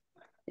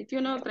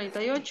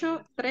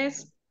 21:38,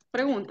 3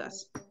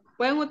 preguntas.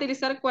 Pueden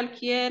utilizar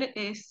cualquier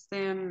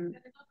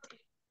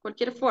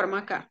forma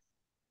acá.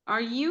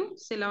 Are you,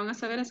 se la van a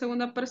saber en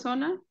segunda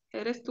persona,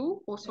 eres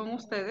tú o son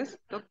ustedes,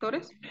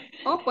 doctores.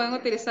 O pueden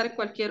utilizar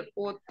cualquier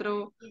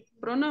otro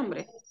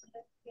pronombre.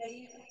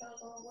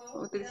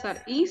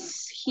 Utilizar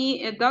is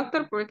he a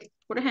doctor,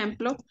 por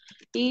ejemplo,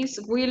 is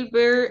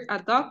Wilbur a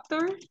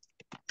doctor.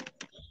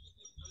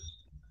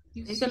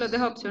 Y se los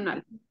dejo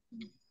opcional.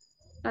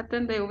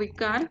 Traten de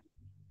ubicar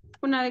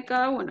una de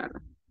cada una.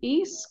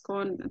 Is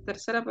con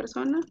tercera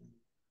persona.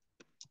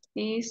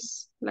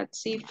 Is,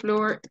 let's see,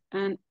 Flor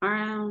and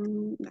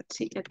let's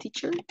see, a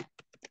teacher.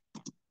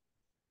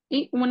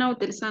 Y una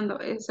utilizando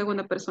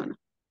segunda persona.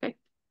 Okay.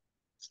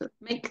 So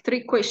make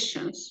 3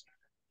 questions.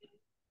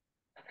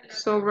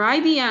 So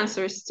write the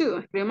answers too.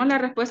 Escribimos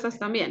las respuestas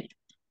también.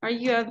 Are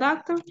you a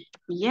doctor?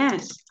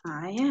 Yes,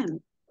 I am.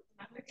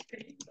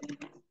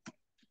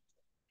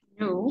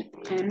 No,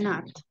 I'm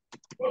not.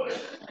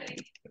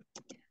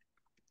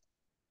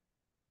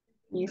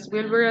 Is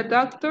Wilbur a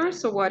doctor?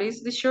 So what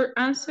is the short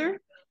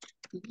answer?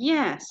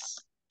 Yes,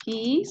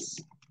 he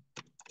is.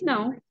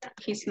 No,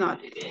 he's not.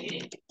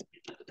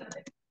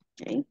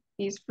 Okay,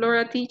 is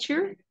Flora a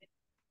teacher?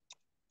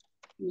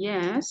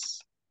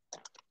 Yes,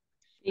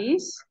 she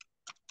is.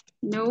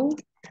 No,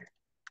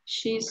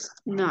 she's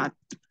not.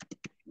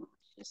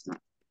 She's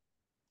not.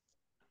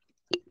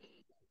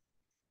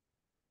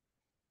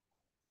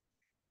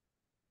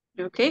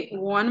 Okay,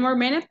 one more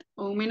minute,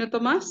 un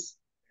minuto más.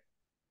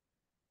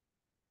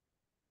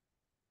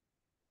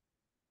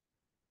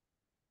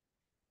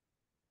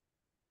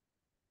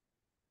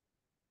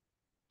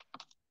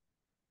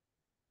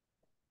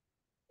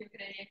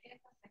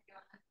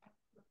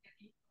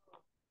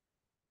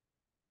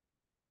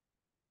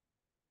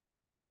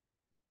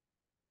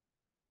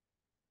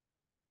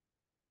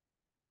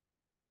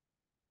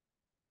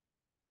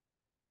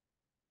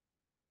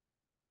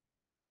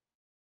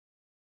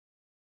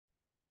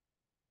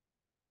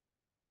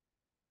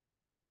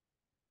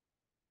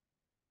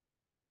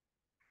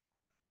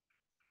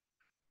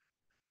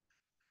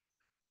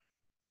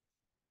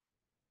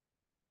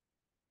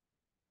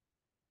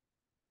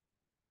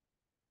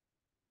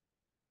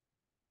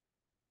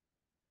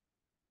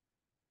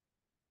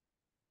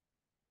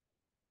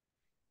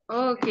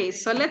 Okay,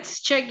 so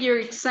let's check your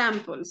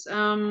examples.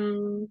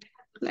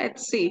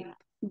 Let's see.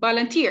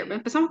 Volunteer.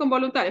 Empezamos con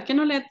voluntarios. ¿Quién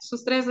nos lee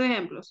sus 3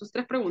 ejemplos, sus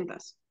 3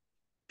 preguntas?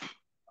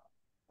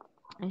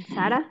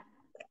 Sara,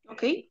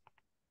 Okay.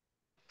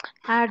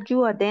 Are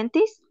you a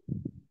dentist?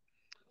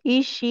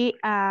 Is she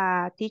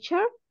a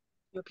teacher?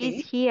 Okay.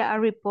 Is he a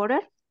reporter?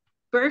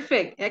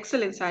 Perfect.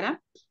 Excellent, Sara.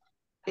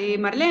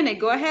 Marlene,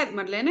 go ahead,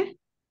 Marlene.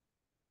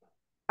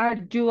 Are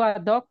you a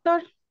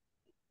doctor?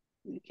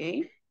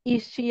 Okay.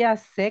 Is she a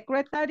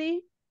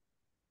secretary?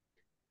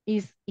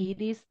 Is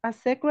Iris a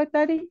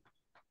secretary?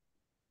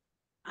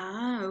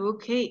 Ah,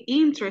 okay.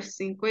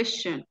 Interesting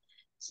question.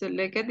 So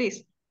look at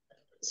this.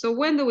 So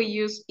when do we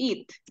use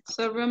it?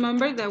 So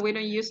remember that we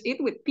don't use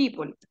it with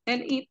people.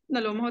 El it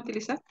no lo vamos a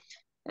utilizar.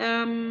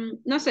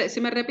 No sé, si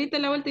me repite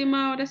la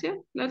última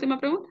oración, la última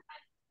pregunta.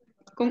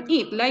 Con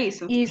it, la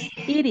hizo. Is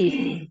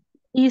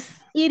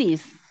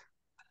Iris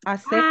a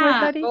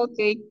secretary? Ok,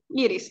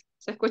 Iris.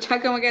 Se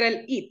escucha como que era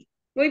el it.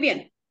 Muy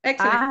bien.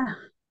 Excellent.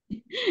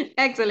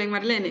 Excellent,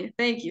 Marlene.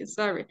 Thank you.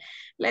 Sorry.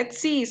 Let's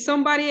see.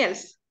 Somebody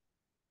else.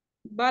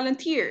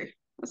 Volunteer.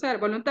 O sea,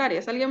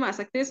 voluntarias. Alguien más.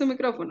 Active su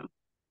micrófono.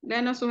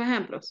 Léanos sus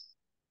ejemplos.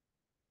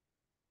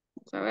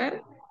 Vamos a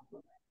ver.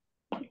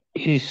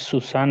 Is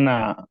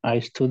Susana a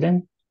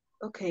student?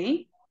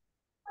 Okay.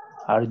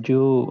 Are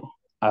you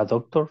a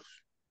doctor?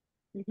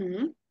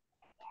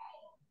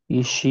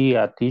 Is she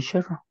a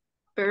teacher?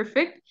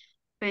 Perfect.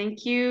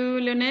 Thank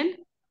you, Leonel.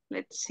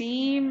 Let's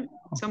see.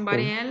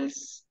 Somebody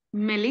else.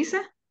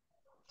 Melissa.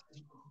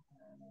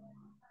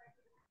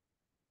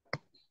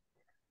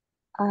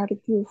 Are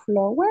you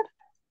flower?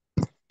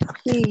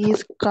 He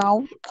is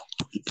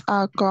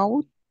accountant,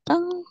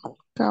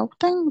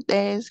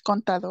 es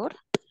contador.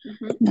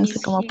 No sé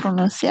cómo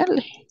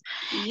pronunciarle.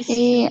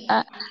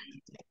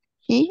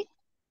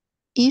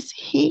 Is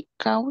he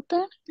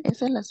counter?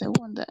 Esa es la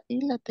segunda.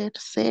 Y la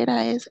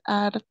tercera es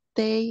are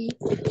they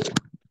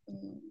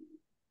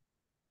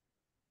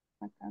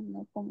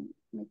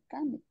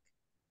mechanic.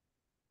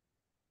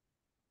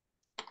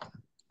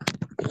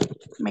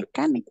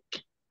 Mechanic.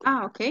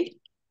 Ah, ok.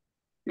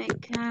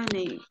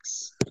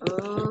 Mechanics.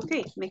 Ok,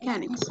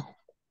 mechanics.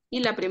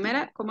 ¿Y la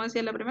primera? ¿Cómo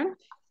decía la primera?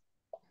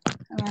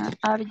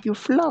 Are you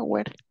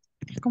flower?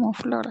 Como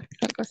flor,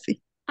 algo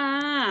así.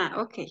 Ah,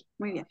 ok,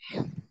 muy bien.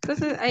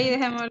 Entonces ahí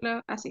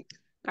dejémoslo así.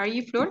 Are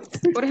you Flor?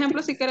 Por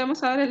ejemplo, si queremos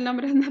saber el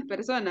nombre de una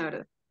persona,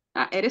 ¿verdad?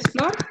 Ah, ¿eres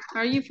Flor?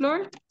 Are you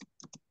Flor?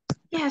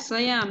 Yes,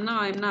 I am. No,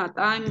 I'm not.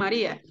 I'm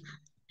María.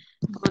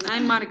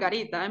 I'm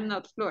Margarita. I'm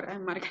not Flor.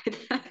 I'm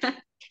Margarita.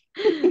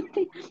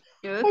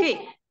 Ok,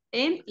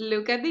 and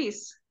look at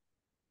this.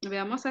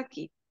 Veamos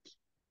aquí.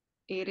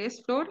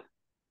 ¿Eres Flor?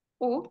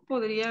 O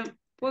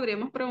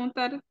podríamos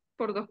preguntar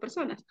por 2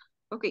 personas.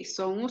 Ok,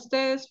 ¿son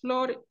ustedes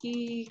Flor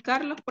y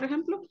Carlos, por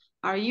ejemplo?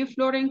 ¿Are you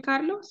Flor and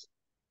Carlos?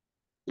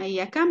 Ahí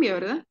ya cambia,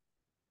 ¿verdad?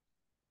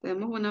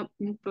 Tenemos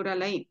un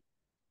plural ahí.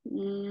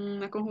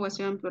 Una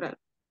conjugación en plural.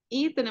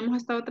 Y tenemos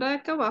esta otra de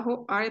acá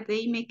abajo. Are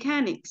they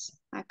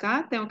mechanics?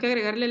 Acá tengo que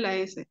agregarle la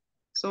S.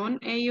 ¿Son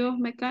ellos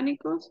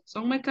mecánicos?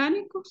 ¿Son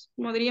mecánicos?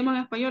 Como diríamos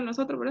en español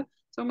nosotros, ¿verdad?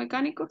 ¿Son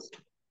mecánicos?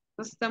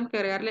 Entonces tenemos que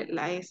agregarle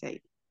la S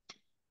ahí.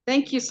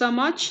 Thank you so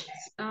much.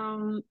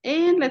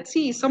 And let's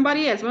see,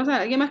 somebody else. Vamos a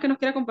ver, alguien más que nos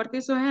quiera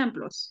compartir sus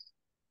ejemplos.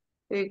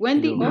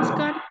 Wendy,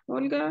 Oscar,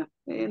 Olga,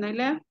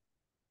 Nailea.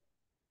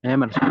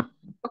 Emerson.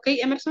 Ok,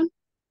 Emerson.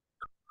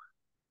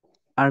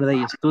 Are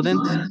they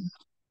students?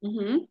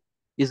 Mhm.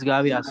 Is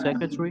Gabby a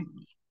secretary?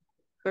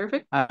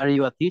 Perfect. Are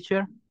you a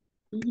teacher?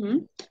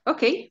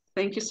 Ok,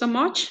 thank you so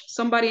much.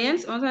 Somebody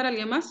else. Vamos a ver a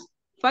alguien más.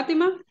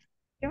 Fátima.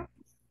 Yo.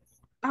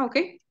 Ah,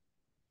 ok.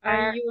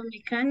 Are you a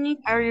mechanic?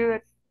 Are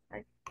you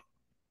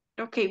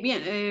Ok,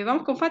 bien.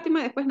 Vamos con Fátima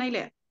y después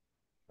Nailea.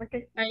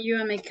 Okay. Are you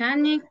a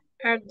mechanic?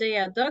 Are they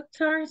a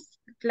doctor?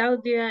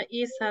 Claudia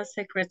is a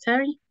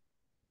secretary.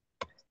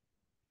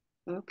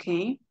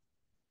 Ok.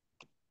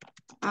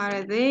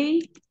 Are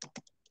they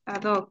a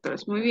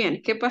doctors? Muy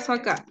bien. ¿Qué pasó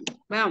acá?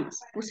 Veamos.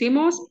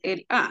 Pusimos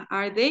el A.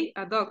 Are they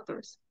a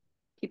doctors?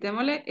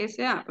 Quitémosle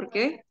ese A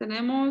porque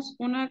tenemos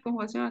una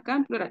conjugación acá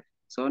en plural.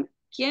 Son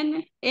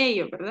 ¿quiénes?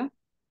 Ellos, ¿verdad?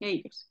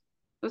 Ellos.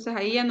 Entonces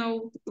ahí ya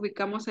no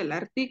ubicamos el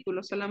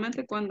artículo,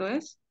 solamente cuando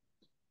es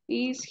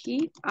is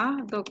he a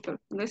doctor.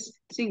 No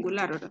es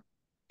singular, ¿verdad?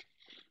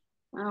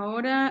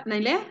 Ahora,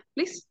 Nailea,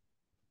 please.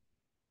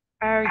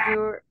 Are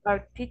you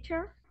a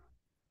teacher?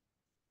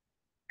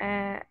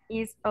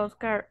 Is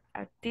Oscar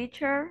a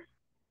teacher?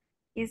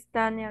 Is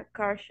Tanya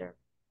cashier?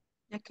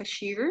 A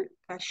cashier.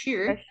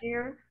 Cashier.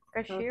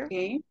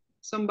 Ok.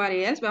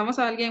 Somebody else. Vamos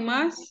a alguien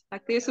más.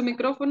 Active su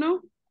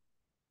micrófono.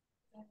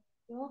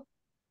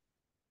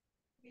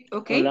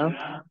 Ok.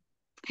 Hola.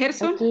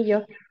 Gerson. aquí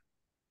yo.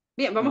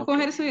 Bien, vamos con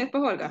Gerson y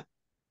después Olga.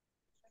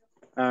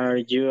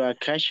 Are you a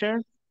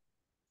cashier?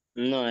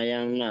 No, I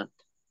am not.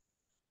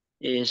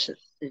 Is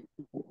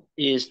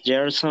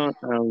Gerson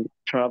a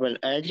travel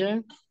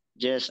agent?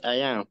 Yes,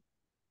 I am.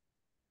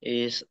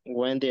 Is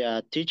Wendy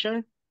a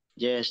teacher?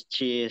 Yes,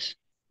 she is.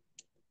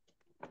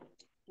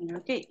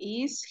 Okay,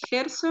 is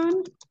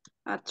Gerson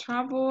a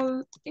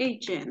travel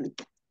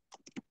agent?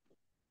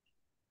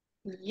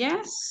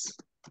 Yes,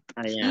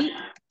 I am.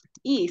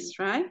 he is,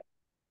 right?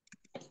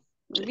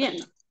 Muy bien.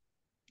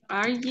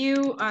 Are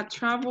you a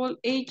travel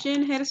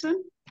agent, Gerson?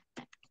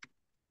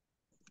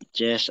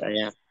 Yes,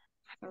 I am.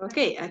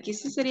 Ok, aquí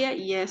sí sería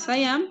yes,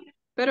 I am,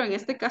 pero en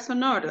este caso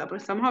no, ¿verdad?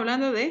 Porque estamos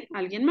hablando de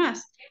alguien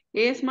más.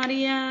 ¿Es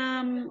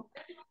María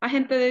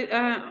agente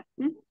de,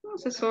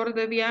 asesor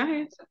de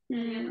viajes?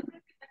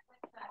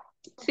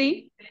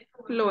 Sí,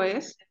 lo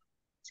es.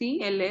 Sí,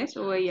 él es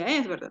o ella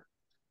es, ¿verdad?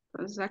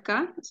 Entonces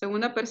acá,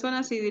 segunda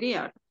persona sí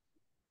diría,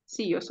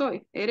 sí, yo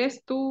soy.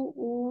 ¿Eres tú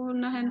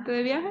un agente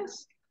de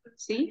viajes?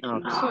 Sí, yo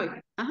Okay. soy.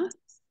 Ajá.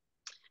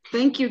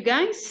 Thank you,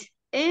 guys.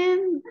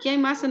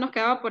 ¿Quién más se nos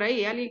quedaba por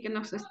ahí? Alguien que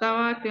nos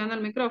estaba activando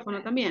el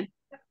micrófono también.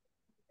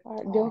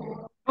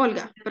 Yo.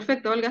 Olga,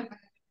 perfecto, Olga.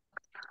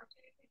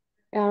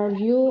 Are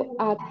you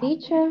a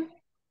teacher?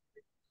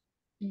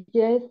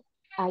 Yes,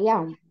 I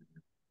am.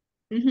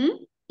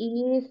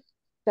 Is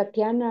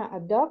Tatiana a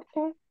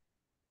doctor?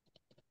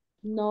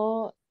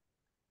 No,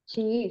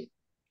 she is.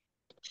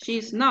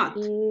 She's not.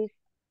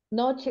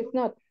 No, she's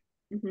not.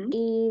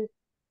 Is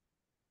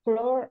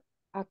Flor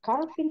a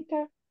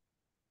carpenter?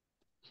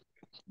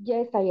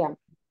 Yes, I am.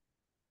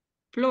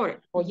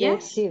 Flor, Oh,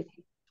 yes? she is.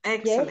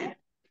 Excellent. Yes,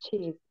 she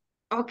is.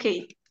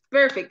 Okay,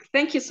 perfect.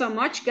 Thank you so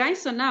much,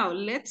 guys. So now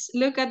let's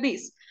look at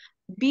this.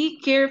 Be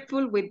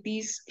careful with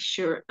these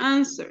short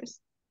answers.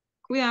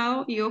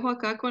 Cuidado y ojo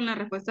acá con las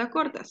respuestas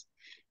cortas.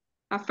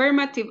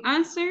 Affirmative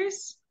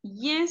answers.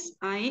 Yes,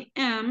 I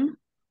am.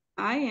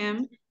 I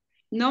am.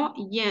 No,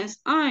 yes,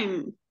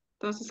 I'm.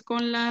 Entonces,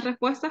 con las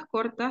respuestas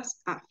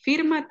cortas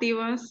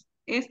afirmativas,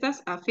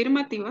 estas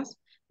afirmativas,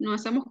 no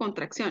hacemos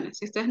contracciones.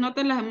 Si ustedes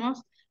notan, las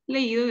hemos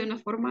leído de una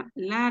forma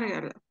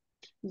larga, ¿verdad?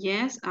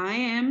 Yes,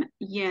 I am.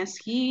 Yes,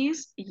 he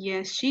is.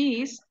 Yes,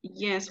 she is.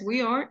 Yes,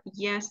 we are.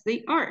 Yes,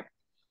 they are.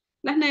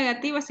 Las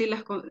negativas sí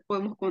las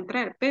podemos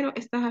contraer, pero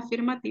estas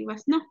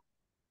afirmativas no.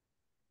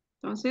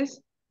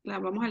 Entonces,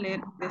 las vamos a leer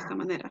de esta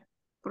manera,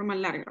 forma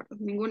larga, ¿verdad?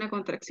 Ninguna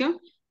contracción,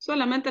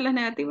 solamente las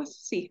negativas,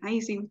 sí,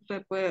 ahí sí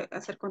usted puede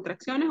hacer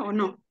contracciones o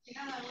no.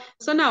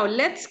 So now,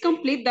 let's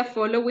complete the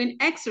following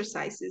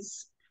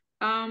exercises.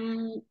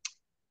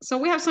 So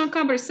we have some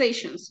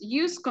conversations.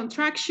 Use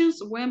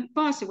contractions when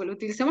possible.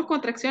 Utilicemos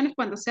contracciones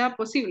cuando sea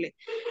posible.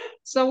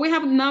 So we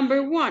have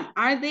number 1.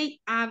 Are they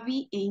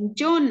Abby and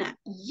Jonah?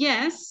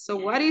 Yes. So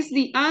what is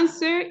the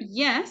answer?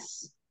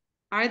 Yes.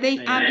 Are they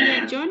Abby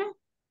and Jonah?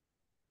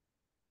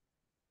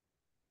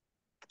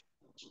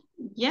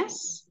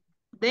 Yes,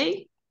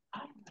 they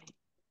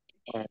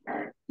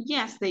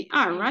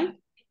are, right?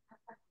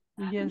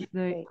 Yes,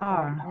 they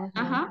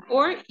are.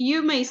 Or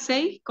you may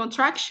say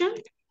contraction.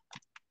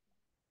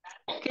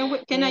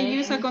 Can I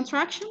use a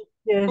contraction?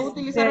 Yes, ¿Puedo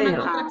utilizar they una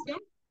are. contracción?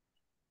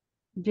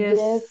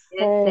 Yes,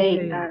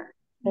 they are.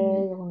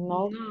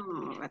 No,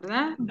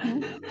 ¿verdad?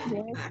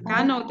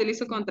 Acá no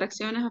utilizo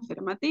contracciones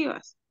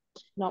afirmativas.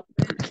 No.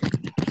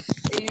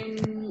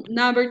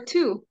 Number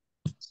 2.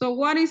 So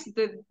what is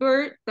the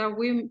verb that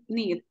we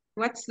need?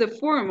 What's the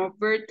form of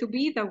verb to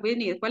be that we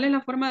need? ¿Cuál es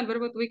la forma del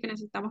verbo to be que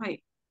necesitamos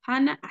ahí?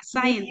 Hannah, a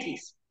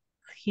scientist.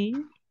 He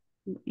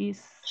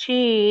is.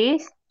 She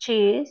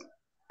is.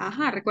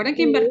 Ajá, recuerden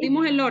que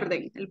invertimos el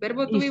orden. El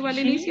verbo to be va al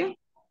inicio.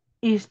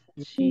 Is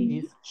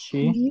she.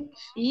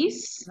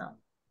 Is.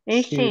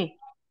 Is she.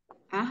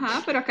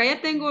 Ajá, pero acá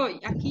ya tengo,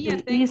 aquí ya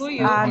tengo Is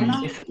yo.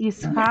 Anna.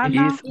 Is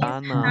Hannah. Is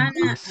Anna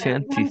a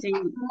scientist?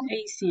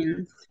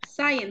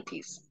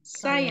 Scientist.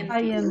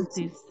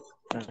 Scientist.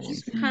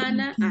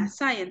 Hannah, a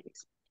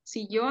scientist.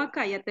 Si yo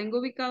acá ya tengo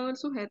ubicado el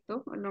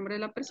sujeto, el nombre de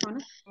la persona,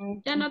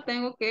 ya no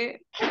tengo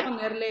que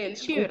ponerle el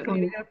she, ¿verdad?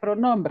 El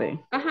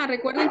pronombre. Ajá,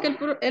 recuerden que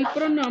el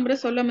pronombre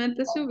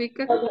solamente se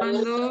ubica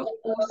cuando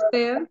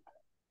usted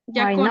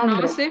ya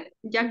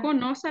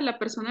conoce a la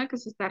persona que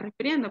se está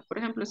refiriendo. Por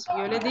ejemplo, si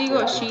yo le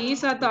digo, she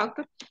is a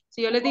doctor,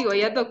 si yo le digo,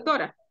 ella es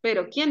doctora,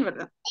 pero ¿quién,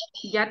 verdad?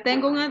 Ya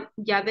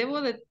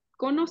debo de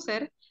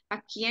conocer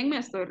a quién me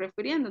estoy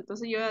refiriendo.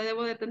 Entonces yo ya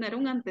debo de tener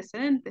un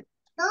antecedente.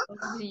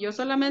 Entonces, si yo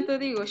solamente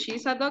digo, she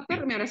is a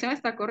doctor, mi oración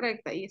está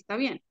correcta y está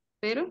bien.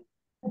 Pero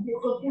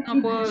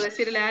no puedo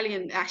decirle a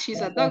alguien,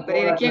 she's a doctor,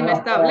 y de quién me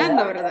está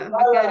hablando, ¿verdad? Va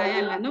a quedar allá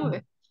en la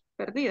nube,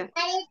 perdida.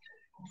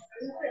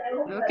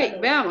 Ok,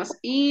 veamos.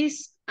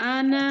 Is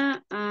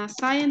Anna a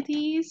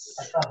scientist?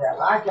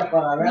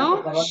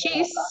 No,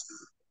 she's.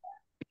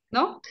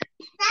 ¿No?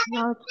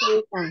 No, she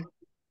isn't.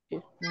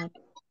 She's not.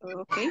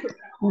 Ok.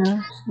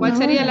 ¿Cuál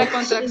sería la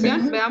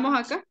contracción? Veamos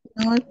acá.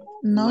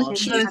 No,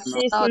 She's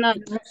not.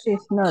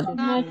 she's not.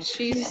 No,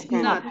 she's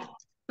not.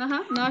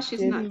 Ajá, no,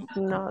 she's not.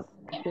 Not.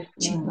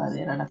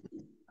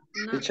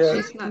 No,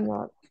 she's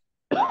not.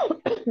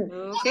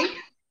 Ok.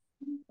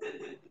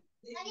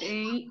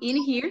 In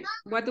here,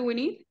 what do we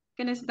need?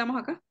 ¿Qué necesitamos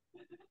acá?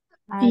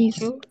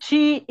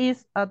 She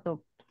is a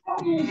doctor.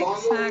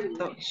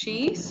 Exacto.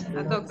 She's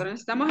a doctor.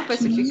 Necesitamos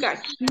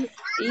especificar.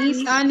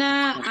 Is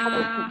Anna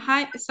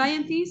a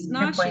scientist?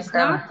 No, she's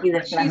not.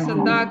 She's a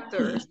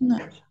doctor.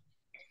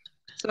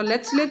 So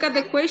let's look at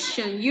the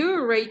question.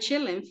 You,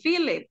 Rachel, and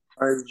Philip.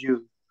 Are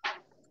you?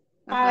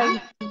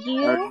 Are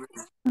you?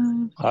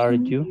 Are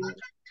you?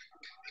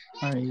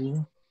 Are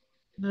you?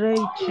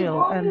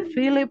 Rachel and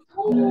Philip.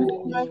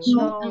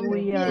 No,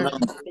 we are.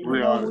 We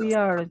No, are. we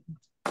are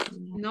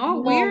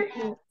No, No,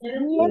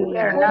 We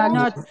are not.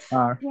 not.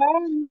 Are.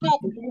 we're not.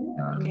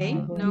 Okay,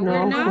 no,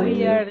 we're No, not. We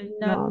we're are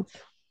not.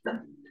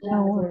 not.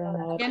 We're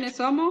not. ¿Quiénes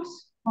somos?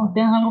 No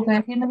tengo algo que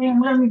decir, no voy a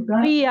hablar mi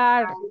plan. We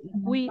are.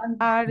 We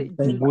are.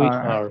 We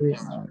are.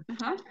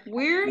 Uh-huh.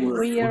 We're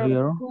We are.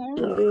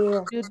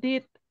 We're.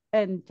 Judith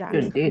and Jack.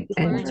 Judith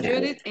we're and Jack.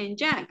 Judith and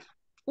Jack.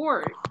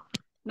 4.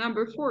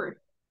 Number 4.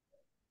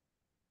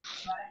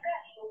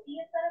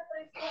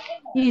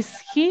 Is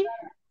he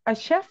a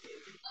chef?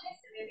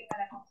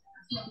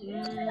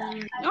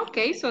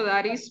 Okay, so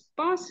that is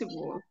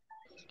possible.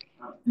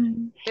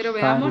 Pero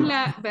Carlos.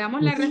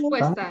 veamos la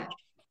respuesta.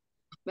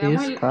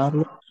 Veamos Is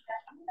Carlos.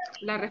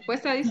 la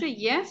respuesta dice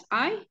yes,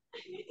 I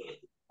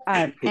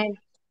Are.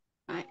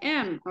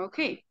 am.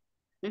 Okay.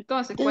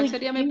 Entonces, ¿cuál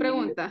sería mi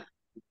pregunta?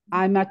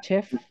 I'm a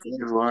chef.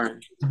 You are.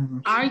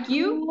 Are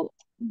you?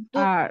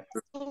 Are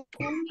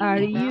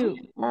you?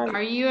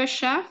 Are you a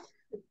chef?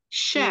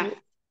 Chef.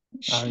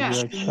 Are you a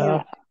Chef.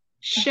 chef?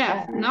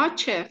 Chef, not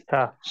chef.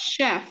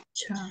 Chef.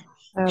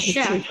 Chef.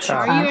 Chef.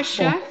 Are you a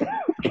chef?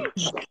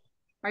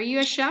 Are you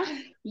a chef?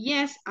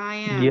 Yes, I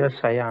am. Yes,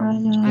 I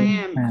am. I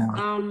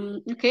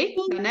am. Okay,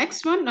 the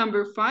next one,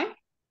 number 5.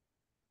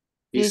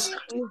 Is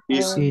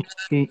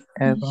he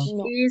Evan?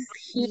 No. Is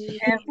he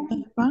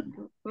ever?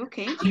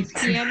 Okay, is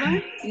he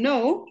ever?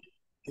 No.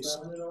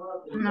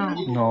 No.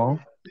 No.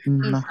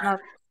 No.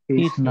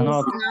 He's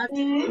not.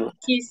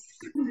 He's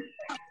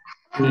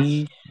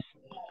He's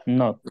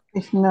Not.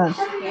 It's not.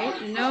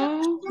 Okay,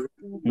 no.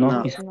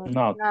 No, he's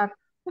not.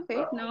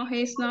 Okay, no,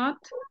 he's not.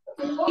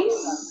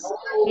 He's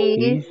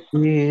He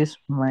is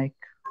Mike.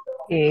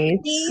 Is.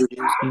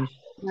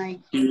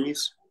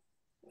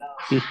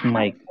 He's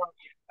Mike.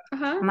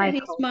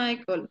 He's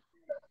Michael.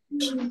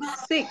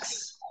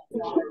 6.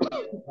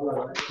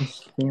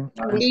 Is him.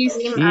 Is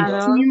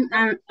him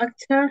an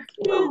actor?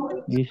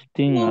 Is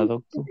Tim a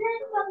doctor?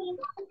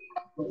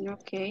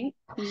 Okay.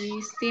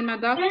 Is Tim a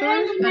doctor?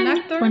 An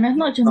actor? Buenas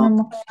noches, mi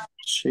amor.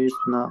 She's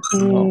not.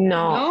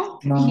 No.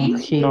 No.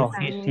 He? No,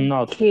 he's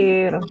not.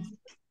 Here.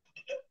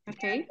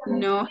 Okay.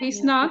 No,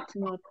 he's not.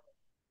 No,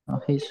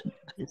 he's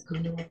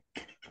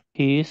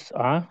He is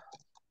a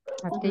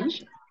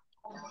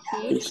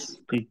He's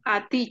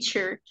a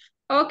teacher.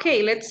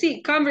 Okay, let's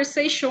see.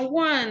 Conversation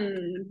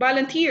 1.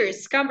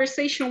 Volunteers.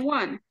 Conversation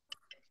 1.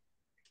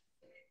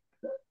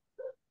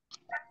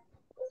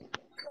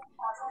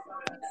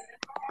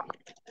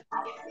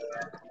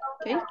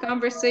 Okay,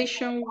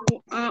 conversation.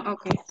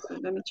 Okay, so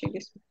let me check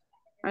this.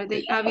 Are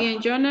they Abby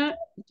and Jonah?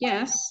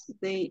 Yes,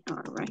 they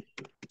are, right.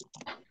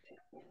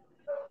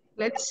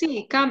 Let's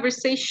see.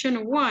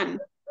 Conversation 1.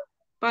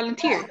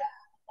 Volunteer.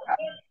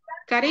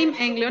 Karim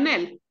and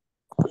Lionel.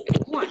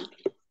 1.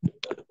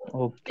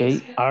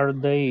 Okay, are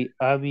they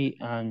Abby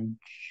and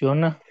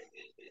Jonah?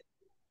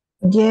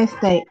 Yes,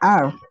 they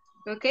are.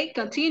 Okay,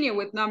 continue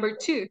with number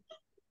 2.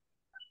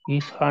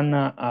 Is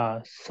Hannah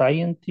a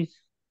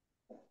scientist?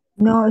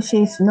 No,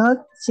 she's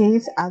not.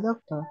 She's a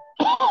doctor.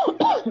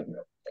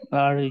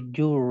 Are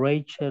you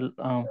Rachel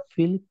and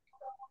Philip?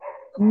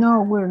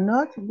 No, we're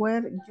not.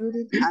 We're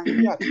Judith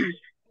and Jack.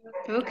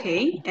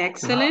 Okay,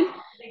 excellent.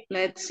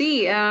 Let's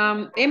see.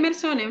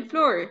 Emerson and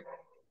Flor.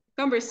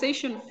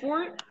 Conversation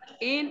 4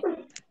 and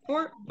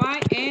 4,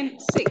 5,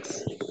 and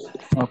 6.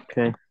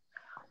 okay.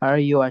 Are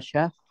you a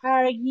chef?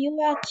 Are you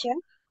a chef?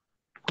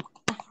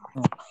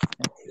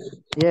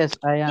 Yes,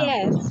 I am.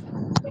 Yes,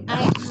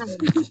 I am.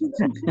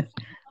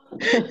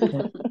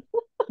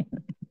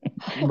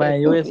 Vaya,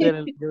 yo voy a hacer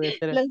el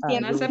Lo A.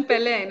 siento. No se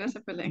peleen, no se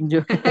peleen.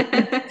 Yo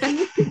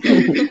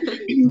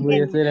voy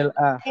a hacer el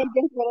A. Yo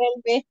por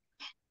el B.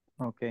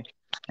 Ok.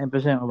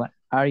 Empecemos. Va.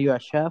 Are you a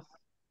chef?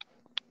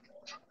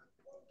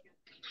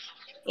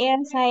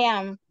 Yes, I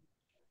am.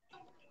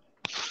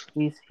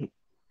 Is he?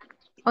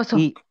 Also.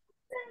 Is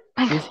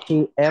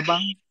he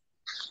Evan?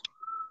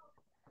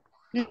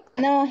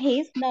 No,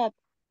 he's not.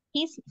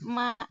 He's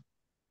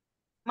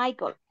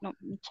Michael. No,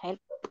 Michael.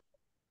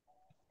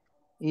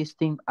 Is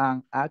Tim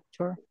an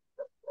actor?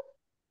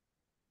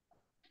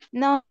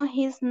 No,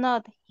 he's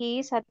not.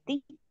 He's a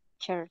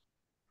teacher.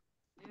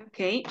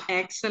 Okay,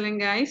 excellent,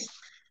 guys.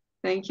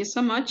 Thank you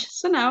so much.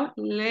 So now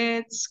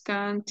let's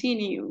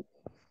continue.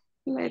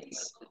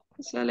 Let's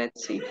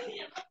see.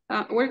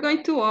 We're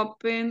going to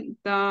open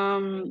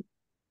the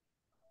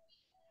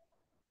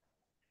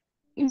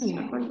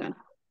hold on.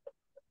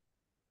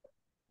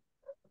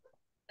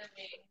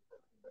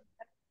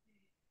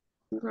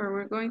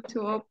 We're going to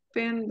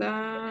open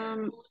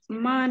the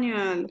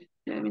manual.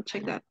 Let me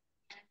check that.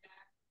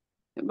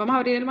 Vamos a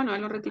abrir el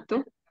manual un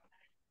ratito.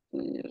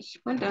 Yes,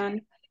 hold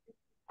on.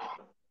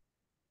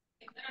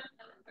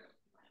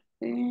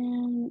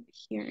 And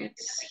here,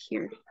 it's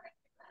here.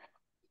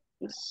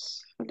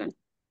 Yes, hold on.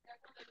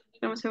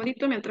 Dame un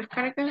segundito mientras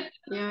carga.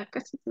 Ya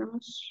casi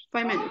tenemos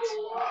 5 minutes.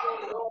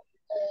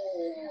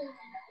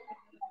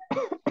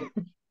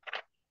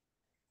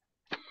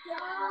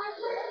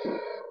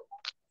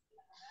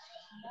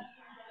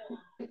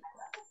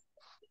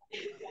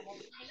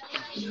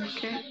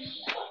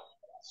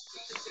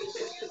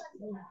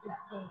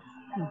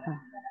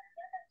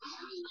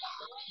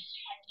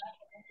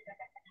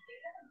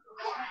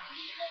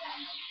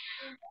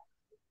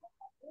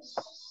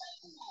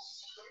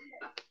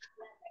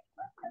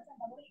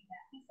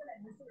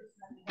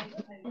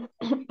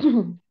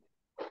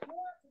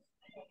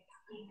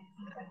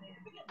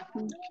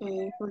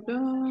 Okay, hold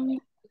on.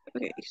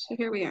 Okay, so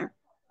here we are.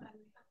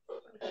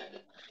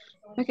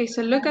 Okay,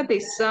 so look at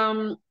this.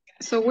 So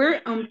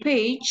we're on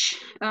page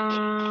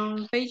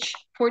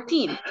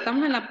 14.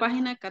 Estamos en la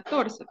página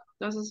 14.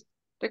 Entonces,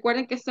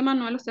 recuerden que este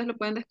manual ustedes lo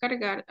pueden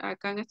descargar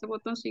acá en este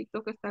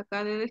botoncito que está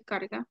acá de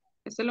descarga.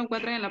 Este lo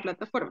encuentran en la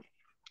plataforma.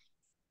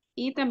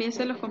 Y también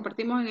se los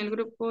compartimos en el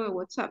grupo de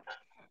WhatsApp.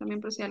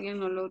 También por si alguien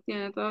no lo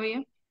tiene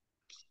todavía.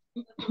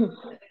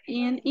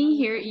 And in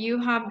here you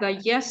have the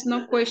yes,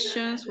 no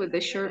questions with the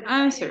short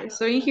answer.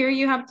 So in here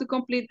you have to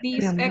complete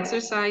these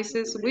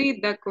exercises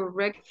with the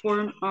correct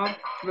form of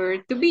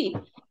verb to be.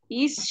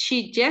 Is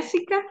she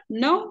Jessica?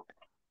 No.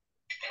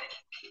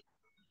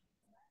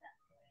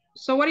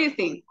 So what do you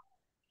think?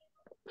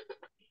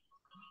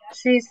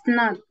 She's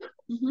not.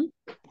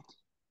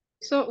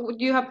 So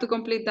you have to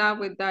complete that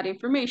with that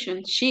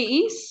information.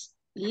 She is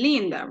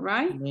Linda,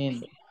 right?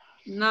 Linda.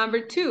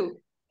 Number 2.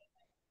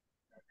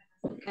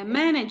 A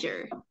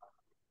manager.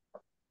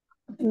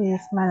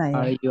 Yes, manager.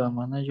 Are you a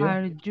manager?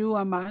 Are you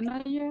a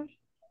manager?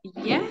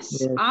 Yes,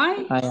 Yes,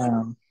 I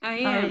am. I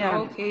am.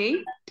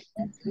 Okay.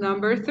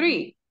 Number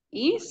 3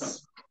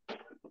 is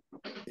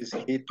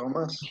he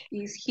Thomas?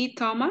 Is he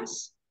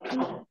Thomas?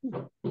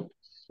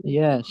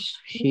 Yes,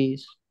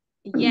 she's.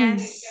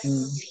 Yes.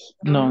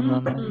 No,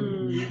 not.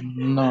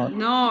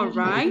 No,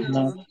 right?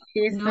 Not.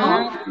 He's No,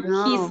 not.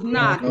 he's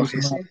not. No,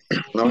 he's not.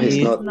 No, He he's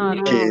is not.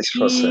 not. He is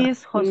Jose. He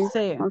is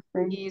Jose.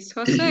 He's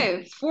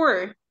Jose.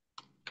 4.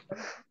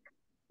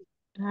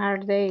 Are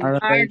they? Are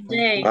Are they?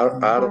 they? Are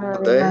they? Are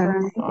they Are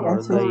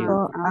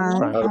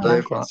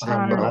they Jose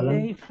and Are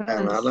Alan? they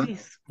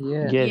Francis?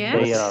 Yes. Yes,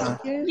 they are.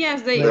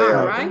 Yes, they They are,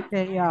 are. right?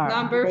 They are.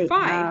 Number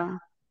 5.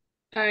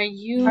 Are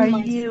you? Are Are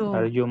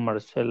you? you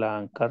Marcela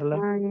and Carla?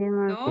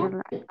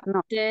 No.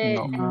 They,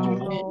 No.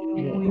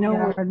 No,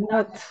 we're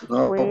not.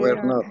 No,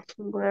 we're not.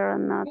 Who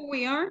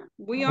we are?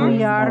 We are.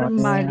 We are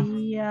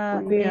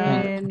Maria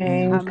Maria and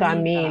and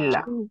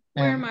Camila.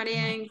 We're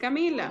Maria and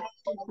Camila.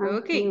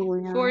 Okay,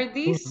 for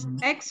this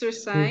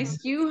exercise,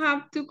 you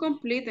have to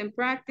complete and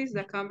practice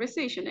the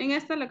conversation. En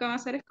esta lo que van a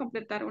hacer es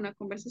completar una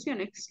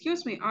conversación.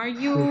 Excuse me, are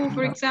you,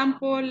 for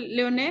example,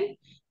 Leonel?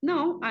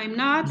 No, I'm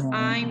not.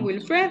 I'm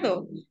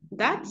Wilfredo.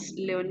 That's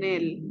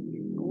Leonel.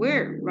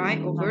 Where?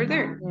 Right over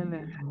there.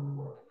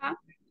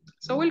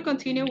 So we'll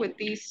continue with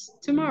this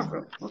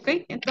tomorrow,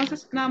 ¿ok?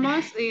 Entonces, nada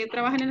más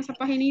trabajen en esa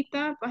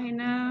paginita,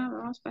 página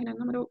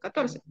número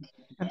 14,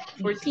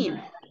 14.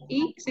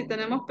 Y si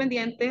tenemos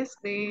pendientes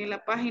de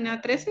la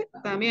página 13,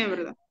 también,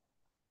 ¿verdad?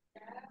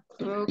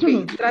 Ok,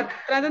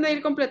 traten de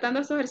ir completando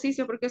estos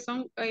ejercicios porque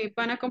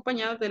van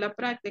acompañados de la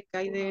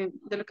práctica y de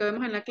lo que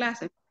vemos en la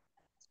clase.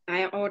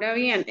 Ahora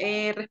bien,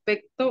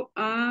 respecto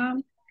a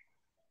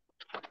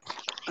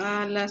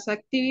las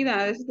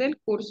actividades del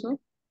curso,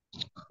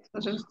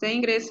 entonces usted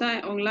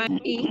ingresa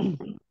online y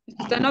si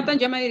usted notan,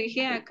 ya me dirigí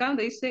acá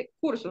donde dice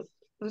cursos.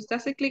 Entonces usted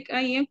hace clic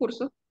ahí en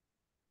curso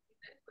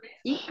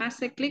y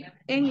hace clic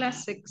en la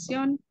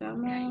sección.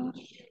 Vamos,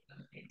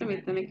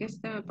 permítame que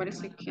este me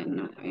parece que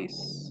no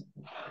es.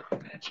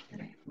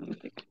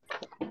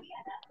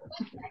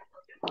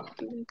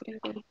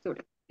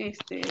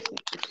 Este es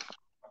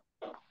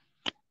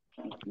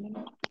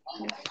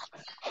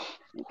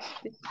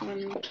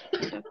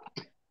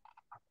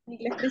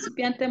Inglés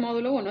principiante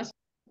módulo 1.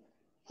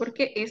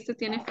 Porque este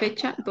tiene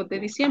fecha 2 de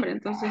diciembre.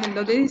 Entonces el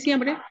 2 de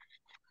diciembre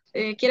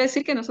quiere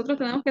decir que nosotros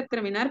tenemos que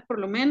terminar por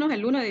lo menos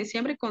el 1 de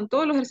diciembre con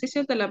todos los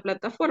ejercicios de la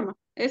plataforma.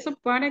 Eso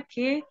para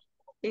que,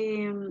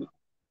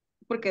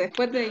 porque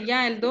después de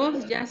ya el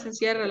 2 ya se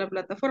cierra la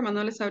plataforma.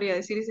 No les sabría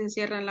decir si se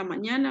cierra en la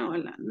mañana o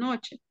en la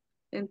noche.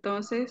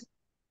 Entonces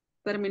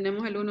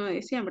terminemos el 1 de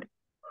diciembre.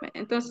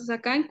 Entonces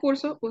acá en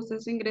curso, usted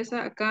se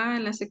ingresa acá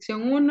en la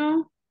sección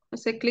 1,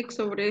 hace clic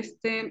sobre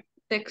este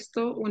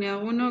texto,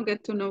 unidad 1,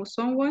 get to know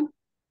someone.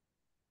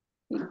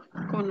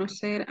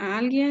 Conocer a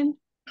alguien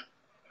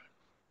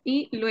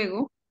y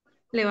luego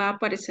le va a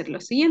aparecer lo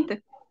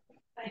siguiente.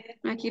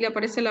 Aquí le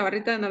aparece la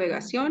barrita de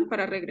navegación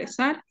para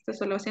regresar. Usted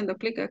solo haciendo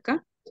clic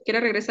acá. Quiere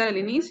regresar al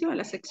inicio, a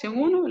la sección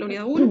 1, a la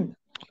unidad 1.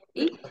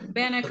 Y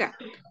vean acá.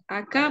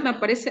 Acá me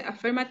aparece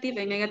affirmative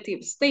and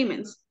negative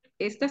statements.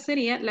 Esta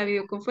sería la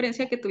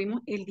videoconferencia que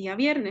tuvimos el día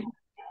viernes.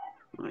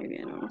 Muy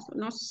bien,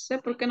 no sé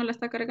por qué no la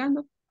está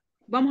cargando.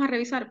 Vamos a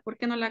revisar por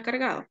qué no la ha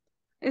cargado.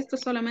 Esto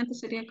solamente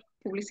sería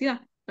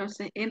publicidad.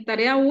 Entonces, en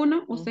tarea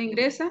 1, usted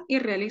ingresa y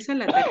realiza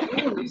la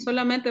tarea 1.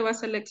 Solamente va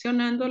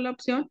seleccionando la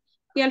opción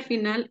y al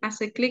final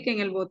hace clic en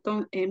el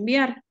botón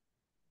enviar.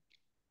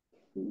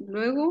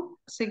 Luego,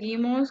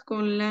 seguimos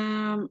con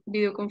la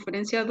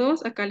videoconferencia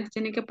 2. Acá les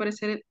tiene que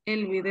aparecer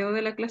el video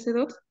de la clase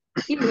 2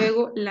 y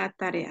luego la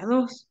tarea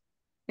 2.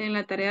 En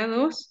la tarea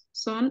 2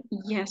 son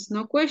yes,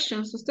 no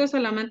questions. Usted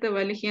solamente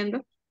va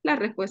eligiendo la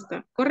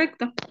respuesta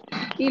correcta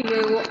y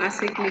luego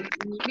hace clic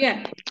en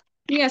enviar.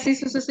 Y así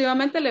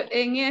sucesivamente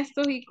en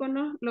estos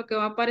iconos lo que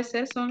va a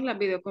aparecer son las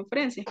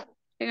videoconferencias.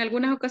 En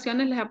algunas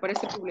ocasiones les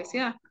aparece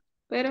publicidad,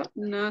 pero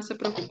no se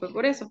preocupe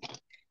por eso.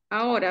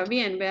 Ahora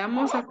bien,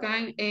 veamos acá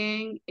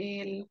en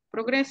el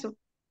progreso.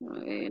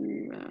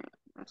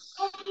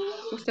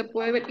 Usted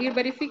puede ir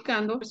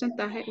verificando el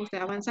porcentaje, usted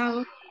ha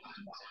avanzado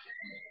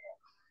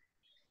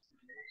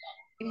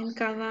en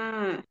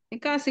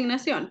cada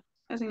asignación.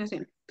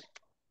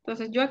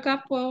 Entonces yo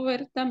acá puedo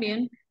ver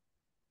también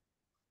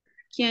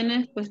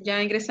quienes pues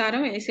ya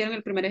ingresaron e hicieron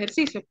el primer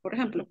ejercicio, por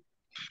ejemplo.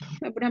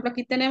 Por ejemplo,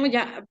 aquí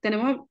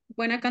tenemos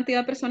buena cantidad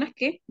de personas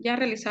que ya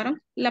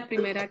realizaron la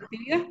primera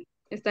actividad.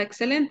 Está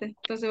excelente.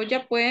 Entonces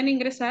ya pueden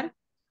ingresar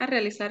a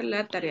realizar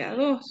la tarea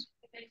 2.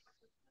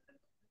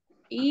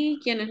 Y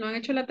quienes no han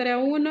hecho la tarea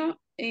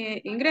 1,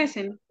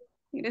 ingresen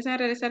a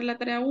realizar la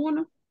tarea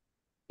 1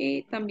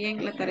 y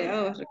también la tarea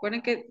 2.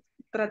 Recuerden que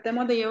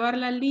tratemos de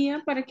llevarla al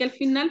día para que al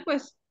final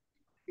pues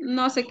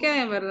no se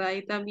queden, ¿verdad?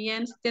 Y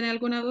también si tienen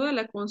alguna duda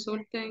la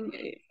consulten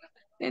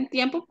en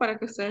tiempo para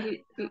que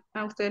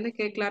a ustedes les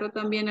quede claro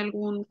también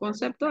algún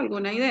concepto,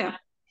 alguna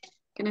idea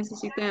que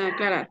necesiten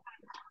aclarar.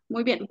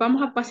 Muy bien,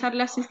 vamos a pasar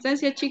la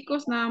asistencia,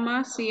 chicos. Nada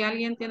más, si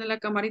alguien tiene la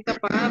camarita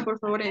apagada, por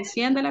favor,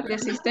 enciéndala de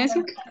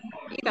asistencia.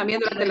 Y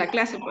también durante la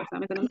clase, pues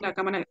también tenemos la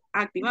cámara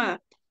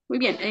activada. Muy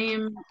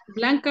bien,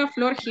 Blanca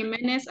Flor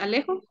Jiménez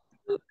Alejo.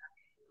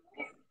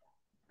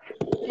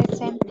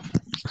 Presente.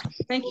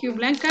 Thank you,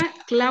 Blanca.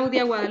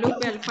 Claudia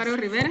Guadalupe Alfaro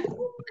Rivera.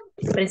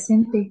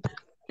 Presente.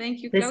 Thank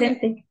you, Claudia.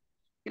 Presente.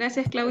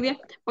 Gracias, Claudia.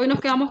 Hoy nos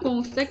quedamos con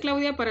usted,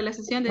 Claudia, para la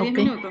sesión de 10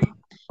 minutos.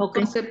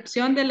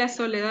 Concepción de la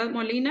Soledad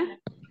Molina.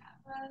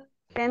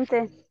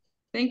 Presente.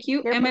 Thank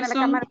you. Quiero poner la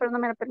Emerson. cámara, pero no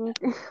me la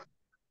permite.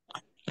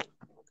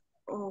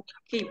 Ok,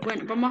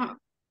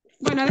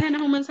 bueno,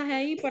 déjenos un mensaje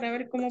ahí para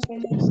ver cómo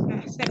podemos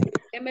hacer.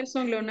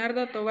 Emerson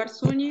Leonardo Tobar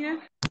Zúñiga.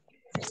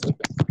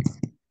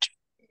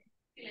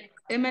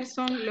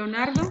 Emerson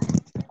Leonardo.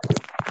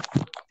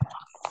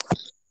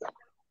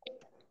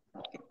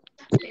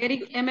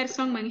 Eric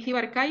Emerson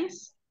Mengíbar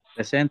Calles.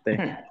 Presente.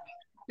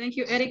 Thank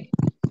you, Eric.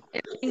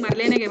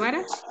 Marlene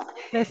Guevara.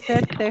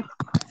 Presente.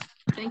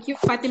 Thank you.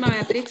 Fátima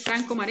Beatriz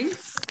Franco Marín.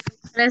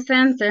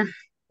 Presente.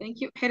 Thank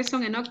you.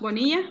 Gerson Enoch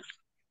Bonilla.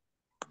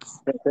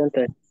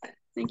 Presente.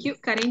 Thank you.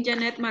 Karin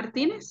Janet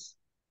Martínez.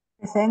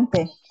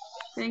 Presente.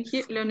 Thank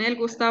you. Leonel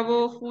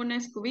Gustavo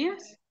Funes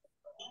Cubías.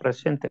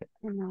 Presente.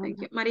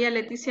 Thank you. María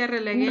Leticia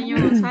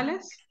Relegueño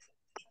González.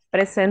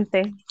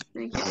 Presente.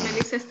 Thank you.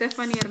 Melissa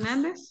Stephanie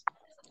Hernández.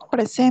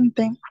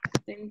 Presente.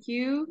 Thank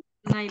you.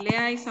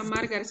 Nailea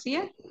Isamar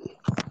García.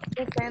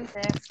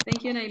 Presente.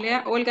 Thank you,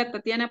 Nailea. Olga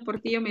Tatiana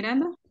Portillo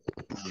Miranda.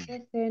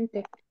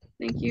 Presente.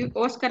 Thank you.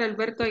 Oscar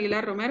Alberto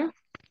Aguilar Romero.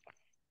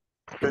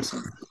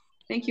 Present.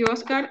 Thank you,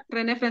 Oscar.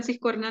 René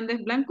Francisco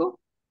Hernández Blanco.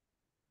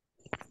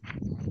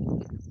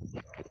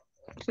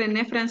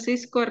 René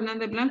Francisco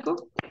Hernández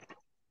Blanco.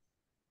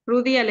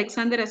 Rudy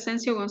Alexander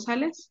Asensio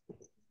González.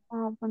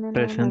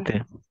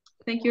 Presente.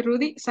 Thank you,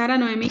 Rudy. Sara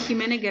Noemí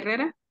Jiménez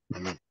Guerrera.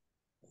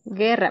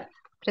 Guerra.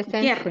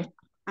 Presente. Guerra.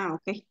 Ah,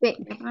 ok. Sí.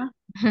 Guerra.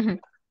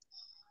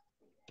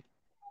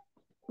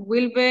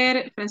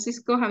 Wilber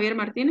Francisco Javier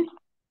Martínez.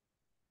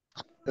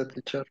 The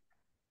teacher.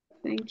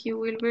 Thank you,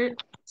 Wilber.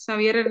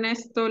 Xavier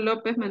Ernesto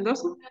López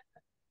Mendoza.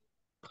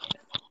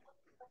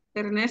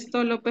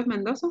 Ernesto López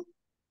Mendoza.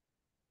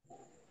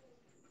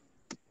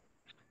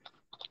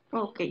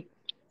 Okay.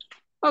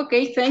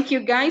 Okay, thank you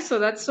guys. So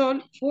that's all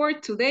for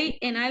today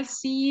and I'll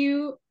see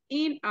you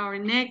in our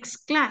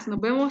next class. Nos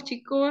vemos,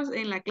 chicos,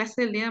 en la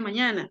clase del día de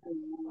mañana.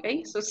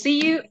 Okay, so see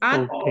you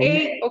at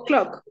 8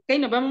 o'clock. Okay,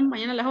 nos vemos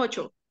mañana a las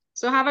 8.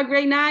 So have a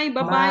great night.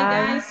 Bye-bye,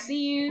 guys.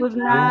 See you. Good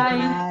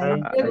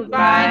night. Goodbye.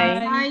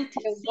 Bye.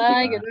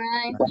 Goodbye, good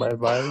night. Bye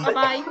bye.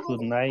 Bye-bye.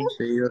 Good night.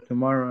 See you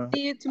tomorrow.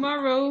 See you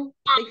tomorrow.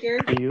 Take care.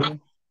 See you.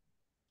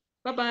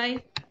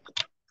 Bye-bye.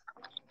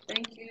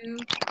 Thank you.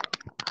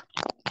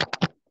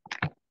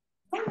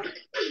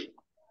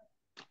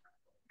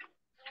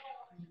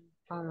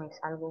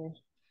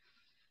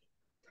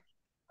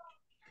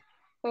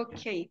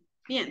 Ok,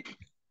 bien.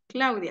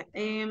 Claudia,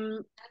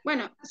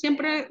 bueno,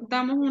 siempre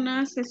damos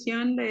una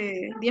sesión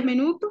de 10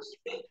 minutos.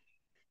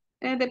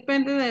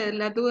 Depende de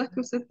las dudas que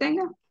usted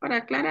tenga para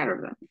aclarar,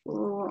 ¿verdad?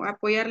 O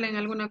apoyarle en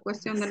alguna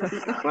cuestión de la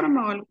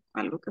plataforma o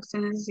algo que usted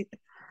necesite.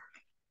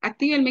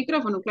 Active el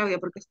micrófono, Claudia,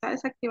 porque está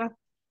desactivado.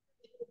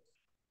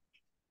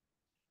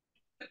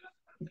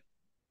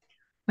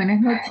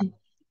 Buenas noches.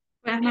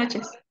 Buenas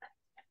noches.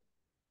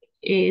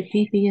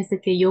 Sí,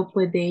 fíjese que yo,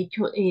 pues de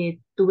hecho,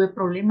 tuve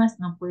problemas,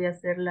 no pude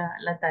hacer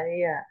la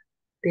tarea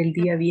del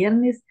día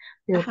viernes,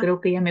 pero creo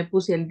que ya me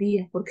puse al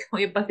día porque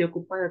hoy pasé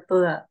ocupada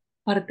toda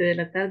parte de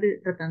la tarde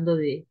tratando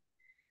de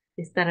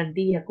estar al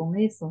día con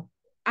eso.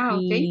 Ah,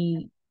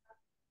 ok.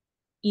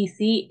 Y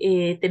sí,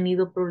 he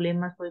tenido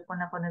problemas hoy con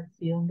la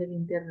conexión del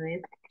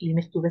internet y me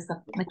estuvo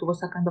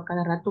sacando a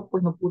cada rato,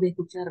 pues no pude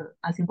escuchar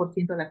al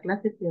 100% la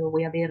clase, pero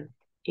voy a ver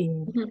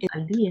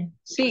al día.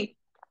 Sí,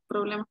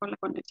 problemas con la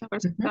conexión.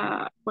 Parece que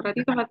está por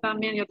ratitos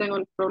también yo tengo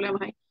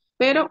problemas ahí.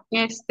 Pero,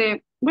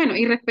 bueno,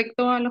 y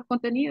respecto a los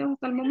contenidos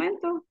hasta el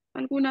momento,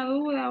 ¿alguna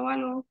duda o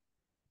algo?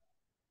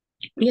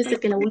 Fíjese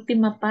que la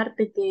última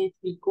parte que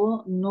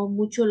explicó no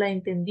mucho la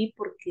entendí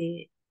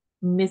porque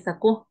me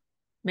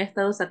ha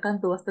estado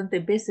sacando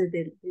bastantes veces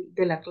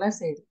de la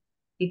clase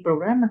el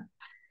programa.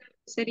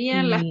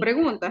 Serían las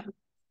preguntas.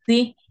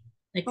 Sí,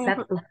 Vamos a,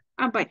 exacto.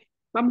 vaya,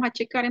 vamos a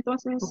checar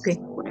entonces Ok.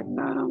 por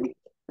acá.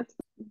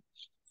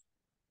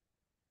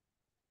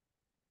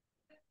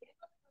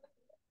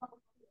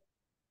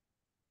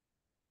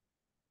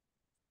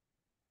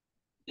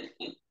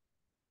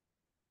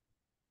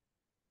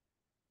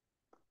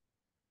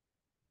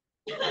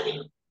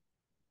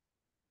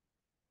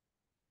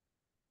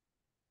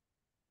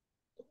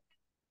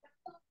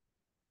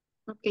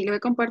 Ok, le voy a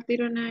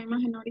compartir una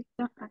imagen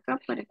ahorita acá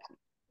para que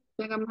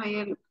tengamos ahí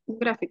el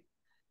gráfico.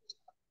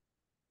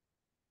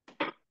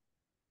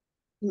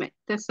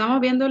 Te estamos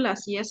viendo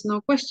las yes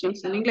no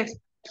questions en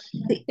inglés.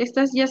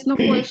 Estas yes no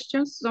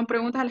questions son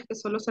preguntas a las que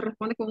solo se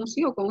responde con un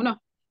sí o con un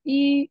no.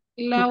 Y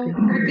la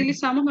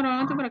utilizamos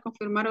normalmente para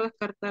confirmar o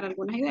descartar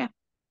algunas ideas.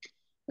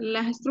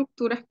 Las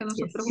estructuras que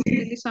nosotros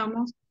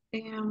utilizamos,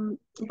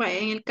 vaya,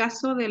 en el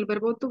caso del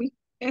verbo to be,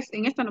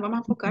 en esta nos vamos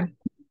a enfocar.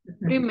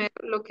 Primero,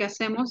 lo que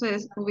hacemos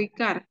es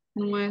ubicar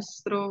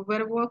nuestro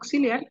verbo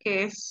auxiliar,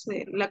 que es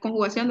la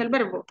conjugación del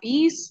verbo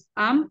is,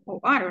 am o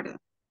are, ¿verdad?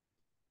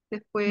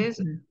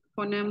 Después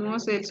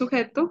ponemos el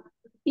sujeto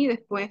y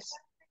después,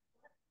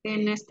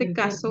 en este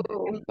caso,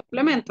 un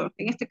complemento.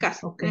 En este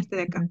caso, en este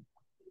de acá.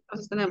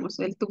 Entonces tenemos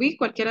el to be,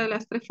 cualquiera de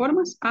las tres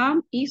formas,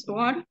 am, is o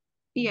are,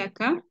 y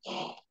acá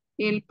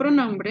el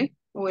pronombre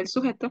o el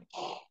sujeto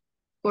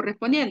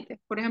correspondiente.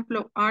 Por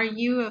ejemplo, are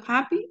you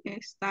happy?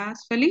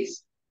 ¿Estás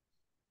feliz?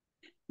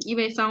 Y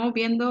estamos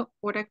viendo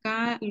por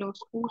acá los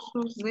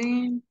usos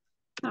de,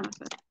 vamos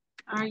a ver,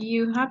 are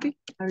you happy?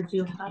 Are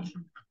you happy?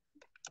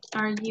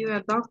 Are you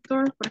a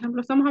doctor? Por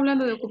ejemplo, estamos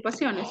hablando de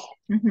ocupaciones.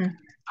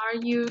 Are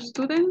you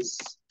students?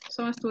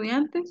 ¿Son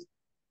estudiantes?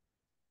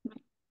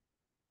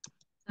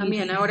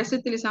 También, ahora si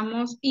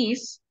utilizamos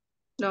is,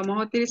 lo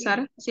vamos a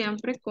utilizar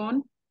siempre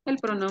con el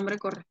pronombre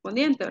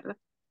correspondiente, ¿verdad?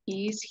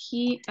 Is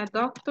he a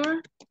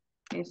doctor?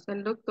 ¿Es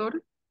el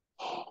doctor?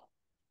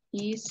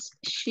 Is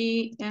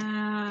she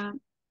a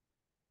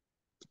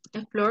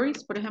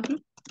florist, por ejemplo?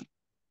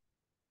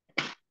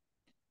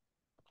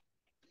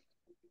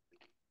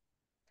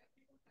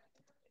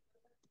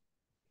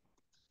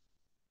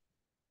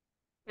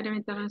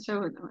 Permítame un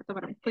segundo, voy a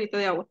tomar un poquito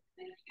de agua.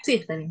 Sí,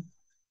 está bien.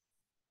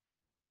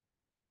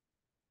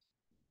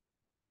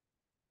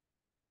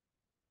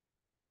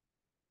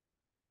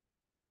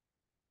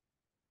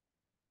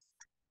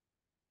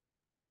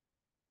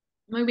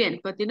 Muy bien,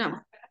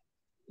 continuamos.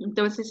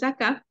 Entonces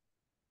acá,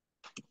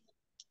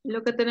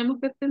 lo que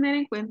tenemos que tener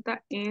en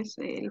cuenta es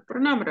el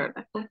pronombre,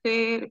 ¿verdad?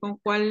 Con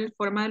cuál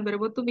forma del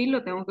verbo to be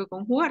lo tengo que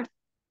conjugar.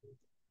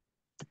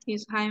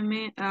 Is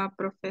Jaime a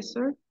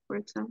professor, por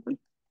ejemplo?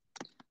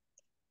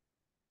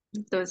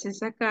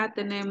 Entonces acá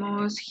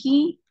tenemos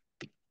he,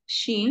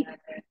 she,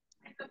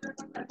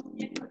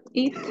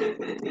 it,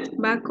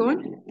 va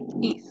con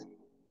is.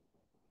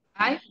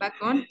 I va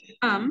con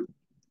am,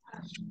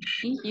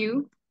 y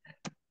you,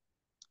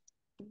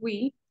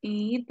 we,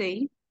 y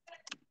they,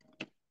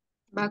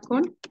 va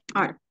con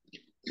are.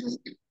 Entonces,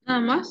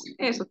 nada más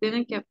eso,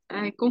 tienen que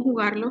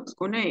conjugarlos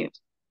con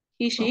ellos.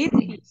 He, she, it,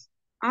 his.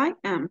 I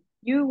am,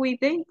 you, we,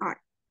 they,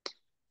 are.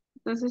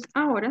 Entonces,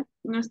 ahora,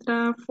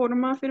 nuestra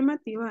forma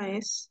afirmativa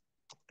es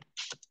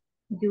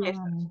You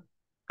esta. are,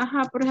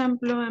 Ajá, por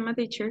ejemplo, I'm a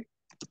teacher.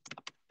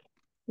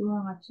 you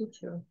are a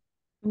teacher.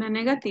 Una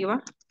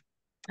negativa.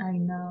 I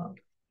know.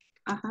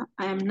 Ajá,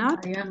 I am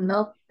not. I am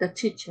not the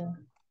teacher.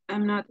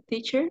 I'm not a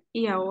teacher.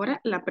 Y ahora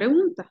la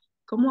pregunta.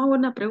 ¿Cómo hago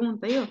una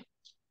pregunta yo?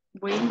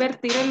 Voy a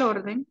invertir el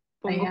orden.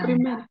 Pongo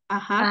primero.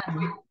 Ajá.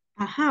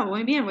 Ajá,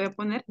 muy bien. Voy a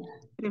poner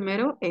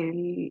primero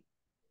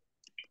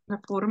la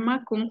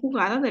forma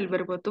conjugada del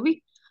verbo to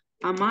be.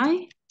 Am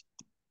I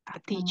a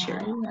teacher?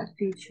 Am I a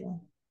teacher?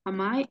 Am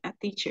I a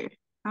teacher?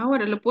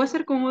 Ahora, ¿lo puedo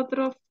hacer con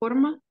otra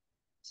forma?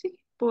 Sí,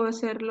 puedo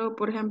hacerlo,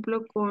 por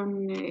ejemplo,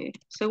 con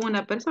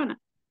segunda persona.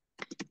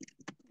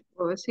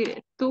 Puedo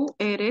decir, tú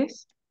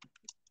eres...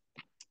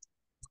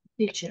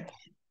 Teacher.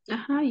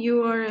 Ajá,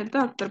 you are a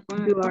doctor.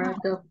 You are a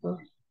doctor.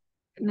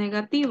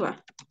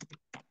 Negativa.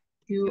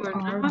 You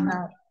are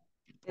not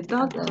a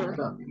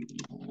doctor.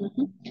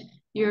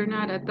 You're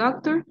not a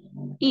doctor.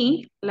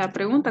 Y la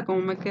pregunta, ¿cómo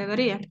me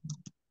quedaría?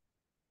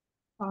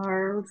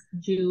 Are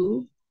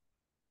you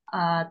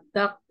a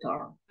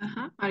doctor?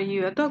 Ajá, are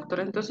you a doctor?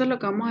 Entonces lo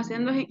que vamos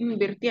haciendo es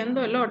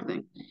invirtiendo el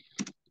orden.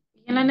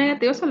 Y en la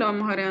negativa solo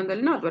vamos agregando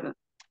el not, ¿verdad?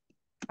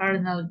 Are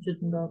not you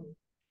not?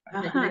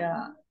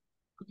 Ajá.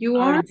 You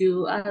are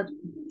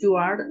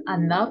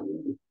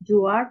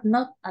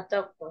not a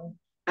doctor.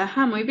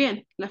 Ajá, muy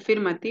bien. La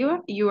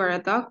afirmativa, you are a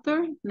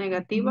doctor.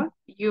 Negativa,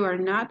 you are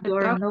not a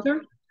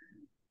doctor.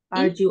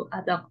 Are you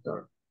a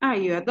doctor?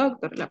 Are you a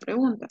doctor? La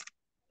pregunta.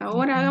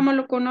 Ahora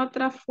hagámoslo con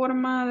otra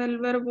forma del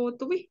verbo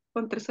to be,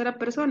 con tercera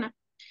persona.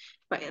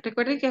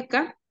 Recuerde que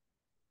acá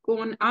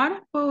con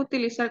are puedo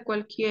utilizar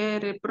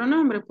cualquier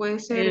pronombre. Puede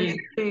ser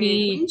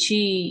he,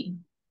 she,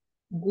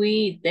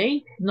 we,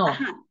 they. No.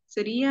 Ajá,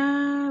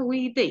 sería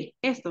we, they.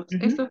 Estos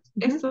tres.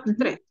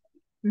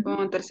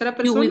 Con tercera You,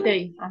 persona. we,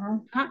 they.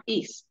 Ajá,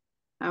 is.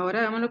 Ahora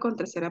hagámoslo con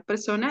tercera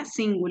persona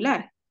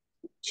singular.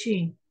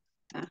 She.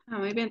 Ajá,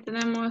 muy bien,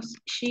 tenemos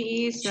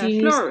she is a She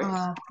is florist.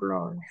 a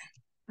florist.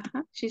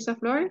 Ajá, she's a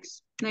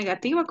florist.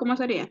 Negativa, ¿cómo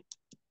sería?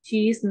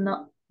 She is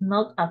not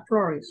a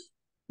florist.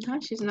 Ajá,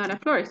 she's not a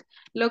florist.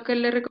 Lo que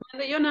le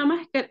recomiendo yo nada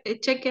más es que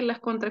chequen las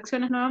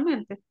contracciones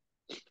nuevamente.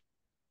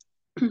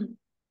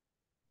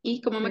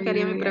 ¿Y cómo me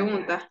quedaría mi Sería,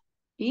 pregunta?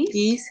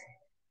 is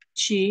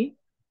she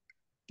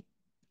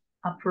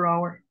a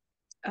flower?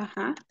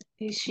 Ajá,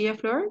 is she a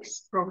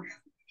florist? Florist.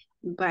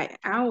 Vaya,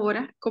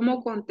 ahora,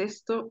 ¿cómo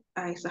contesto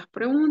a esas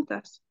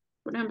preguntas?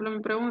 Por ejemplo, me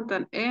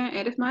preguntan,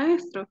 ¿eres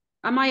maestro?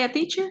 ¿Am I a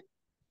teacher?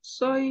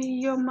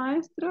 ¿Soy yo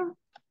maestro?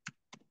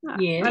 Ah,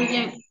 Yes.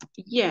 alguien,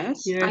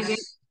 yes,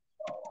 Yes.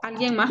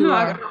 alguien más You me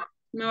are.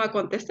 va a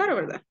contestar,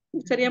 ¿verdad?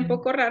 Sería un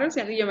poco raro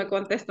si yo me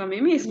contesto a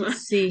mí misma,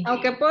 Sí.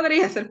 aunque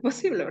podría ser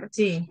posible, ¿verdad?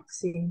 Sí,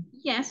 sí.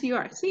 Yes, you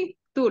are. Sí,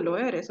 tú lo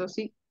eres o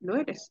sí, lo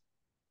eres.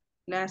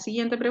 La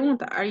siguiente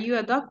pregunta, ¿are you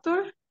a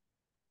doctor?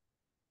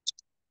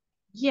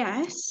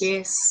 Yes.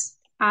 Yes.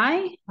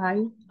 I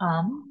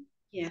am.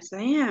 Yes,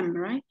 I am,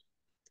 right?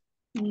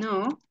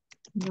 No,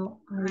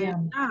 No, I I am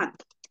am.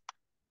 not.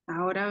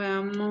 Ahora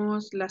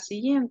veamos la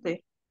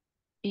siguiente.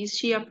 Is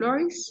she a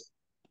florist?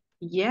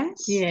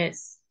 Yes.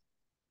 Yes.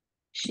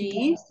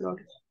 She is.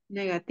 Florist.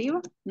 Negativa.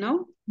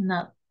 No.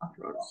 Not a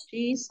florist.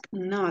 She's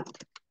not.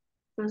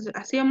 Entonces,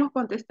 así vamos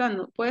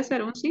contestando. Puede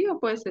ser un sí o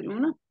puede ser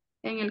un no.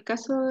 En el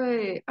caso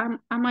de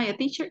am I a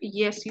teacher?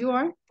 Yes, you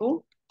are.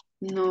 O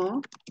no,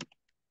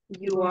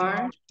 you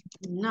are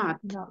not.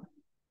 No.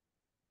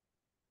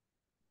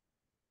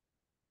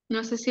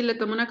 No sé si le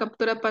tomó una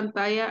captura de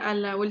pantalla a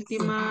la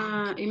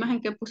última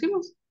imagen que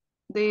pusimos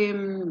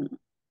de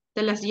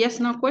las yes,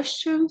 no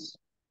questions.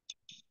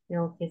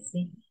 Creo que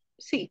sí.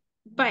 Sí,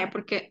 vaya,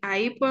 porque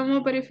ahí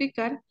podemos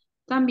verificar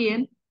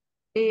también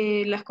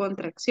las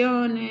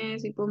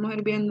contracciones y podemos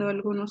ir viendo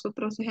algunos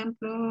otros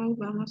ejemplos.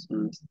 Vamos,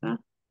 ¿dónde está?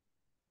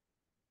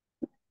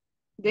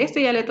 De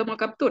este ya le tomo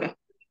captura,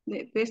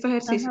 de estos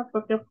ejercicios. Ajá,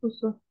 porque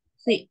puso.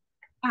 Sí.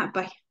 Ah,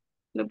 vaya,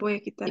 lo voy a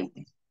quitar.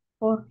 Sí.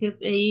 Porque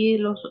ahí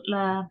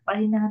las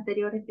páginas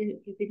anteriores que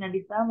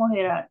finalizamos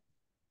era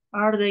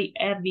Are they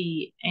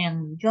Abby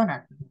and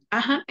Jonathan?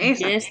 Ajá,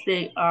 esa. Yes,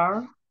 they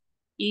are.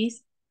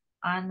 Is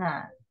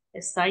Anna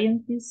a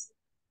scientist?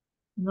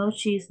 No,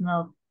 she's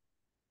not.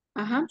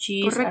 Ajá,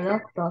 She is a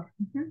correcto. doctor.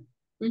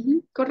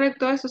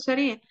 Correcto, eso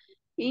sería.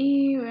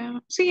 Y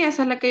veamos. Sí,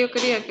 esa es la que yo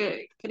quería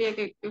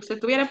que usted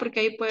tuviera,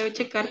 porque ahí puede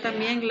checar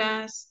también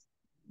las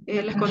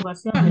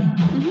Conjugaciones.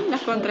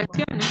 las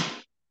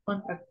contracciones.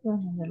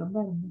 Contracciones de los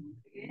verbos.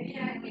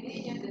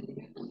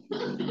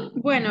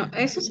 Bueno,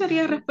 eso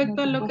sería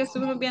respecto a lo que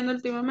estuvimos viendo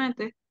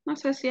últimamente. No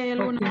sé si hay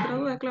alguna otra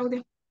duda,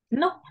 Claudia.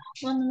 No.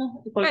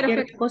 Cualquier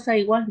Perfecto. cosa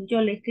igual, yo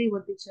le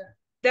escribo, teacher.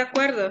 De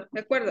acuerdo, de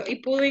acuerdo. ¿Y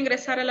pudo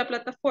ingresar a la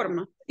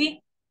plataforma?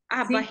 Sí.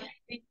 Ah, Sí, vaya,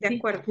 de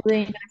acuerdo. pude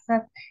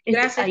ingresar.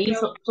 Gracias, Ahí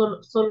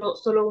Claudia.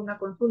 solo una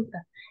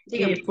consulta.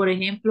 Dígame. Por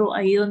ejemplo,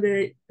 ahí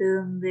donde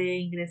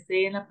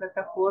ingresé en la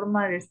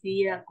plataforma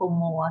decía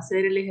cómo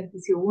hacer el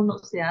ejercicio 1,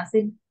 ¿se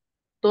hacen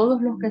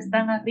todos los que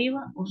están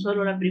arriba o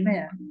solo la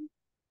primera?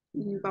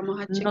 Vamos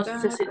a No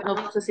checar.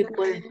 sé si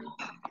pueden.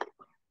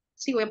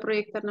 Sí, voy a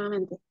proyectar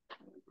nuevamente.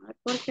 A ver,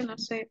 porque no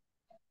sé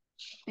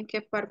en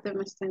qué parte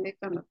me está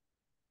indicando.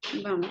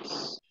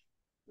 Vamos.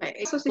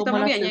 Eso sí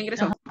estamos bien, ya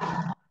ingresó.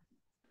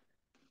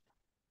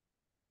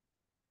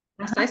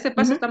 Hasta este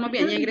paso estamos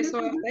bien, ya ingresó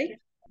hasta ahí.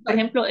 Por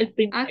ejemplo, el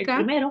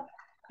primero,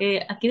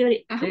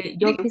 aquí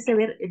yo quise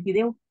ver el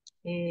video,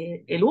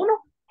 el 1,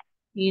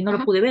 y no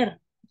lo pude ver,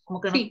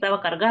 como que no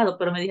estaba cargado,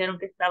 pero me dijeron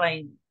que estaba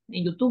en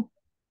YouTube.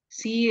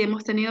 Sí,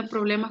 hemos tenido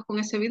problemas con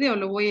ese video.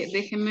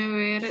 Déjenme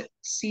ver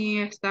si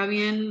está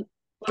bien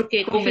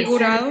porque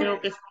configurado. Creo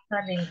que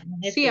sale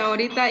en Sí,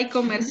 ahorita hay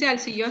comercial.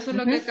 Si yo eso es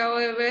lo que acabo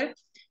de ver,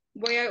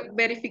 voy a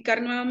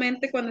verificar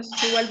nuevamente cuando se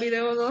suba el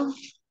video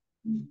 2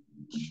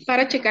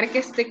 para checar que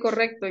esté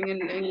correcto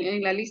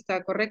en la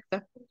lista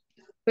correcta.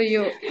 Pues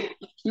yo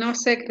no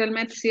sé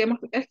realmente si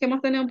es que hemos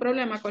tenido un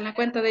problema con la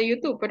cuenta de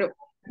YouTube, pero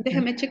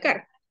déjeme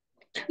checar.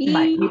 Y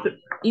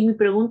mi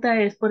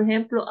pregunta es, por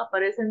ejemplo,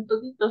 aparecen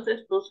todos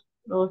estos,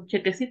 los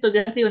chequecitos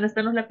de arriba, donde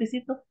están los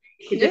lapicitos,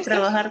 y de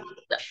trabajar,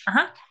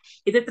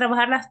 y de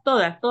trabajarlas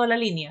toda la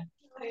línea,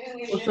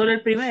 o solo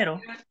el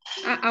primero.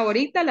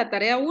 Ahorita la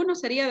tarea 1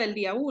 sería del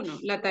día 1,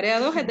 la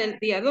tarea 2 es del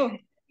día 2.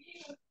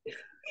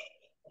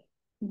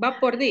 Va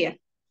por día.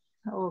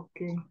 Ok.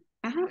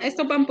 Ajá,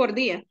 estos van por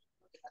día.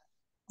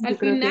 Yo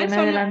creo que ya me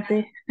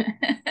adelanté.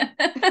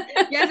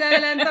 Ya se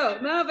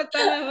adelantó. No, pues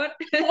está mejor.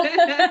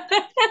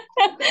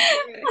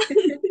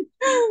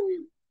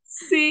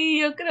 Sí,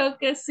 yo creo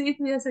que sí.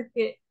 Fíjese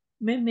que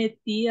me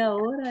metí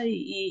ahora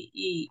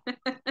y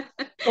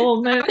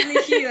como me...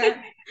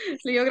 afligida.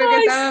 Yo creo que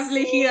estaba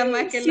afligida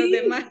más que los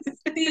demás.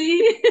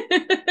 Sí.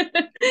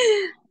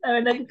 La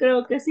verdad que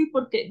creo que sí,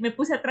 porque me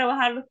puse a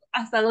trabajar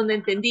hasta donde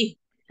entendí.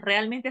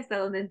 Realmente hasta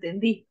donde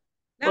entendí.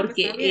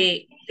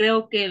 Porque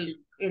creo que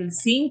el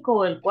 5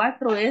 o el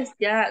 4 es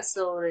ya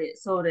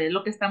sobre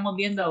lo que estamos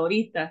viendo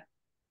ahorita,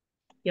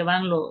 que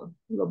van los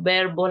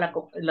verbos,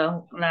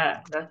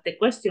 la the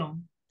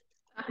question.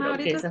 Ajá, Creo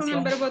que ahorita esas con el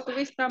son. verbo to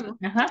be estamos.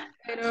 Ajá,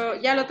 Pero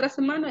ya la otra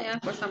semana ya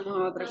pasamos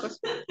a otra cosa.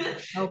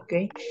 ok.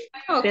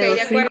 Ok, Pero de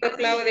sí, acuerdo,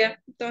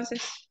 Claudia.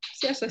 Entonces,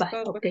 sí, eso es va,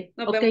 todo. ok, Pues.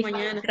 Nos ok. vemos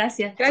mañana.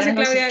 Gracias. Gracias, Buenas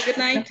Claudia. noches. Good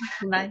night.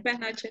 Good night. Buenas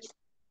noches.